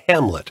him in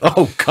Hamlet.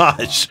 Oh,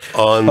 gosh.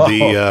 On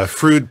the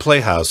Froude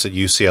Playhouse at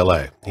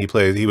UCLA.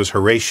 He was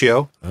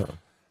Horatio,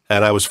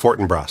 and I was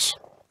Fortinbras.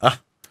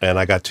 And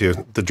I got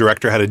to, the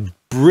director had a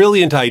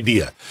brilliant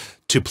idea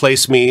to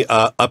place me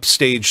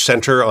upstage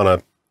center on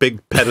a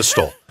big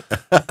pedestal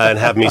and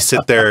have me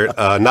sit there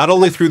not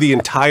only through the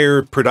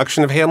entire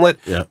production of Hamlet,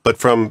 but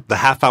from the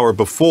half hour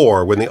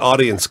before when the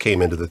audience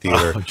came into the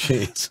theater,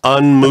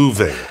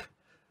 unmoving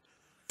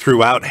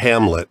throughout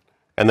Hamlet.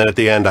 And then at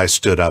the end, I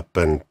stood up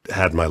and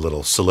had my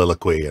little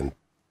soliloquy and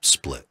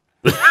split.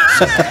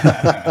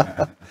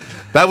 That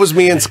was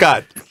me and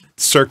Scott,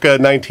 circa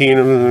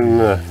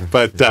 19,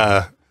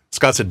 but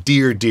Scott's a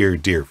dear, dear,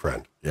 dear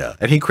friend. Yeah,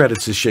 and he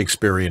credits his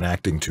Shakespearean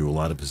acting to a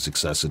lot of his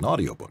success in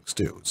audiobooks,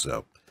 too,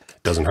 so.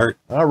 Doesn't hurt.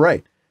 All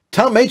right.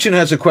 Tom Machin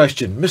has a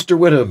question. Mr.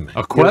 Whittam.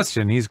 A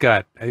question? He's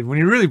got, when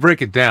you really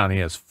break it down, he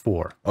has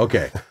 4.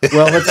 Okay.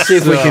 Well, let's see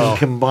if we can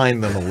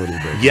combine them a little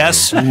bit.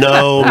 Yes,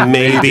 no,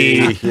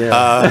 maybe,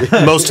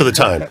 most of the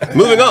time.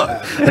 Moving on.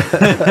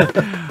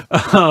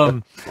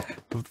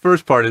 The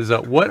first part is,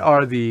 what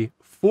are the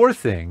 4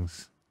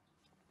 things?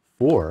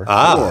 So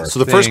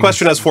the first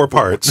question has 4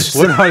 parts.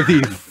 What are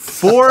the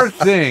 4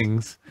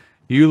 things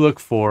you look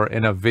for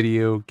in a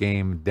video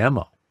game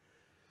demo?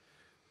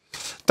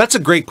 That's a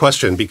great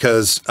question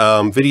because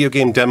video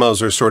game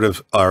demos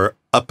are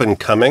up and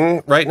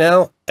coming right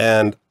now,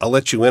 and I'll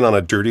let you in on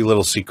a dirty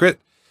little secret.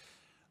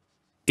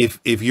 If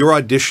you're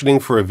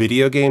auditioning for a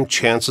video game,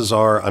 chances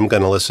are I'm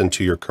going to listen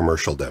to your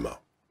commercial demo.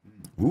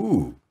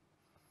 Ooh.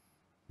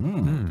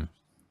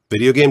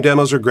 Video game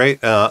demos are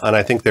great, and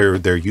I think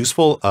they're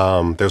useful.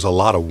 There's a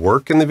lot of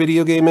work in the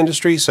video game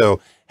industry,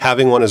 so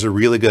having one is a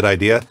really good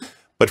idea.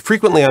 But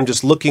frequently, I'm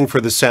just looking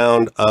for the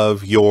sound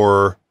of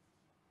your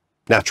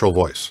natural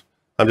voice.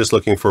 I'm just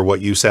looking for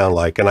what you sound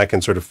like, and I can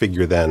sort of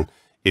figure then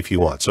if you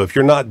want. So if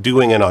you're not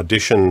doing an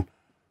audition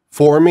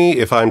for me,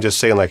 if I'm just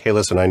saying like, hey,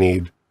 listen, I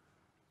need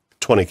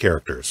 20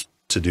 characters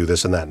to do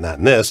this and that and that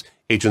and this,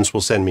 agents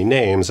will send me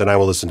names, and I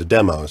will listen to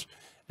demos.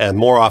 And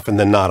more often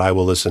than not, I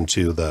will listen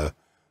to the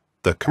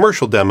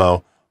commercial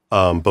demo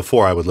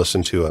before I would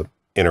listen to an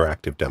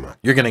interactive demo.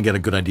 You're going to get a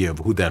good idea of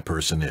who that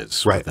person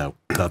is, right?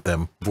 Without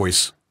them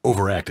voice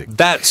overacting.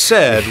 That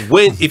said,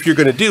 if you're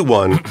going to do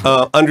one,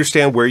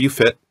 understand where you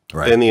fit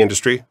in the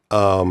industry,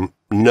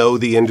 know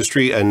the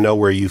industry, and know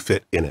where you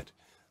fit in it.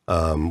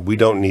 We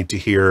don't need to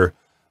hear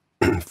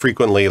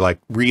frequently like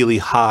really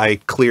high,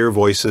 clear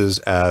voices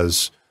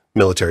as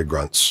military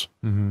grunts,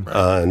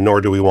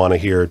 nor do we want to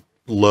hear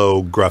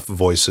low, gruff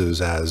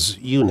voices as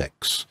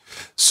eunuchs.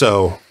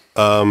 So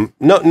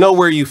know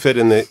where you fit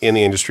in the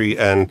industry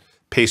and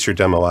pace your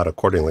demo out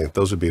accordingly.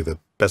 Those would be the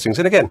best things.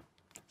 And again,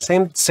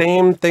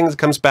 same thing that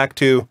comes back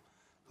to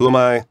who am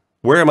I?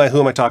 Where am I? Who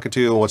am I talking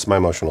to? And what's my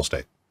emotional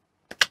state?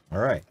 All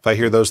right. If I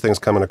hear those things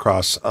coming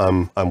across,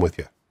 I'm with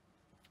you.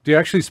 Do you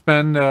actually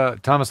spend,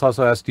 Thomas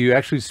also asked, do you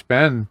actually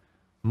spend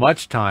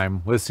much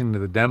time listening to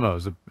the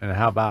demos? And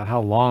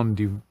how long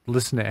do you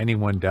listen to any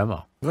one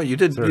demo? Well, you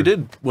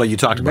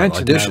talked about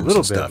auditions a little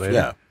and stuff. bit,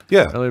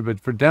 yeah. Earlier, but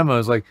for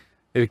demos, like,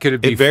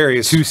 it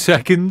varies. 2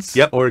 seconds,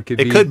 Yep. or it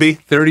could It could be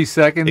 30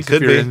 seconds. It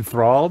could if you're be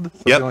enthralled,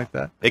 something like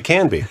that. It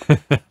can be.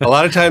 A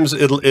lot of times,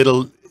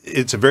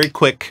 it's a very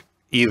quick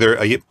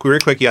very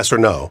quick yes or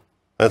no.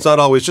 And it's not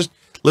always just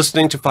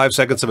listening to 5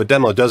 seconds of a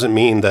demo doesn't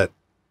mean that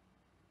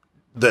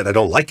I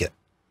don't like it.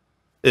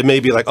 It may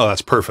be like, oh,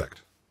 that's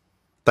perfect.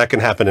 That can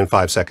happen in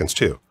 5 seconds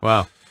too.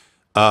 Wow.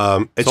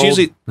 It's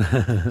usually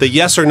the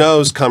yes or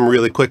no's come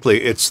really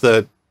quickly. It's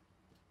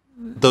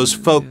those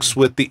folks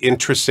with the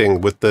interesting,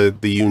 with the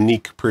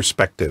unique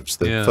perspectives,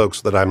 the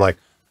folks that I'm like,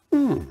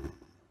 let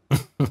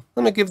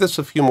me give this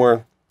a few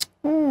more.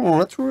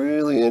 That's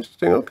really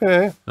interesting.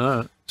 Okay.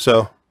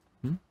 So.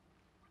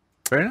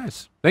 Very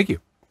nice. Thank you.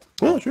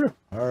 Oh, sure.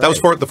 All that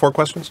was the 4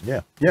 questions?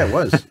 Yeah. Yeah, it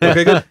was.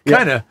 Okay, good.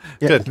 Kind of.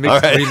 Good.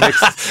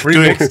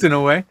 Remixed in a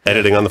way.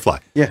 Editing on the fly.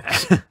 Yeah.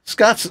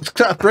 Scott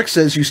Brick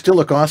says you still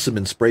look awesome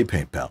in spray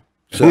paint, pal.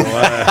 So,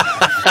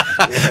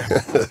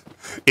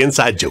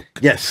 inside joke.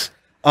 Yes.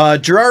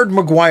 Gerard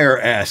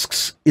McGuire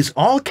asks, is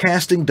all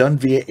casting done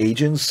via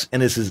agents,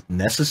 and is it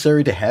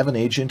necessary to have an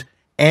agent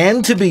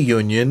and to be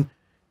union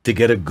to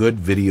get a good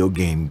video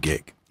game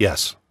gig?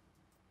 Yes.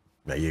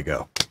 There you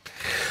go.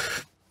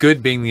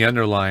 Good being the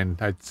underline,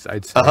 I'd say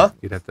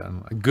you'd have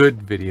to a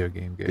good video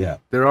game gig. Yeah.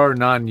 There are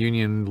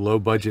non-union,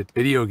 low-budget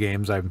video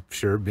games, I'm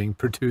sure, being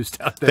produced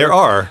out there.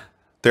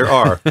 There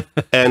are,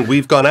 and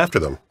we've gone after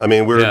them. I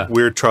mean,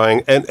 we're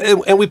trying,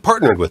 and we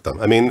partnered with them.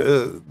 I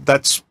mean,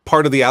 that's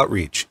part of the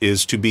outreach,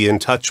 is to be in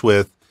touch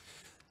with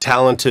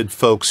talented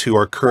folks who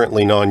are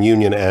currently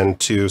non-union, and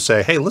to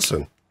say, hey,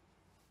 listen,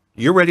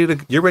 you're ready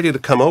to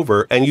come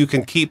over, and you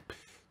can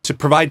to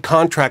provide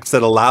contracts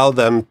that allow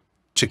them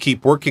to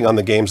keep working on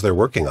the games they're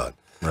working on.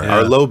 Right.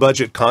 Our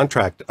low-budget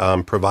contract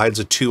provides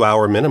a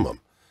 2-hour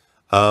minimum,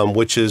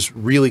 which is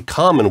really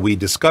common, we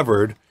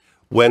discovered,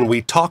 when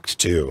we talked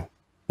to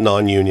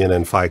non-union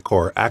and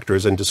FICOR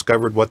actors and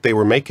discovered what they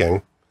were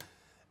making.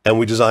 And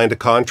we designed a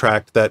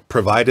contract that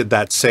provided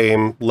that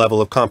same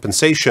level of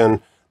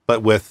compensation,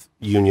 but with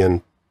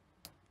union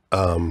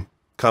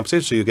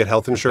compensation. So you get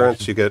health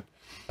insurance, you get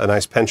a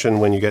nice pension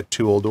when you get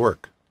too old to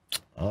work.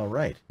 All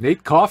right.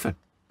 Nate Coffin.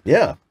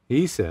 Yeah.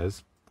 He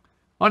says,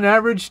 on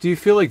average, do you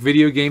feel like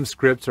video game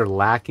scripts are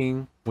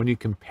lacking when you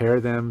compare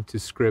them to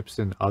scripts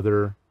in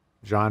other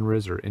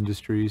genres or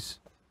industries?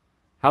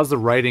 How's the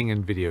writing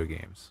in video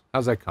games?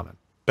 How's that coming?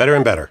 Better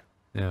and better.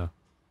 Yeah.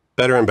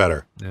 Better and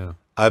better. Yeah.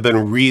 I've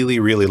been really,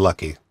 really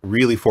lucky,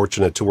 really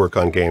fortunate to work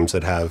on games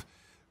that have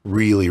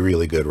really,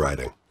 really good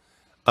writing.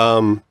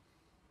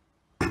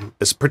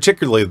 It's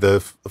particularly the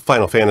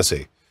Final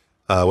Fantasy,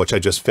 which I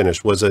just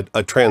finished, was a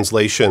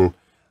translation.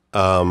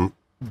 Dan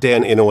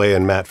Inouye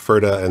and Matt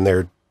Furta and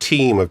their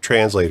team of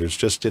translators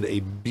just did a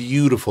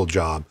beautiful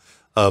job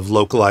of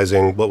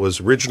localizing what was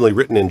originally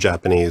written in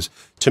Japanese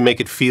to make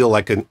it feel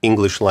like an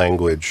English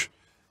language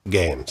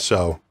game.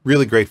 So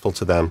really grateful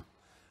to them.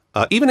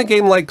 Even a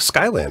game like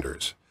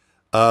Skylanders,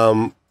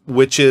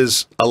 which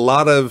is a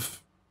lot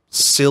of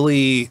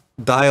silly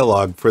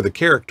dialogue for the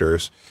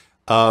characters,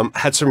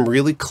 had some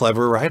really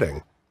clever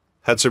writing,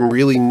 had some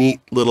really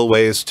neat little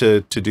ways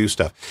to do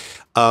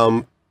stuff.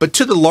 But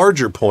to the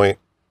larger point,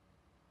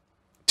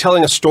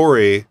 telling a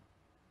story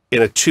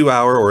in a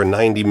 2-hour or a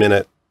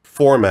 90-minute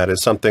format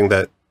is something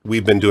that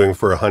we've been doing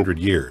for 100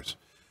 years.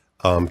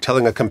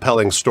 Telling a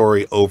compelling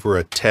story over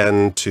a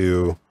 10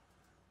 to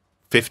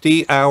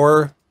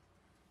 50-hour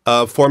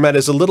format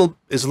is a little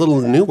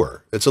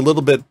newer. It's a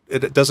little bit,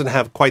 it doesn't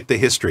have quite the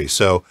history.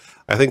 So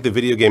I think the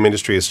video game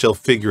industry is still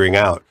figuring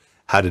out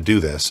how to do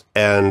this,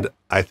 and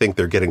I think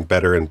they're getting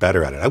better and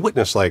better at it. I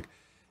witnessed, like,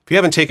 if you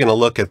haven't taken a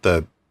look at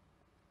the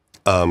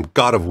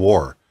God of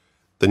War,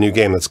 the new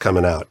game that's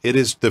coming out, it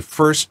is, the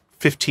first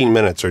 15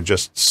 minutes are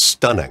just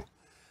stunning.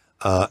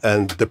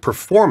 And the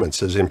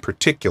performances in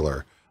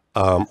particular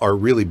are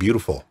really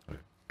beautiful.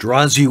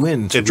 Draws you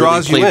in to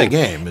really play the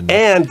game.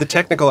 And the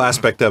technical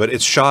aspect of it,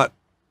 it's shot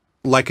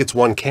like it's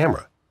one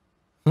camera.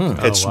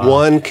 It's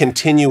one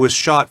continuous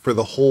shot for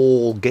the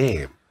whole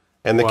game.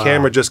 And the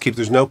camera just keeps,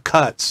 there's no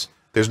cuts,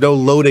 there's no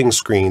loading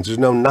screens, there's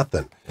no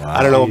nothing.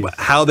 I don't know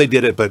how they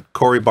did it, but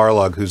Cory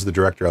Barlog, who's the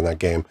director on that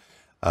game,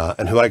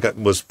 and who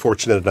was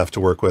fortunate enough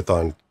to work with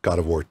on God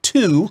of War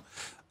 2,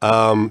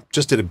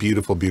 just did a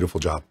beautiful, beautiful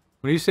job.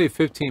 When you say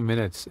 15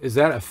 minutes, is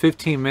that a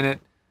 15-minute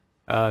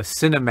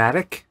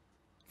cinematic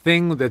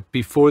thing that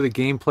before the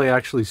gameplay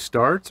actually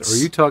starts? Or are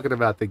you talking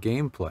about the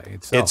gameplay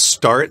itself? It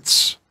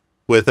starts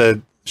with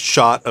a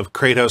shot of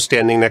Kratos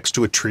standing next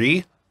to a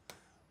tree,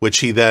 which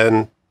he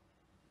then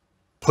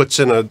puts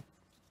in a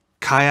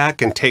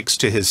kayak and takes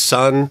to his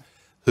son,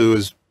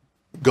 who's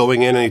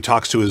going in, and he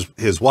talks to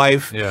his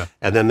wife. Yeah.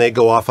 And then they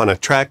go off on a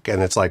trek,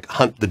 and it's like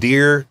Hunt the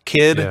Deer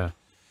Kid. Yeah.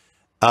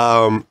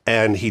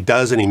 And he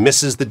does, and he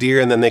misses the deer,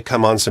 and then they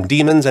come on some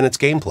demons, and it's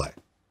gameplay.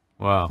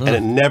 Wow.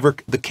 And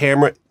the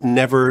camera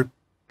never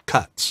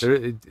cuts.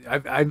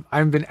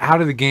 I've been out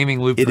of the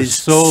gaming loop It for is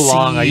so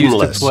long. I used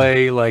seamless. to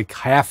play like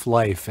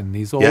Half-Life and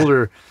these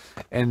older,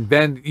 and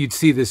then you'd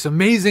see this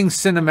amazing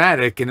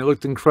cinematic, and it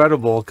looked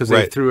incredible because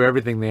they threw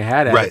everything they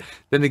had at it.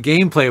 Then the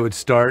gameplay would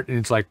start, and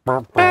it's like,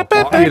 But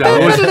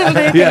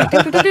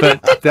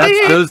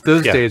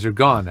those days are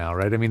gone now,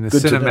 right? I mean, the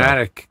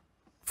cinematic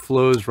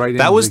flows right into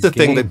That was the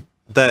game. thing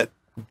that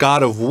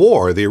God of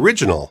War, the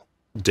original,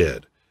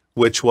 did,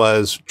 which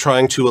was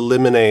trying to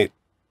eliminate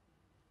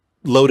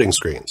loading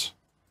screens.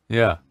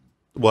 Yeah.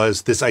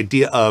 Was this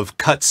idea of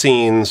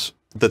cutscenes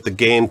that the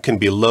game can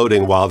be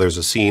loading while there's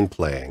a scene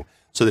playing,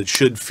 so that it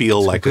should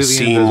feel like a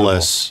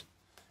seamless.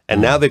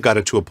 And now they've got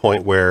it to a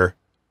point where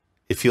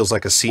it feels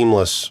like a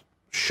seamless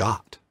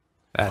shot.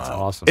 That's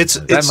awesome.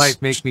 That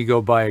might make me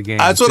go buy a game.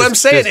 That's what I'm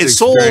saying. It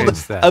sold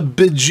a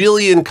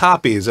bajillion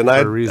copies, and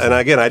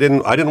again, I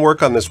didn't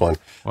work on this one,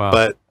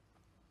 but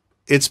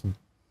it's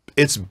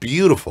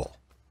beautiful,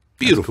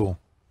 beautiful. Cool.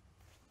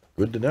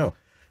 Good to know.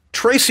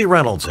 Tracy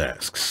Reynolds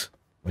asks,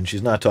 when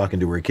she's not talking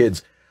to her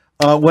kids,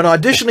 when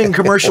auditioning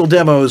commercial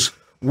demos,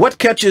 what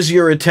catches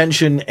your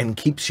attention and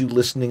keeps you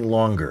listening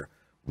longer?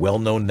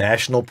 Well-known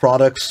national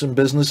products and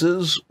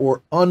businesses,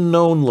 or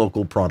unknown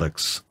local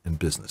products and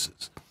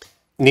businesses?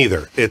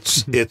 Neither.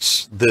 It's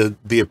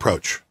the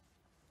approach.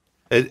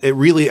 It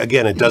really,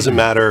 again, it doesn't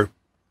matter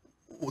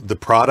the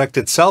product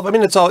itself. I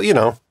mean, it's all,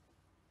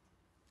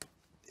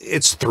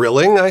 it's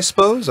thrilling, I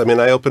suppose. I mean,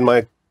 I opened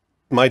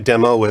my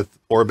demo with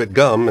Orbit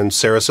Gum and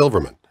Sarah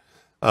Silverman.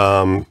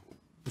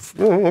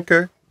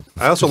 Okay.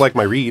 I also like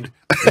my read.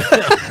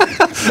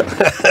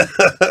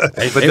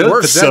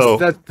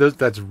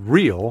 That's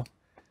real.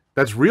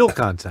 That's real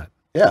content.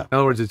 Yeah. In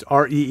other words, it's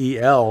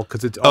REEL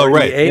because it's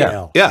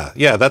REAL.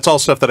 Yeah. That's all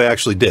stuff that I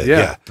actually did.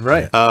 Yeah.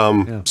 Right.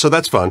 So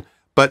that's fun.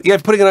 But yeah,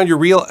 putting it on your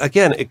reel,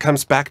 again, it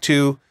comes back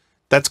to,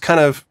 that's kind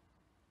of,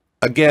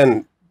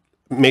 again,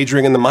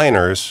 majoring in the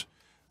minors,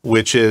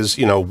 which is,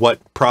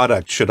 what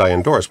product should I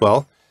endorse?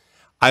 Well,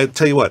 I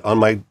tell you what, on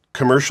my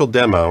commercial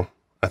demo,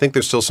 I think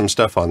there's still some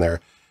stuff on there.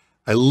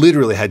 I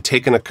literally had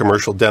taken a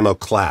commercial demo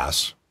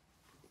class,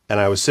 and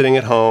I was sitting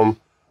at home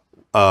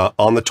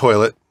on the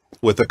toilet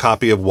with a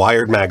copy of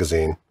Wired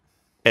magazine,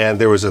 and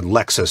there was a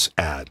Lexus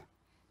ad.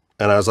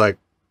 And I was like,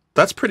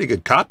 that's pretty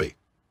good copy.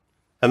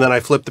 And then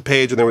I flipped the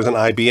page, and there was an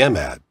IBM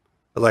ad.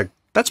 I was like,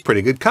 that's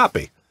pretty good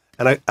copy.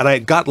 And I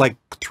got like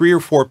 3 or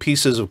 4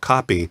 pieces of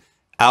copy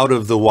out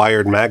of the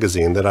Wired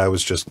magazine that I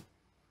was just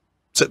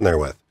sitting there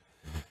with.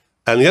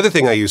 And the other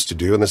thing I used to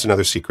do, and this is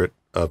another secret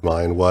of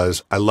mine,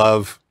 was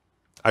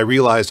I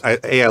realized,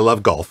 A, I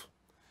love golf,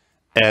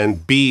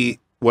 and B,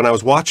 when I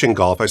was watching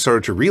golf, I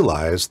started to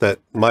realize that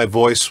my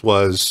voice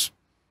was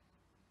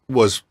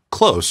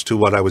close to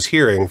what I was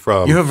hearing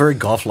from. You have a very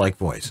golf-like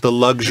voice. The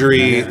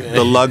luxury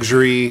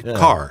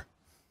car,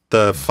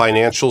 the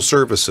financial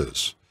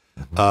services,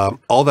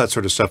 all that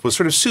sort of stuff was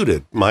sort of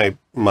suited my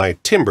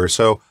timbre.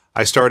 So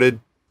I started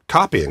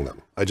copying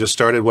them. I just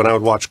started when I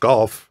would watch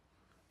golf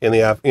in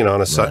the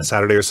on a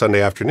Saturday or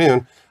Sunday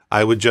afternoon.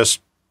 I would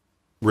just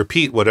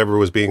repeat whatever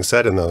was being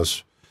said in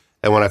those.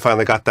 And when I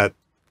finally got that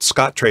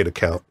Scottrade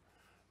account,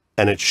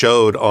 and it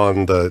showed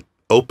on the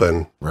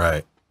Open,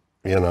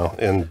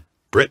 in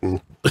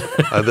Britain,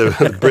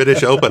 the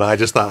British Open, I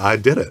just thought I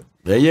did it.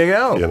 There you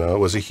go. It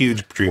was a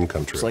huge dream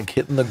come true. It's like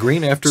hitting the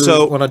green after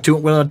when a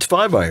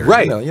 5-iron.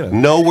 Right.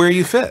 Know where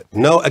you fit.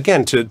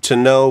 Again, to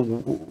know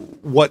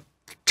what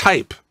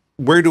type,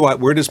 where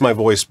does my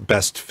voice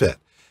best fit?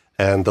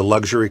 And the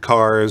luxury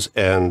cars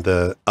and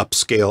the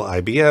upscale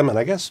IBM, and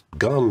I guess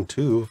Gum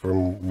too,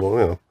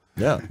 from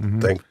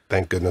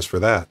thank goodness for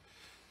that.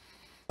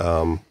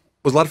 It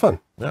was a lot of fun.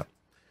 Yeah.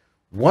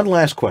 One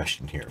last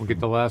question here. We'll get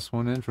the last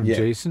one in from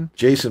Jason.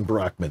 Jason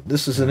Brockman.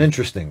 This is an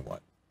interesting one.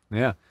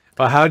 Yeah.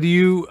 But how do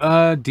you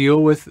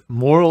deal with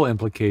moral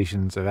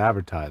implications of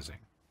advertising?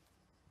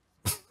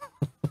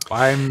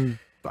 I'm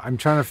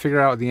trying to figure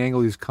out the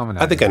angle he's coming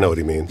at. I think I know what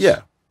he means.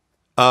 Yeah.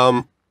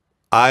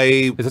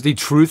 Is it the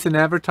truth in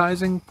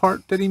advertising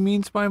part that he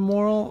means by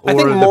moral? I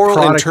think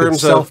moral in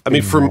terms of, I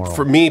mean,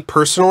 for me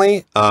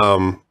personally,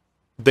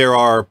 there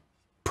are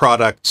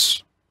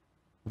products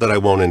that I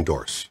won't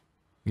endorse.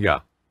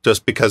 Yeah.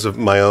 Just because of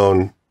my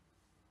own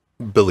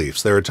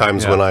beliefs. There are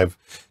times when I've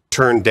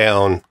turned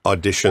down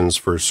auditions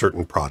for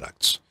certain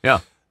products. Yeah.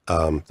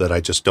 That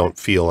I just don't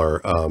feel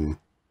are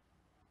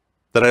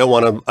that I don't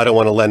want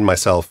to lend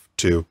myself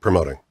to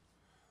promoting.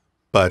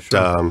 But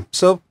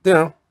so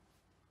there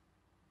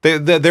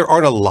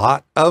aren't a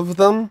lot of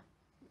them.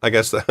 I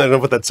guess I don't know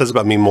what that says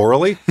about me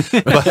morally,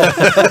 but,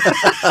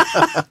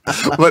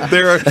 but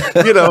there are,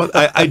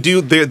 I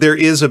do. There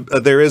is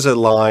a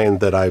line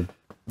that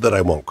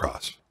I won't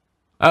cross.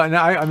 No,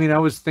 I mean, I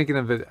was thinking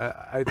of it.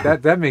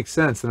 That makes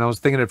sense, and I was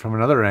thinking it from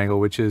another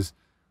angle, which is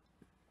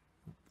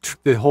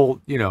the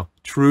whole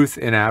truth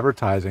in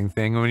advertising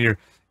thing. When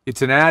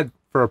it's an ad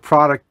for a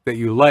product that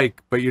you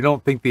like, but you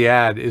don't think the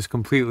ad is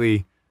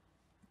completely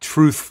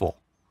truthful.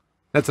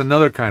 That's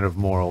another kind of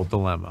moral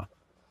dilemma.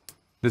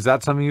 Is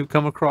that something you've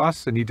come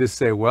across? And you just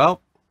say,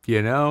 well,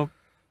 you know,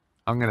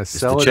 I'm going to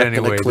sell it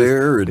anyway.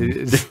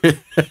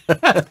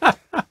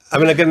 I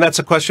mean, again, that's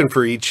a question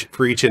for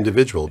each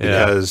individual,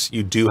 because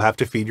you do have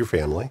to feed your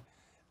family.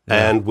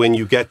 Yeah. And when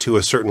you get to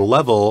a certain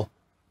level,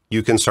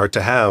 you can start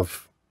to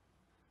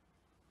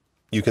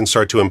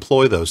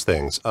employ those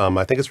things.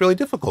 I think it's really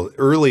difficult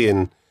early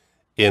in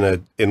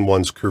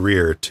one's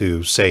career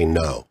to say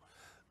no.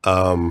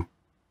 And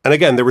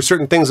again, there were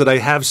certain things that I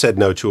have said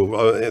no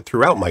to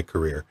throughout my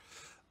career.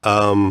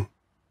 But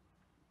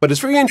it's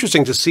very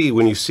interesting to see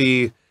when you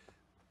see,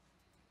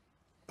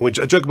 which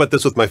I joke about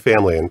this with my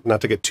family, and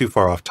not to get too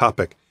far off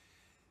topic,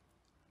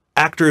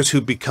 actors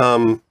who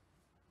become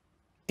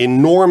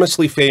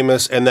enormously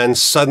famous and then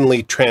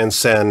suddenly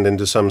transcend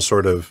into some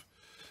sort of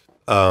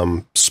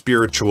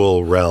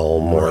spiritual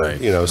realm, or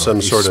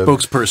some sort of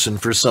spokesperson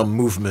for some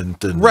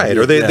movement, and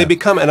or they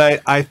become. And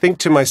I think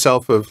to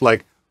myself of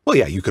like, well,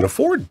 yeah, you can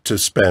afford to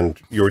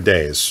spend your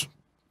days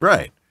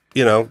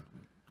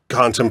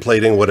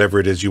contemplating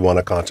whatever it is you want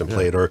to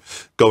contemplate, or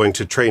going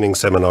to training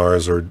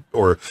seminars, or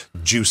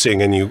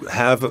juicing. And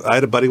I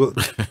had a buddy who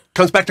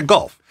comes back to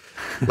golf.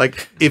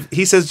 Like, if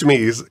he says to me,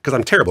 because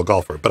I'm a terrible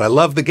golfer, but I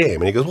love the game.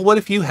 And he goes, well, what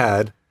if you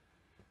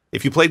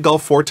played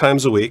golf 4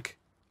 times a week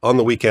on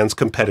the weekends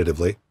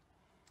competitively,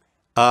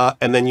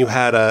 and then you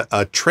had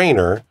a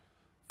trainer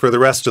for the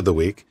rest of the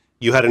week,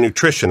 you had a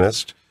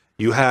nutritionist,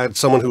 you had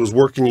someone who was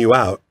working you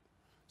out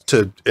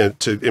to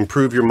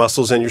improve your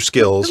muscles and your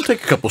skills. It'll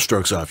take a couple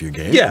strokes off your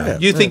game. Yeah.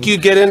 You think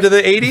you'd get into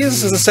the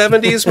 80s, the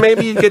 70s,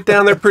 maybe you'd get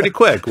down there pretty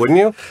quick, wouldn't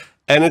you?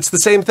 And it's the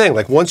same thing.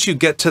 Like, once you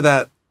get to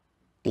that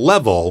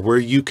level where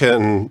you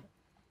can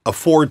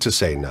afford to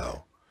say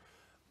no.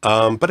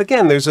 But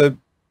again, there's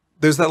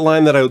that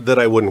line that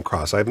I wouldn't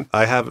cross.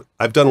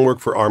 I've done work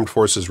for Armed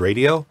Forces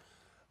Radio.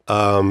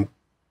 The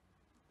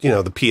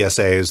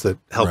PSAs that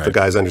help the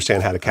guys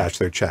understand how to cash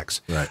their checks.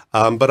 Right.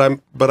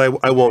 But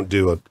I won't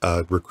do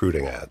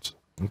recruiting ads.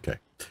 Okay.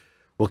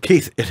 Well,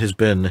 Keythe, it has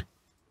been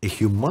a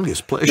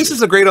humongous pleasure. This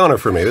is a great honor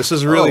for me. This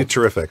is really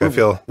terrific. I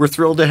feel we're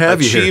thrilled to have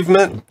you here.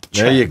 Achievement.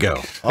 There you go.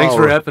 Thanks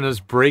for helping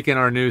us break in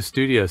our new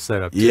studio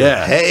setup.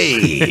 Yeah.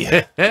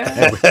 Hey.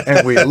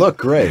 and we look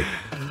great.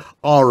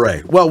 All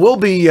right. Well, we'll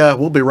be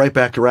right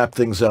back to wrap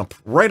things up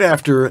right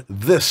after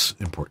this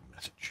important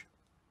message.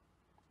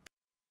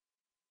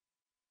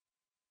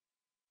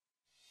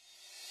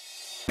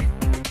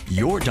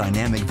 Your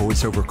dynamic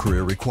voiceover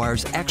career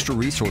requires extra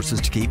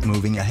resources to keep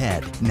moving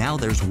ahead. Now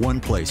there's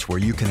one place where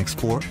you can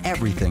explore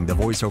everything the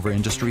voiceover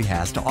industry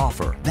has to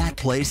offer. That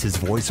place is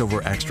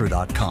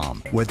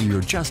voiceoverextra.com. Whether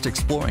you're just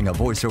exploring a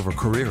voiceover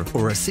career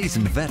or a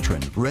seasoned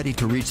veteran ready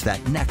to reach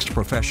that next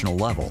professional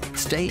level,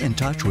 stay in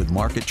touch with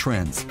market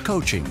trends,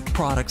 coaching,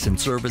 products and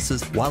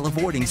services while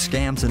avoiding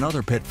scams and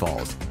other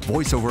pitfalls.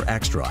 VoiceOver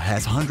Extra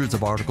has hundreds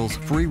of articles,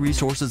 free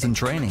resources and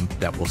training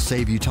that will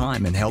save you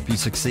time and help you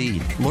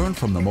succeed. Learn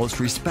from the most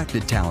respected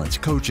talents,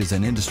 coaches,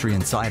 and industry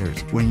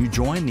insiders when you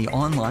join the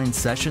online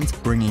sessions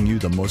bringing you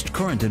the most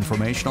current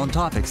information on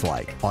topics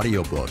like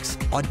audiobooks,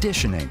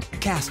 auditioning,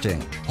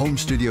 casting, home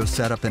studio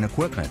setup and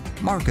equipment,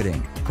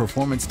 marketing,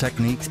 performance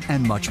techniques,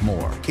 and much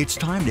more. It's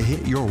time to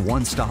hit your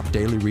one-stop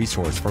daily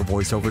resource for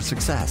voiceover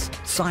success.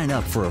 Sign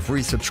up for a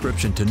free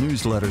subscription to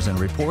newsletters and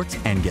reports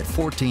and get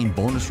 14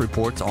 bonus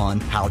reports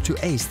on how to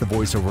ace the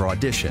voiceover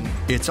audition.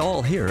 It's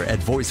all here at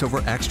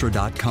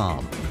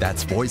voiceoverextra.com.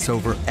 That's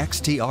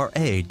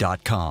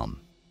voiceoverextra.com.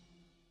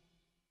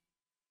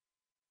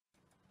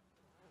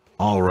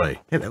 All right.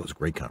 Hey, that was a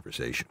great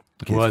conversation.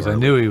 It was. I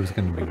knew he was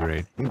going to be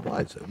great. He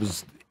was. It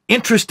was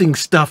interesting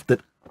stuff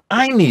that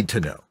I need to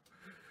know.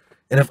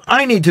 And if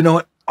I need to know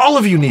it, all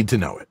of you need to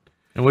know it.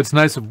 And what's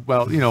nice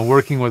about,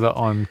 working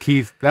on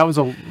Keythe,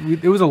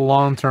 it was a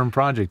long-term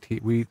project.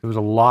 There was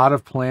a lot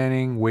of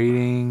planning,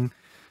 waiting,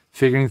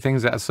 figuring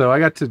things out. So I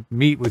got to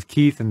meet with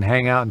Keythe and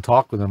hang out and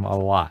talk with him a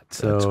lot.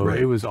 So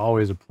it was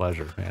always a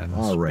pleasure, man.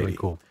 All right. Really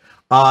cool.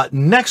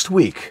 Next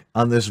week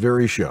on this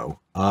very show,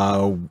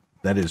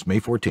 that is May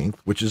 14th,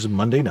 which is a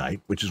Monday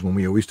night, which is when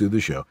we always do the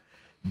show,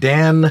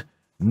 Dan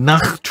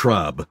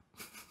Nachtrab.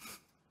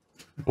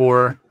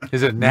 Or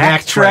is it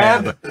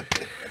Nachtrab?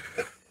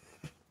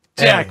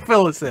 Jack,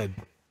 fill us in.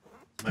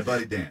 My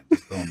buddy Dan.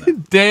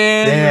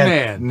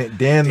 Dan the man.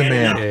 Dan the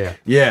man.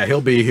 Yeah,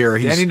 he'll be here.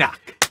 Danny Knock.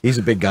 He's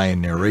a big guy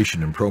in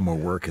narration and promo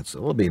work.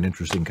 It'll be an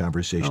interesting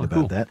conversation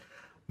about that.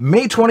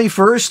 May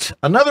 21st,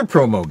 another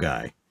promo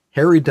guy,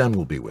 Harry Dunn,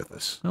 will be with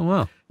us. Oh,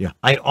 wow. Yeah.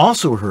 I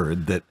also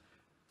heard that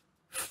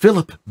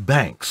Philip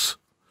Banks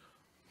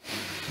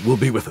will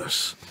be with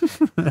us.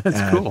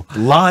 That's cool.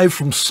 Live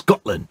from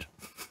Scotland.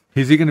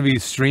 Is he going to be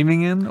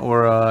streaming in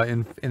or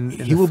in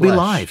He will be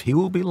live. He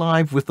will be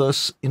live with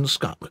us in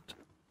Scotland.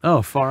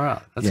 Oh, far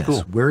out. That's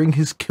cool. Wearing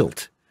his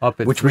kilt. Up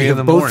at which 3 we have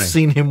in the both morning.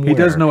 seen him wear. He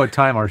does know what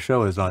time our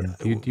show is on.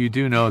 You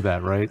do know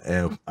that, right?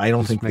 I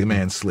don't think the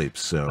man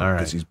sleeps, so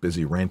because he's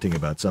busy ranting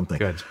about something.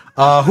 Good.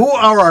 Who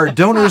are our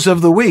donors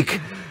of the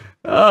week?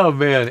 Oh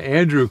man,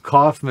 Andrew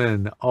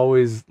Kaufman,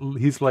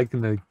 he's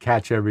liking to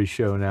catch every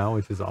show now,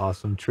 which is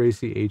awesome.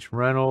 Tracy H.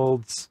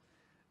 Reynolds,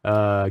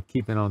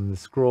 Keeping on the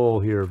scroll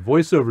here,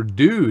 voiceover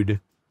dude,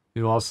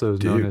 who also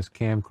is known as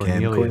Cam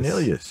Cornelius. Cam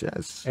Cornelius,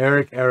 yes.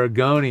 Eric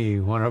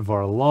Aragoni, one of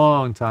our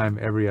long-time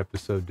every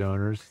episode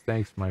donors.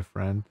 Thanks, my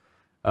friend.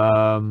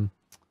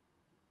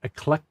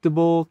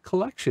 Eclectable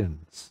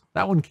Collections.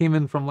 That one came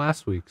in from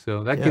last week,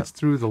 so that gets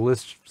through the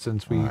list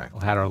since we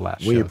had our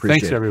last show. We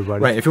appreciate Thanks,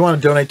 everybody. Right, if you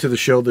want to donate to the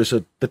show,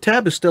 the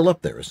tab is still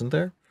up there, isn't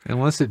there?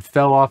 Unless it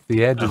fell off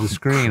the edge of the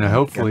screen,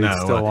 hopefully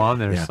it's still on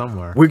there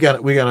somewhere. We're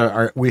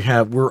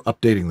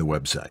updating the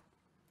website.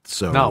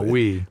 So not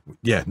we.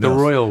 Yeah, the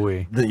royal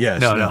we. Yes.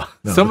 No.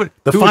 No. Somebody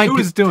who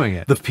is doing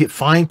it? The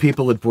fine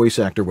people at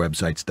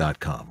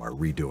voiceactorwebsites.com are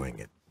redoing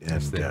it.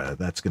 And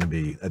that's going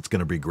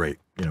to be great.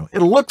 You know,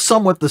 it'll look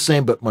somewhat the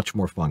same, but much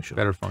more functional.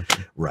 Better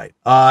function. Right.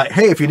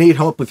 Hey, if you need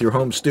help with your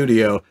home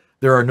studio,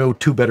 there are no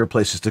two better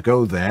places to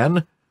go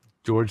than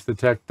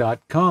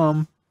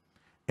GeorgeTheTech.com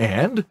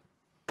and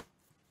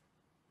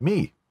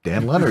me,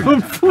 Dan Leonard.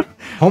 Home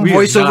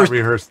voiceover.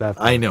 Rehearse that.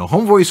 I know.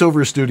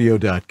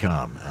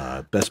 HomeVoiceOverStudio.com.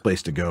 Best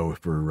place to go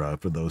for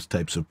those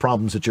types of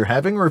problems that you're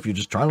having, or if you're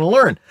just trying to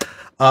learn.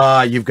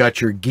 You've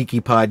got your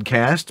geeky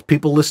podcast.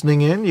 People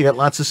listening in. You got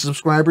lots of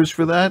subscribers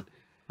for that.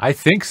 I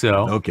think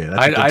so. Okay,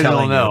 I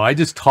don't know. I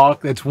just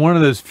talk. It's one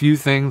of those few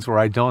things where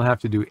I don't have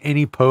to do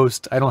any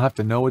post. I don't have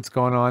to know what's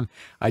going on.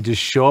 I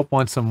just show up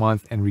once a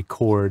month and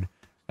record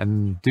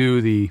and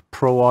do the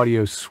Pro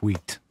Audio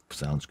Suite.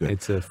 Sounds good.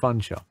 It's a fun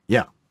show.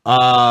 Yeah.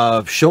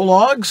 Show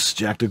logs.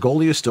 Jack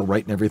DeGolia is still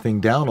writing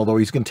everything down, although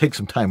he's going to take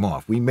some time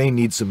off. We may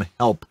need some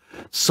help.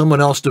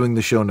 Someone else doing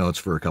the show notes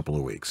for a couple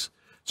of weeks.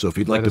 So if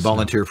you'd like to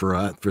volunteer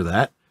for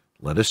that,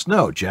 let us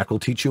know. Jack will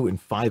teach you in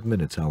 5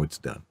 minutes how it's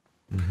done.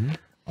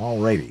 All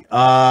righty.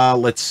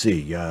 Let's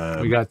see.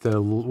 We got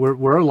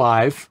we're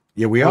live.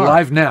 Yeah, we're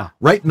live now.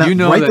 Right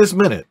now, right this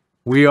minute.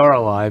 We are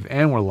alive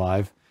and we're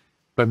live,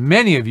 but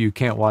many of you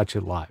can't watch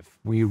it live.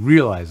 We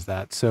realize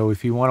that. So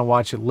if you want to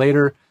watch it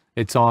later,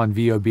 it's on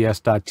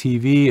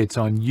VOBS.tv, it's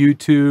on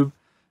YouTube,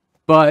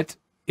 but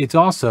it's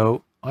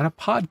also on a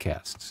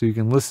podcast. So you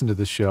can listen to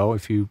the show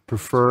if you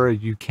prefer.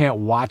 You can't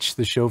watch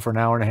the show for an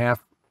hour and a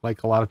half,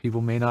 like a lot of people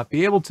may not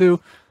be able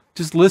to.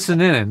 Just listen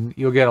in and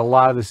you'll get a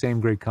lot of the same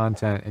great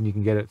content, and you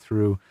can get it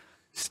through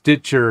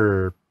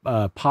Stitcher,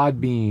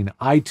 Podbean,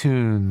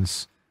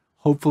 iTunes,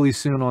 hopefully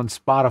soon on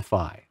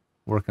Spotify.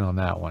 Working on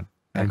that one.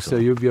 Excellent. And so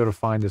you'll be able to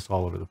find us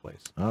all over the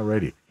place. All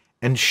righty.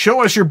 And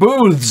show us your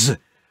booths.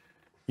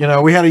 You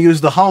know, we had to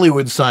use the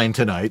Hollywood sign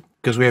tonight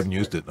because we haven't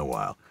used it in a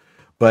while.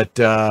 But,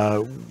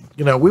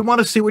 you know, we want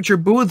to see what your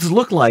booths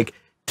look like.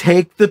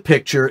 Take the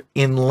picture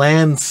in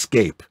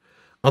landscape.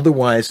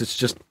 Otherwise, it's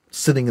just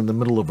sitting in the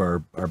middle of our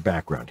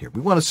background here.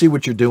 We want to see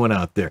what you're doing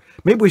out there.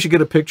 Maybe we should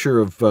get a picture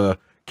of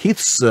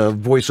Keythe's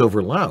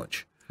voiceover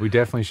lounge. We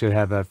definitely should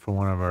have that for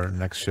one of our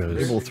next shows.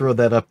 Maybe we'll throw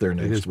that up there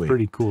next week. It is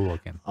pretty cool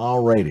looking.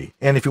 All righty.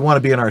 And if you want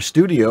to be in our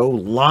studio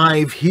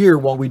live here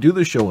while we do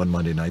the show on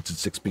Monday nights at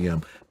 6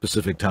 p.m.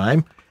 Pacific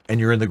time, and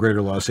you're in the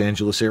greater Los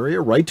Angeles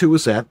area, write to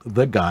us at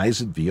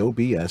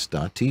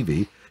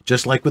theguys@VOBS.tv,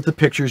 just like with the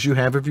pictures you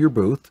have of your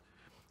booth.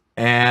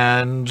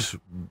 And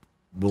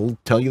we'll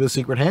tell you the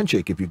secret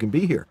handshake if you can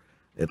be here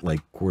at like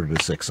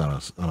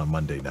 5:45 on a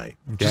Monday night.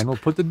 Dan will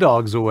put the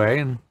dogs away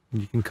and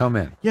you can come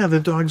in. Yeah,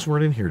 the dogs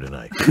weren't in here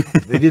tonight.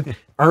 They did.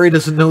 Ari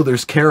doesn't know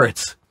there's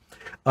carrots.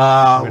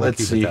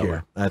 Let's see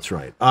here. That's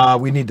right.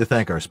 We need to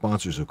thank our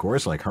sponsors, of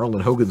course, like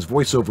Harlan Hogan's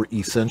Voiceover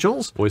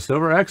Essentials,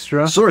 Voiceover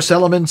Extra, Source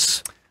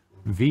Elements,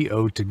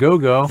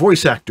 VO2GoGo,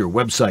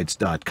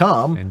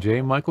 VoiceActorWebsites.com, and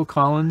J. Michael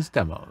Collins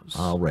Demos.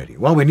 Alrighty.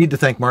 Well, we need to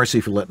thank Marcy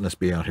for letting us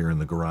be out here in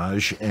the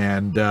garage,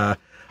 and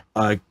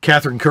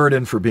Catherine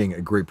Curden for being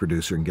a great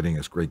producer and getting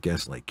us great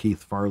guests like Keythe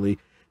Farley.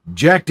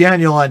 Jack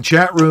Daniel on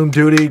chat room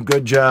duty.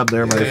 Good job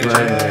there, my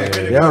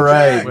friend. Yeah,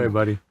 right. Hey,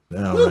 buddy.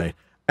 All right.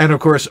 And, of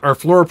course, our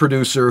floor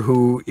producer,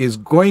 who is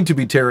going to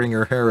be tearing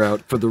her hair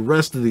out for the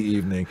rest of the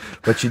evening,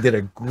 but she did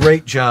a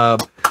great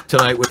job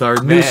tonight with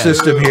our new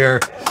system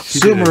here.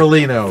 Sue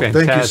Merlino,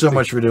 thank you so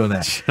much for doing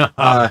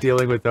that.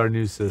 Dealing with our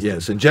new system.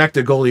 Yes, and Jack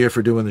DeGolia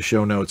for doing the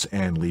show notes,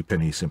 and Lee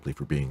Penny simply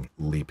for being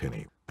Lee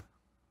Penny.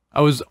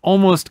 I was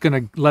almost going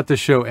to let the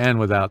show end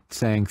without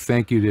saying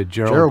thank you to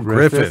Gerald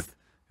Griffith,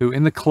 who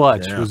in the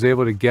clutch was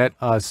able to get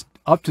us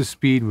up to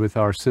speed with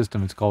our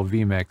system. It's called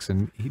vMix,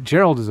 and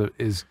Gerald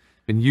is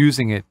been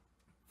using it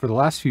for the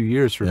last few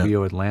years for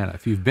VO Atlanta.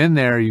 If you've been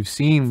there, you've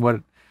seen what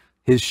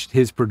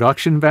his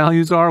production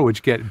values are,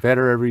 which get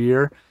better every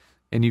year,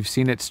 and you've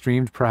seen it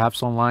streamed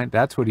perhaps online.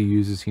 That's what he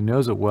uses. He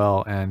knows it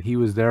well, and he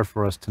was there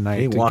for us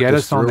tonight to get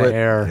us on the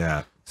air.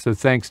 Yeah. So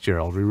thanks,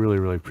 Gerald. We really,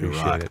 really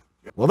appreciate it.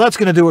 Well, that's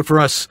going to do it for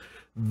us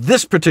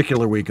this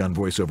particular week on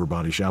VoiceOver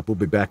Body Shop. We'll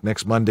be back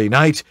next Monday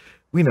night.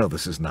 We know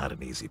this is not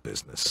an easy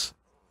business.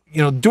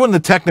 You know, doing the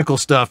technical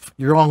stuff,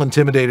 you're all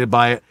intimidated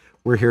by it.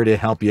 We're here to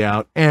help you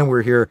out, and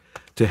we're here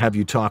to have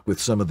you talk with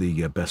some of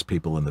the best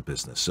people in the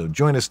business. So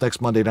join us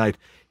next Monday night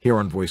here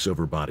on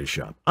VoiceOver Body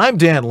Shop. I'm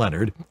Dan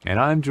Leonard. And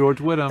I'm George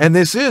Whittam. And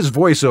this is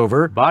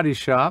VoiceOver Body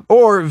Shop,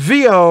 or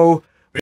VO